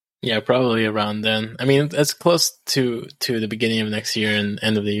 Yeah, probably around then. I mean, it's close to the beginning of next year and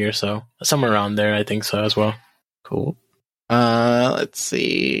end of the year, so somewhere around there, I think so as well. Cool. Let's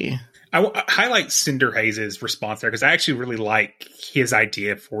see. I highlight Cinder Hayes' response there because I actually really like his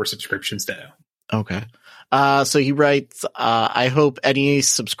idea for subscriptions, though. Okay. So he writes, I hope any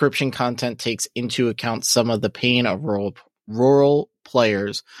subscription content takes into account some of the pain of rural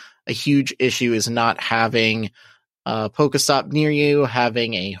players. A huge issue is not having Pokestop near you,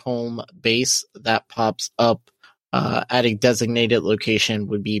 having a home base that pops up at a designated location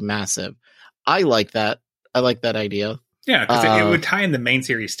would be massive. I like that. I like that idea. Yeah, because it would tie in the main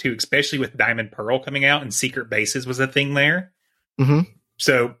series too, especially with Diamond Pearl coming out and Secret Bases was a thing there. Mm-hmm.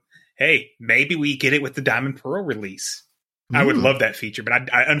 So, hey, maybe we get it with the Diamond Pearl release. I would love that feature,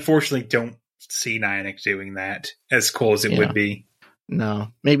 but I unfortunately don't see Niantic doing that as cool as it would be. No,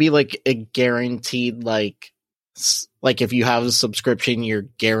 maybe like a guaranteed, like if you have a subscription, you're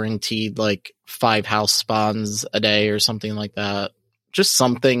guaranteed like 5 house spawns a day or something like that. Just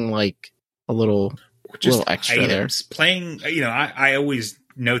something like a little extra items. There. Playing, I always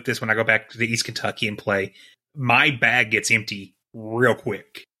note this when I go back to the East Kentucky and play. My bag gets empty real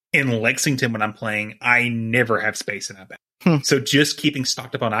quick. In Lexington, when I'm playing, I never have space in my bag. So just keeping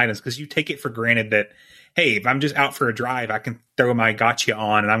stocked up on items, because you take it for granted that, hey, if I'm just out for a drive, I can throw my gotcha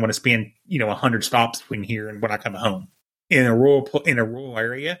on and I'm going to spend, 100 stops between here and when I come home. In a rural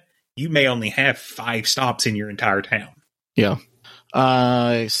area, you may only have 5 stops in your entire town. Yeah.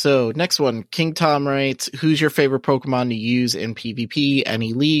 So next one, King Tom writes, who's your favorite Pokemon to use in PvP,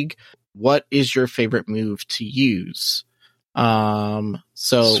 any league? What is your favorite move to use? So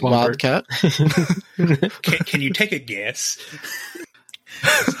Swampert. Wildcat. Can you take a guess?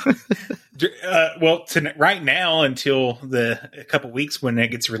 Right now until a couple weeks when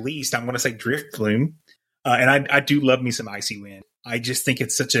it gets released, I'm going to say Drifloon. And I do love me some Icy Wind. I just think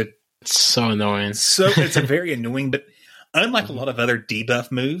it's so annoying. So it's a very annoying, but unlike a lot of other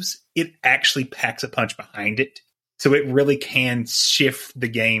debuff moves, it actually packs a punch behind it. So it really can shift the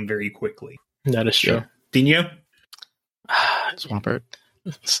game very quickly. That is true. Dino? Swampert.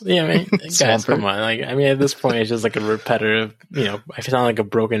 Yeah, I mean, guys, come on. At this point, it's just like a repetitive, I sound like a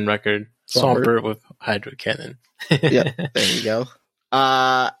broken record. Swampert with Hydro Cannon. Yeah, there you go.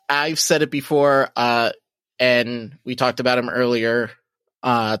 I've said it before, and we talked about him earlier.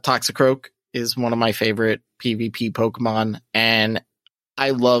 Toxicroak is one of my favorite PvP Pokemon, and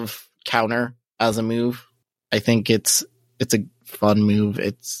I love Counter as a move. I think it's a fun move.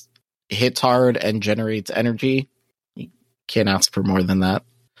 It hits hard and generates energy. You can't ask for more than that.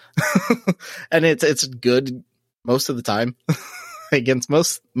 And it's good most of the time against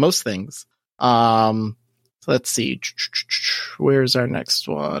most things. So let's see. Where's our next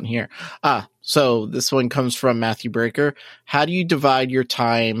one here? So this one comes from Matthew Breaker. How do you divide your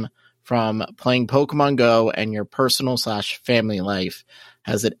time from playing Pokemon Go and your personal/family life?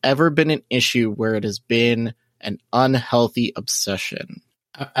 Has it ever been an issue where it has been an unhealthy obsession?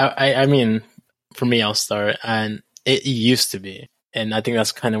 I mean, for me, I'll start. And it used to be. And I think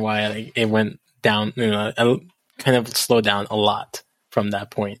that's kind of why it went down, I kind of slowed down a lot from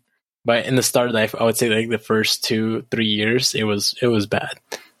that point. But in the start of life, I would say the first 2-3 years, it was bad.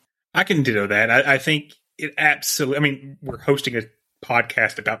 I can do that. I think it absolutely, we're hosting a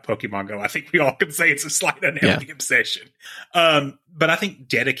podcast about Pokemon Go. I think we all can say it's a slight unhealthy obsession. But I think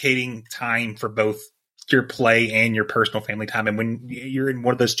dedicating time for both your play and your personal family time. And when you're in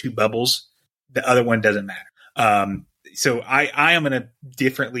one of those two bubbles, the other one doesn't matter. So I am in a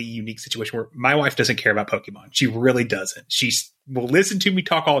differently unique situation where my wife doesn't care about Pokemon. She really doesn't. She will listen to me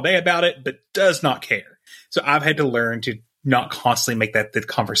talk all day about it, but does not care. So I've had to learn to not constantly make that the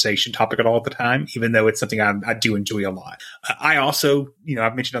conversation topic at all the time, even though it's something I do enjoy a lot. I also,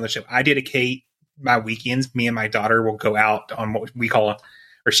 I've mentioned on the show, I dedicate my weekends. Me and my daughter will go out on what we call,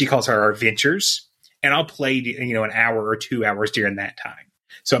 or she calls our adventures, and I'll play, an hour or 2 hours during that time.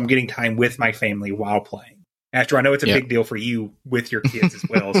 So I'm getting time with my family while playing. After I know it's a big deal for you with your kids as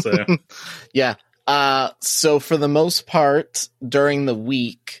well. So yeah. So for the most part during the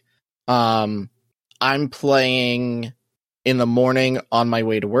week, I'm playing in the morning on my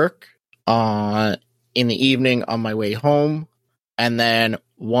way to work, in the evening on my way home, and then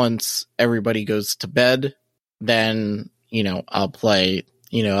once everybody goes to bed, then, I'll play,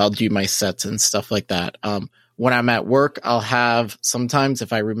 I'll do my sets and stuff like that. When I'm at work, I'll have, sometimes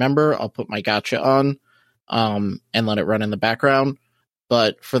if I remember, I'll put my gacha on, and let it run in the background.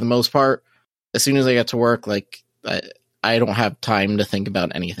 But for the most part, as soon as I get to work, like, I don't have time to think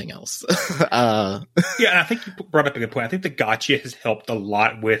about anything else. Yeah, and I think you brought up a good point. I think the gacha has helped a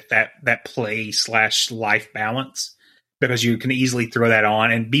lot with that play/life balance, because you can easily throw that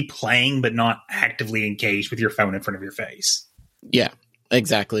on and be playing, but not actively engaged with your phone in front of your face. Yeah,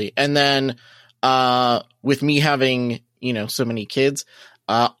 exactly. And then with me having, so many kids,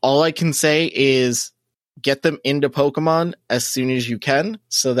 all I can say is get them into Pokemon as soon as you can,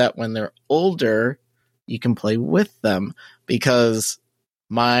 so that when they're older, you can play with them. Because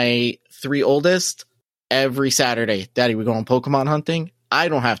my 3 oldest, every Saturday, Daddy, we're going Pokemon hunting. I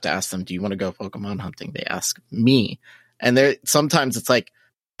don't have to ask them, do you want to go Pokemon hunting? They ask me. And sometimes it's like,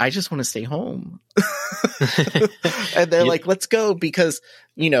 I just want to stay home. And they're like, let's go, because,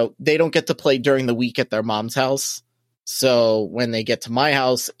 they don't get to play during the week at their mom's house. So when they get to my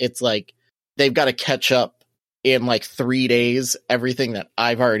house, it's like they've got to catch up in like 3 days, everything that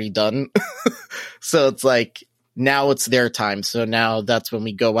I've already done. So it's like, now it's their time. So now that's when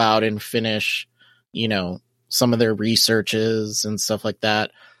we go out and finish, some of their researches and stuff like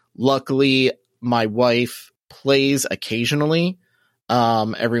that. Luckily, my wife plays occasionally.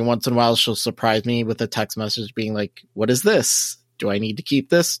 Every once in a while, she'll surprise me with a text message being like, what is this? Do I need to keep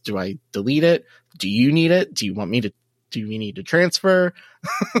this? Do I delete it? Do you need it? Do we need to transfer?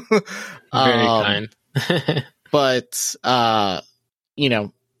 Very kind. But, like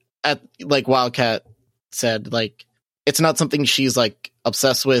Wildcat said, like, it's not something she's like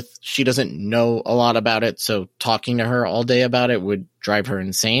obsessed with. She doesn't know a lot about it. So talking to her all day about it would drive her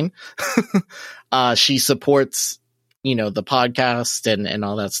insane. She supports, the podcast and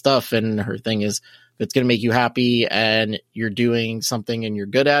all that stuff. And her thing is, if it's going to make you happy and you're doing something and you're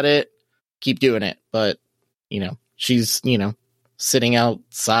good at it, keep doing it. But, she's, sitting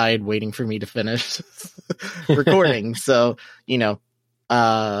outside waiting for me to finish recording. So,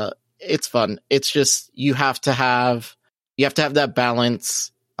 it's fun. It's just, you have to have that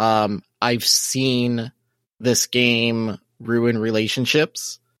balance. I've seen this game ruin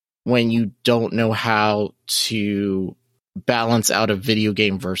relationships when you don't know how to balance out a video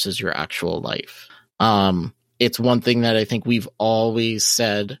game versus your actual life. It's one thing that I think we've always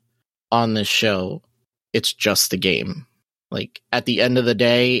said on this show. It's just a game. Like, at the end of the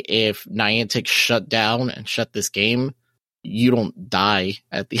day, if Niantic shut down and shut this game, you don't die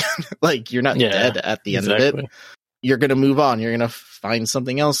at the end. Like, you're not dead at the end of it. You're going to move on. You're going to find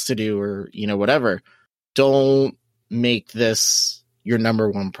something else to do, or, whatever. Don't make this your number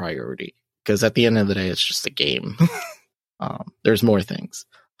one priority, because at the end of the day, it's just a game. There's more things.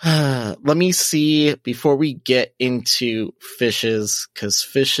 Let me see before we get into Fish's, because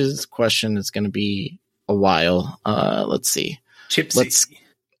Fish's question is going to be a while. Let's see. Chipsy.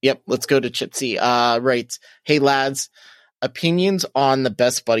 Let's go to Chipsy. Right. Hey, lads. Opinions on the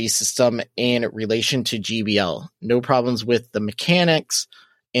best buddy system in relation to GBL. No problems with the mechanics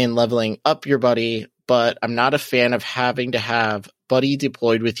in leveling up your buddy, but I'm not a fan of having to have buddy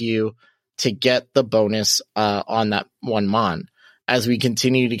deployed with you to get the bonus on that one mon. As we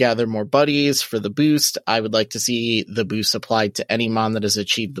continue to gather more buddies for the boost, I would like to see the boost applied to any mon that has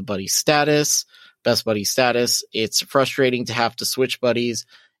achieved the buddy status, best buddy status. It's frustrating to have to switch buddies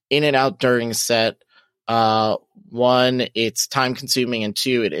in and out during a set. 1, it's time consuming, and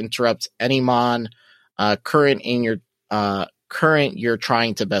 2, it interrupts any mon current you're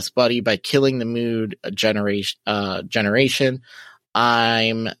trying to best buddy by killing the mood generation.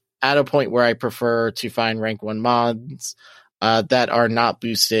 I'm at a point where I prefer to find rank 1 mods that are not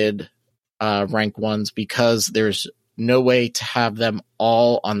boosted rank 1s, because there's no way to have them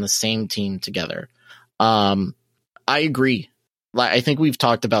all on the same team together. I agree. Like, I think we've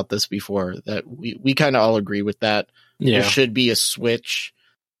talked about this before, that we kind of all agree with that. Yeah. There should be a switch,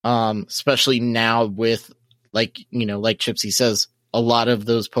 especially now with, like, you know, like Chipsy says, a lot of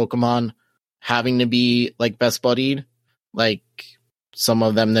those Pokemon having to be like best buddied, like some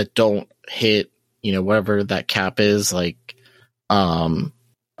of them that don't hit, you know, whatever that cap is. Like, I'm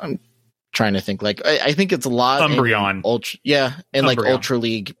trying to think. Like, I think it's a lot. Umbreon. And like Umbreon. Ultra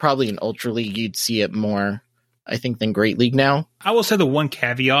League, probably in Ultra League, you'd see it more, I think, than Great League now. I will say the one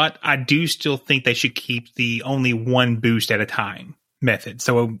caveat, I do still think they should keep the only one boost at a time method.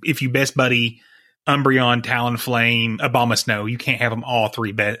 So if you best buddy Umbreon, Talonflame, Abomasnow, you can't have them all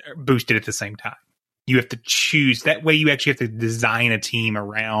three boosted at the same time. You have to choose. That way you actually have to design a team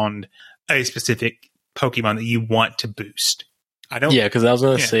around a specific Pokemon that you want to boost. Yeah, because I was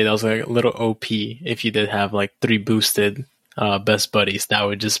going to say that was like a little OP if you did have like 3 boosted best buddies. That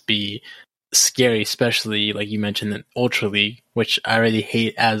would just be scary, especially like you mentioned in Ultra League, which I already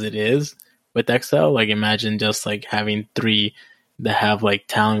hate as it is with XL. Like, imagine just like having 3 that have like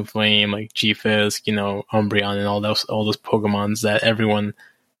Talonflame, like G-Fisk, you know, Umbreon, and all those Pokemons that everyone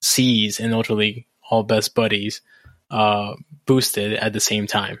sees in Ultra League, all best buddies, boosted at the same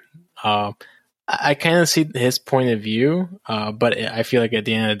time. I kind of see his point of view, but I feel like at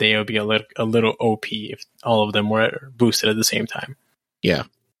the end of the day, it would be a little OP if all of them were boosted at the same time. Yeah.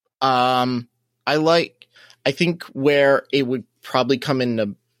 I think where it would probably come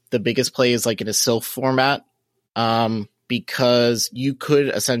into the biggest play is like in a Sylph format, because you could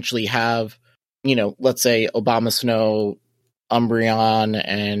essentially have, you know, let's say Abomasnow, Umbreon,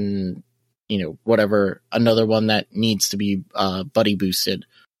 and, you know, whatever, another one that needs to be buddy boosted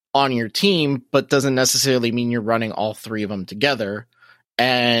on your team, but doesn't necessarily mean you're running all 3 of them together.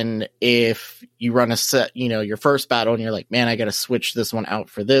 And if you run a set, you know, your first battle and you're like, man, I got to switch this one out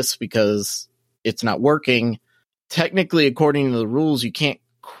for this because it's not working. Technically, according to the rules, you can't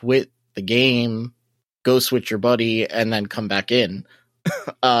quit the game, go switch your buddy, and then come back in,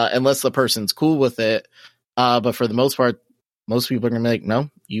 unless the person's cool with it. But for the most part, most people are going to be like, no,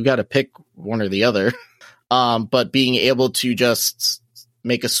 you got to pick one or the other. But being able to just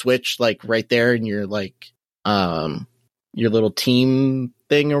make a switch like right there in your like your little team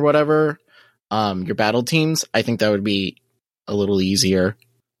thing or whatever, your battle teams, I think that would be a little easier.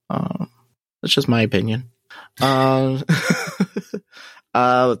 That's just my opinion.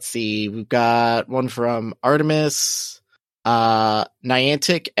 Let's see, we've got one from Artemis,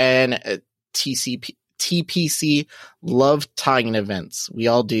 Niantic and TPC love tying events. We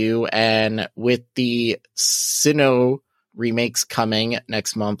all do, and with the Sinnoh remakes coming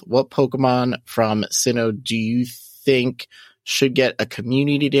next month, what Pokemon from Sinnoh do you think should get a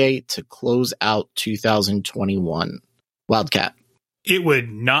community day to close out 2021? Wildcat. It would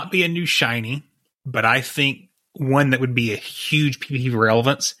not be a new shiny, but I think one that would be a huge PvP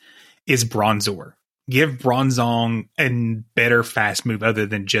relevance is Bronzor. Give Bronzong a better fast move other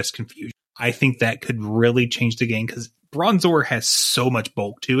than just Confusion. I think that could really change the game because Bronzor has so much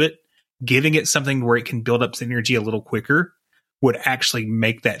bulk to it. Giving it something where it can build up energy a little quicker would actually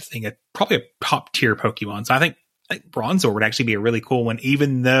make that thing probably a top tier Pokemon. So I think Bronzor would actually be a really cool one,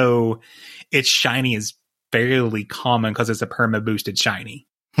 even though its shiny is fairly common because it's a perma boosted shiny.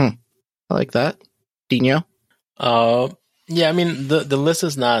 I like that. Dino? Yeah, I mean, the list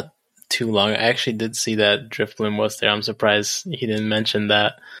is not too long. I actually did see that Drifblim was there. I'm surprised he didn't mention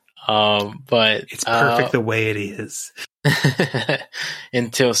that. But it's perfect the way it is.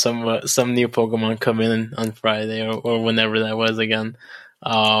 Until some new Pokemon come in on Friday or whenever that was again.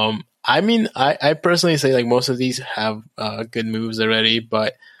 I mean, I personally say like most of these have good moves already,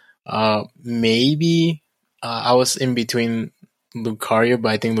 but maybe I was in between Lucario,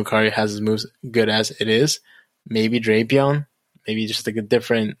 but I think Lucario has his moves good as it is. Maybe Drapion, maybe just like a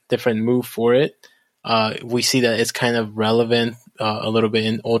different move for it. We see that it's kind of relevant a little bit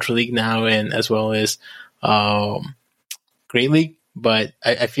in Ultra League now, and as well as Great League. But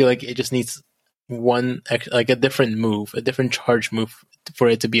I feel like it just needs one like a different move, a different charge move for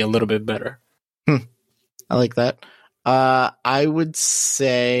it to be a little bit better. I like that. I would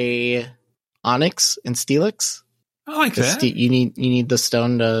say Onix and Steelix. I like that. You need the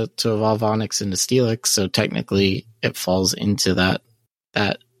stone to evolve Onix into Steelix, so technically it falls into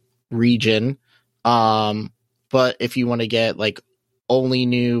that region. But if you want to get like only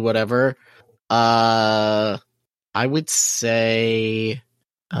new whatever, I would say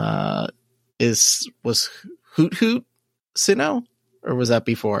was Hoot Hoot Sinnoh, or was that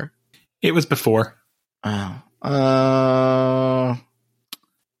before? It was before. Oh.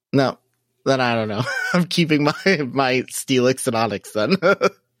 No. Then I don't know. I'm keeping my Steelix and Onix then.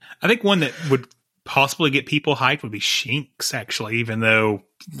 I think one that would possibly get people hyped would be Shinx, actually, even though,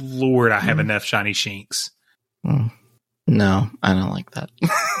 Lord, I have enough shiny Shinx. No, I don't like that.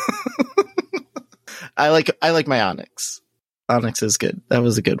 I like my Onyx. Onyx is good. That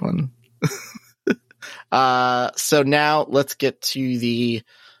was a good one. So now let's get to the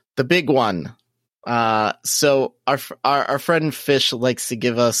big one. So our friend Fish likes to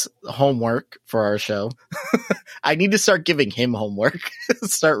give us homework for our show. I need to start giving him homework.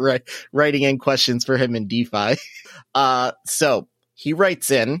 Start writing in questions for him in DeFi. So he writes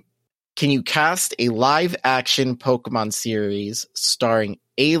in, can you cast a live action Pokemon series starring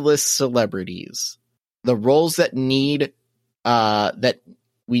A-list celebrities? The roles that we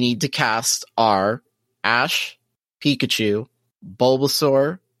need to cast are Ash, Pikachu,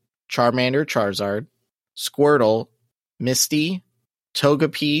 Bulbasaur, Charmander, Charizard, Squirtle, Misty,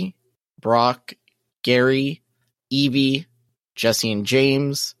 Togepi, Brock, Gary, Eevee, Jesse and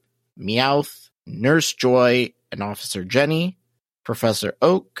James, Meowth, Nurse Joy, and Officer Jenny, Professor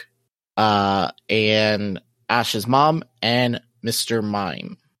Oak, and Ash's mom, and Mr.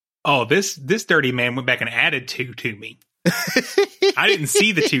 Mime. Oh, this dirty man went back and added 2 to me. I didn't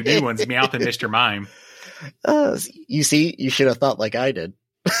see the 2 new ones, Meowth and Mr. Mime. You see, you should have thought like I did.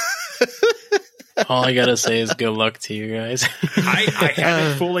 All I gotta say is good luck to you guys. I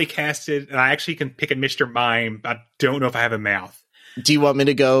haven't fully casted, and I actually can pick a Mr. Mime. I don't know if I have a Meowth. Do you want me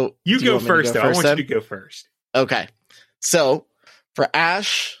to go? You go first, though. I want you to go first. Okay. So, for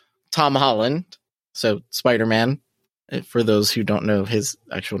Ash, Tom Holland, so Spider-Man, for those who don't know his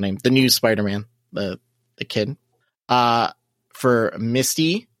actual name, the new Spider-Man, the kid. For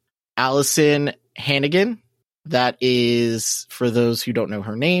Misty, Allison Hannigan. That is, for those who don't know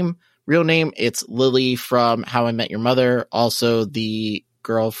her real name, it's Lily from How I Met Your Mother. Also the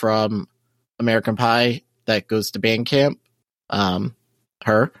girl from American Pie that goes to band camp.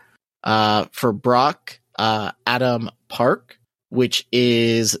 Her. For Brock, Adam Park, which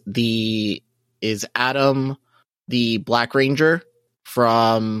is Adam, the Black Ranger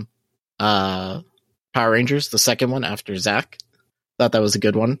from Power Rangers, the second one after Zach. Thought that was a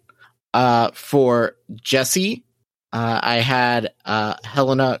good one. For Jesse, I had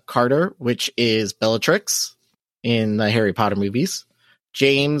Helena Carter, which is Bellatrix in the Harry Potter movies.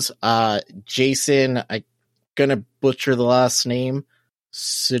 James, Jason, I'm gonna butcher the last name,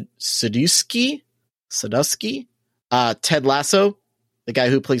 Sadusky, Ted Lasso, the guy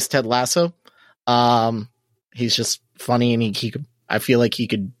who plays Ted Lasso. He's just funny, and he could, I feel like he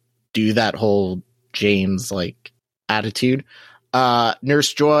could do that whole James like attitude.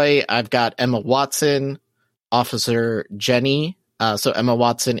 Nurse Joy, I've got Emma Watson, Officer Jenny. So Emma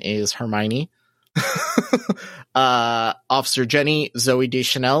Watson is Hermione. Officer Jenny, Zoe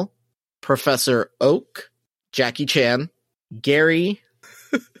Deschanel, Professor Oak, Jackie Chan, Gary,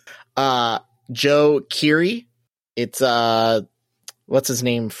 Joe Keery. It's what's his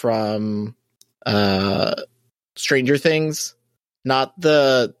name from Stranger Things? Not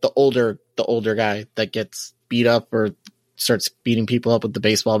the older guy that gets beat up or starts beating people up with the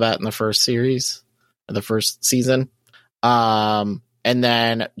baseball bat in the first series, or the first season. And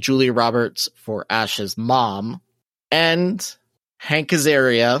then Julia Roberts for Ash's mom, and Hank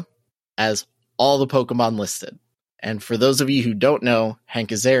Azaria as all the Pokemon listed. And for those of you who don't know, Hank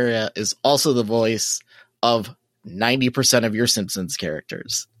Azaria is also the voice of 90% of your Simpsons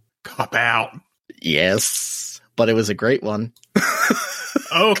characters. Cop out. Yes, but it was a great one.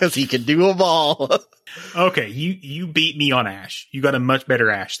 Oh, because he can do them all. Okay, you beat me on Ash. You got a much better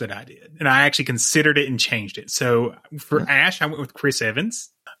Ash than I did. And I actually considered it and changed it. So for Ash, I went with Chris Evans.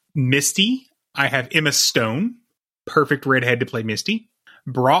 Misty, I have Emma Stone. Perfect redhead to play Misty.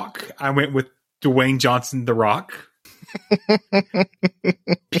 Brock, I went with Dwayne Johnson, The Rock.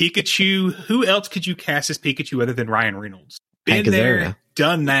 Pikachu, who else could you cast as Pikachu other than Ryan Reynolds? Been there,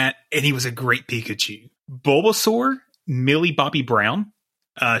 done that, and he was a great Pikachu. Bulbasaur, Millie Bobby Brown.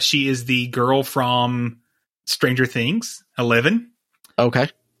 She is the girl from Stranger Things, 11. Okay.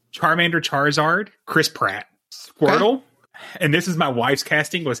 Charmander, Charizard, Chris Pratt. Squirtle, okay. And this is my wife's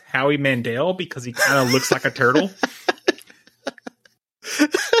casting, was Howie Mandel because he kind of looks like a turtle.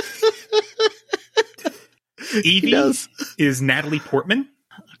 Eevee is Natalie Portman.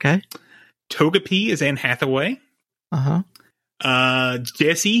 Okay. Togepi is Anne Hathaway.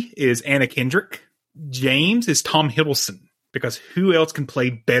 Jessie is Anna Kendrick. James is Tom Hiddleston, because who else can play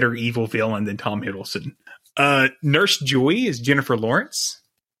better evil villain than Tom Hiddleston? Nurse Joy is Jennifer Lawrence.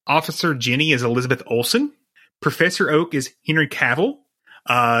 Officer Jenny is Elizabeth Olsen. Professor Oak is Henry Cavill.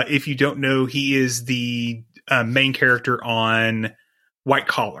 If you don't know, he is the main character on White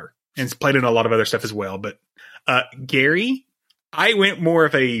Collar, and has played in a lot of other stuff as well. But Gary, I went more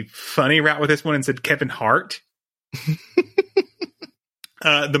of a funny route with this one and said Kevin Hart.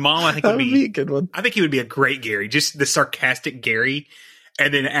 The mom, I think, would be a good one. I think he would be a great Gary. Just the sarcastic Gary,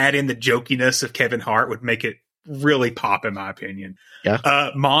 and then add in the jokiness of Kevin Hart would make it really pop, in my opinion.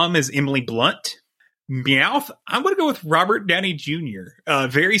 Yeah. Mom is Emily Blunt. Meowth, I'm going to go with Robert Downey Jr.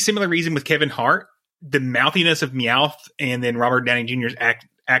 Very similar reason with Kevin Hart. The mouthiness of Meowth, and then Robert Downey Jr.'s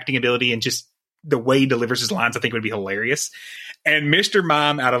acting ability and just the way he delivers his lines, I think would be hilarious. And Mr.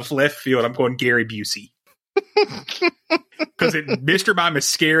 Mime, out of left field, I'm going Gary Busey. Because Mr. Mime is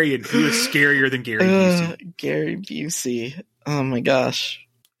scary, and he is scarier than Gary Busey. Gary Busey. Oh my gosh.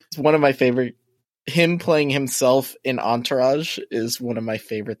 It's one of my favorite. Him playing himself in Entourage is one of my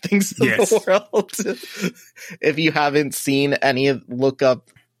favorite things in the world. If you haven't seen look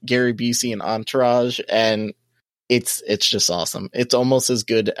up Gary Busey in Entourage, and it's just awesome. It's almost as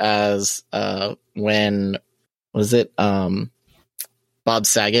good as when Bob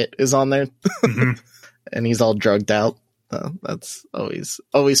Saget is on there. Mm-hmm. And he's all drugged out. That's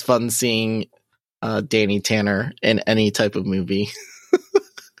always fun seeing Danny Tanner in any type of movie.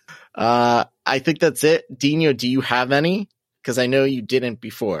 I think that's it. Dino, do you have any? Because I know you didn't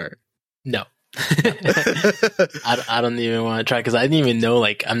before. No. I don't even want to try, because I didn't even know,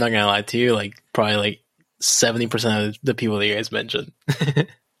 like, I'm not going to lie to you, like, probably like 70% of the people that you guys mentioned.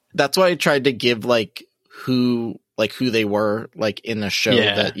 That's why I tried to give who they were in the show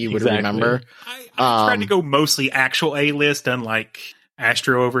that you would remember. I tried to go mostly actual A-list, unlike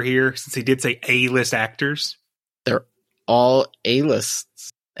Astro over here, since he did say A-list actors. They're all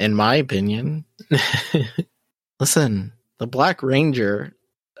A-lists, in my opinion. Listen, the Black Ranger,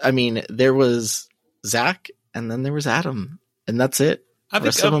 I mean, there was Zach, and then there was Adam, and that's it. I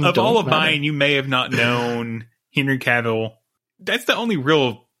think of all of mine, you may have not known Henry Cavill. That's the only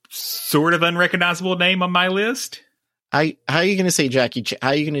real sort of unrecognizable name on my list. How are you going to say Jackie Chan? How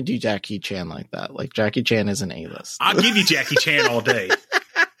are you going to do Jackie Chan like that? Like, Jackie Chan is an A-list. I'll give you Jackie Chan all day.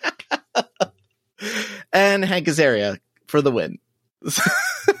 And Hank Azaria for the win.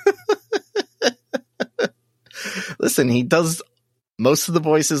 Listen, he does most of the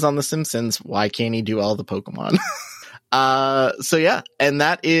voices on The Simpsons. Why can't he do all the Pokemon? So yeah, and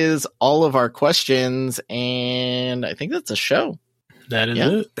that is all of our questions, and I think that's a show. That is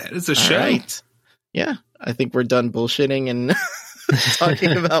it. That is a show. Right. Yeah, I think we're done bullshitting and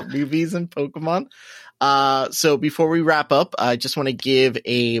talking about movies and Pokemon. So before we wrap up, I just want to give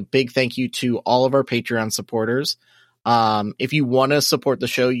a big thank you to all of our Patreon supporters. If you want to support the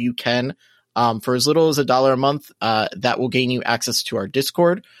show, you can. For as little as $1 a month, that will gain you access to our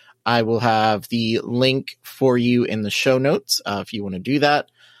Discord. I will have the link for you in the show notes if you want to do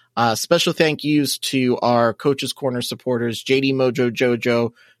that. Special thank yous to our Coach's Corner supporters, JD Mojo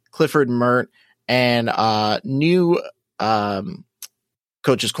Jojo, Clifford Mert, and new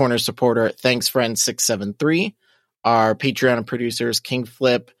Coach's Corner supporter, Thanks Friend 673, our Patreon producers, King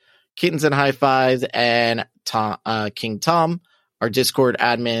Flip, Kittens and High Fives, and King Tom, our Discord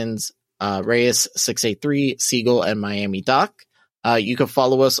admins, Reyes 683, Siegel, and Miami Doc. You can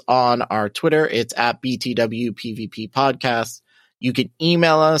follow us on our Twitter. It's at BTWPVP Podcast. You can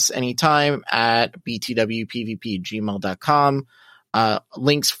email us anytime at btwpvp@gmail.com.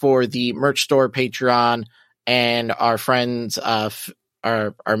 Links for the merch store, Patreon, and our friends, our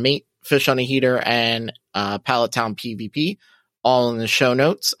mate Fish on a Heater and Pallet Town PvP, all in the show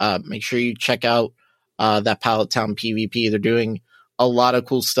notes. Make sure you check out that Pallet Town PvP. They're doing a lot of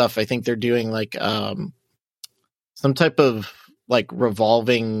cool stuff. I think they're doing some type of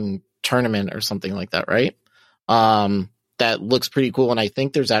revolving tournament or something like that, right? That looks pretty cool, and I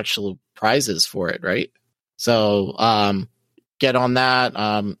think there's actual prizes for it, right? So get on that.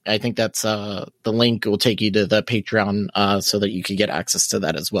 I think that's the link will take you to the Patreon so that you can get access to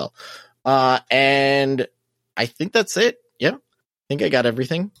that as well. And I think that's it. Yeah, I think I got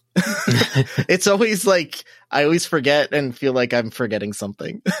everything. It's always I always forget and feel like I'm forgetting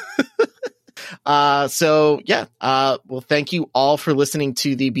something. So yeah, well, thank you all for listening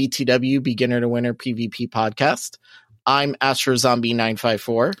to the BTW Beginner to Winner PvP podcast. I'm Astro Zombie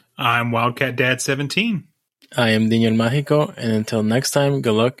 954. I'm Wildcat Dad 17. I am Dino Mágico, and until next time,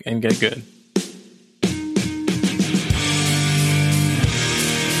 good luck and get good.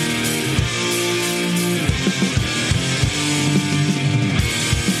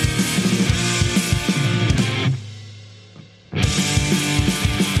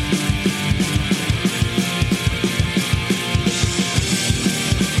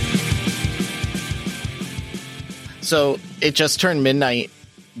 So it just turned midnight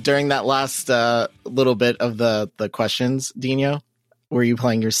during that last little bit of the questions. Dino, were you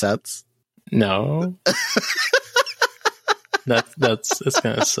playing your sets? No. That's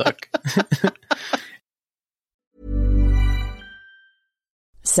gonna suck.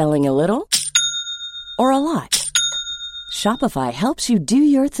 Selling a little or a lot? Shopify helps you do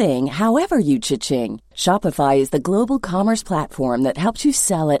your thing however you cha-ching. Shopify is the global commerce platform that helps you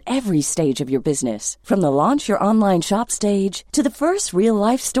sell at every stage of your business. From the launch your online shop stage to the first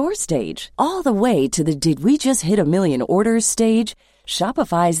real-life store stage, all the way to the did we just hit a million orders stage.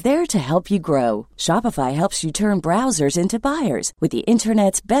 Shopify is there to help you grow. Shopify helps you turn browsers into buyers with the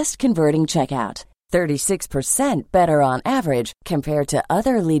internet's best converting checkout. 36% better on average compared to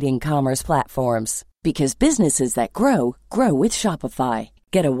other leading commerce platforms. Because businesses that grow, grow with Shopify.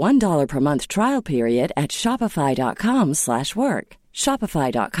 Get a $1 per month trial period at shopify.com/work.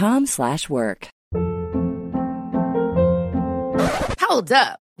 Shopify.com/work. Hold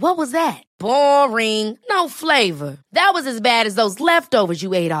up. What was that? Boring. No flavor. That was as bad as those leftovers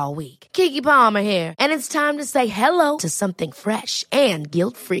you ate all week. Keke Palmer here. And it's time to say hello to something fresh and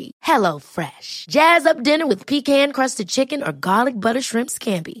guilt-free. Hello Fresh. Jazz up dinner with pecan-crusted chicken or garlic butter shrimp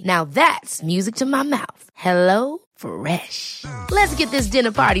scampi. Now that's music to my mouth. Hello Fresh. Let's get this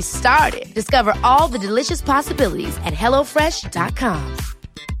dinner party started. Discover all the delicious possibilities at HelloFresh.com.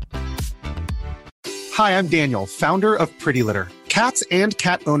 Hi, I'm Daniel, founder of Pretty Litter. Cats and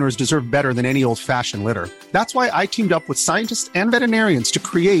cat owners deserve better than any old-fashioned litter. That's why I teamed up with scientists and veterinarians to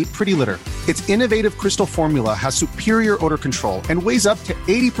create Pretty Litter. Its innovative crystal formula has superior odor control and weighs up to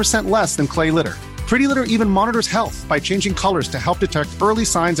 80% less than clay litter. Pretty Litter even monitors health by changing colors to help detect early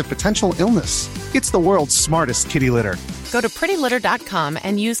signs of potential illness. It's the world's smartest kitty litter. Go to prettylitter.com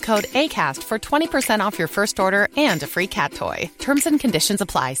and use code ACAST for 20% off your first order and a free cat toy. Terms and conditions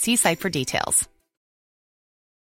apply. See site for details.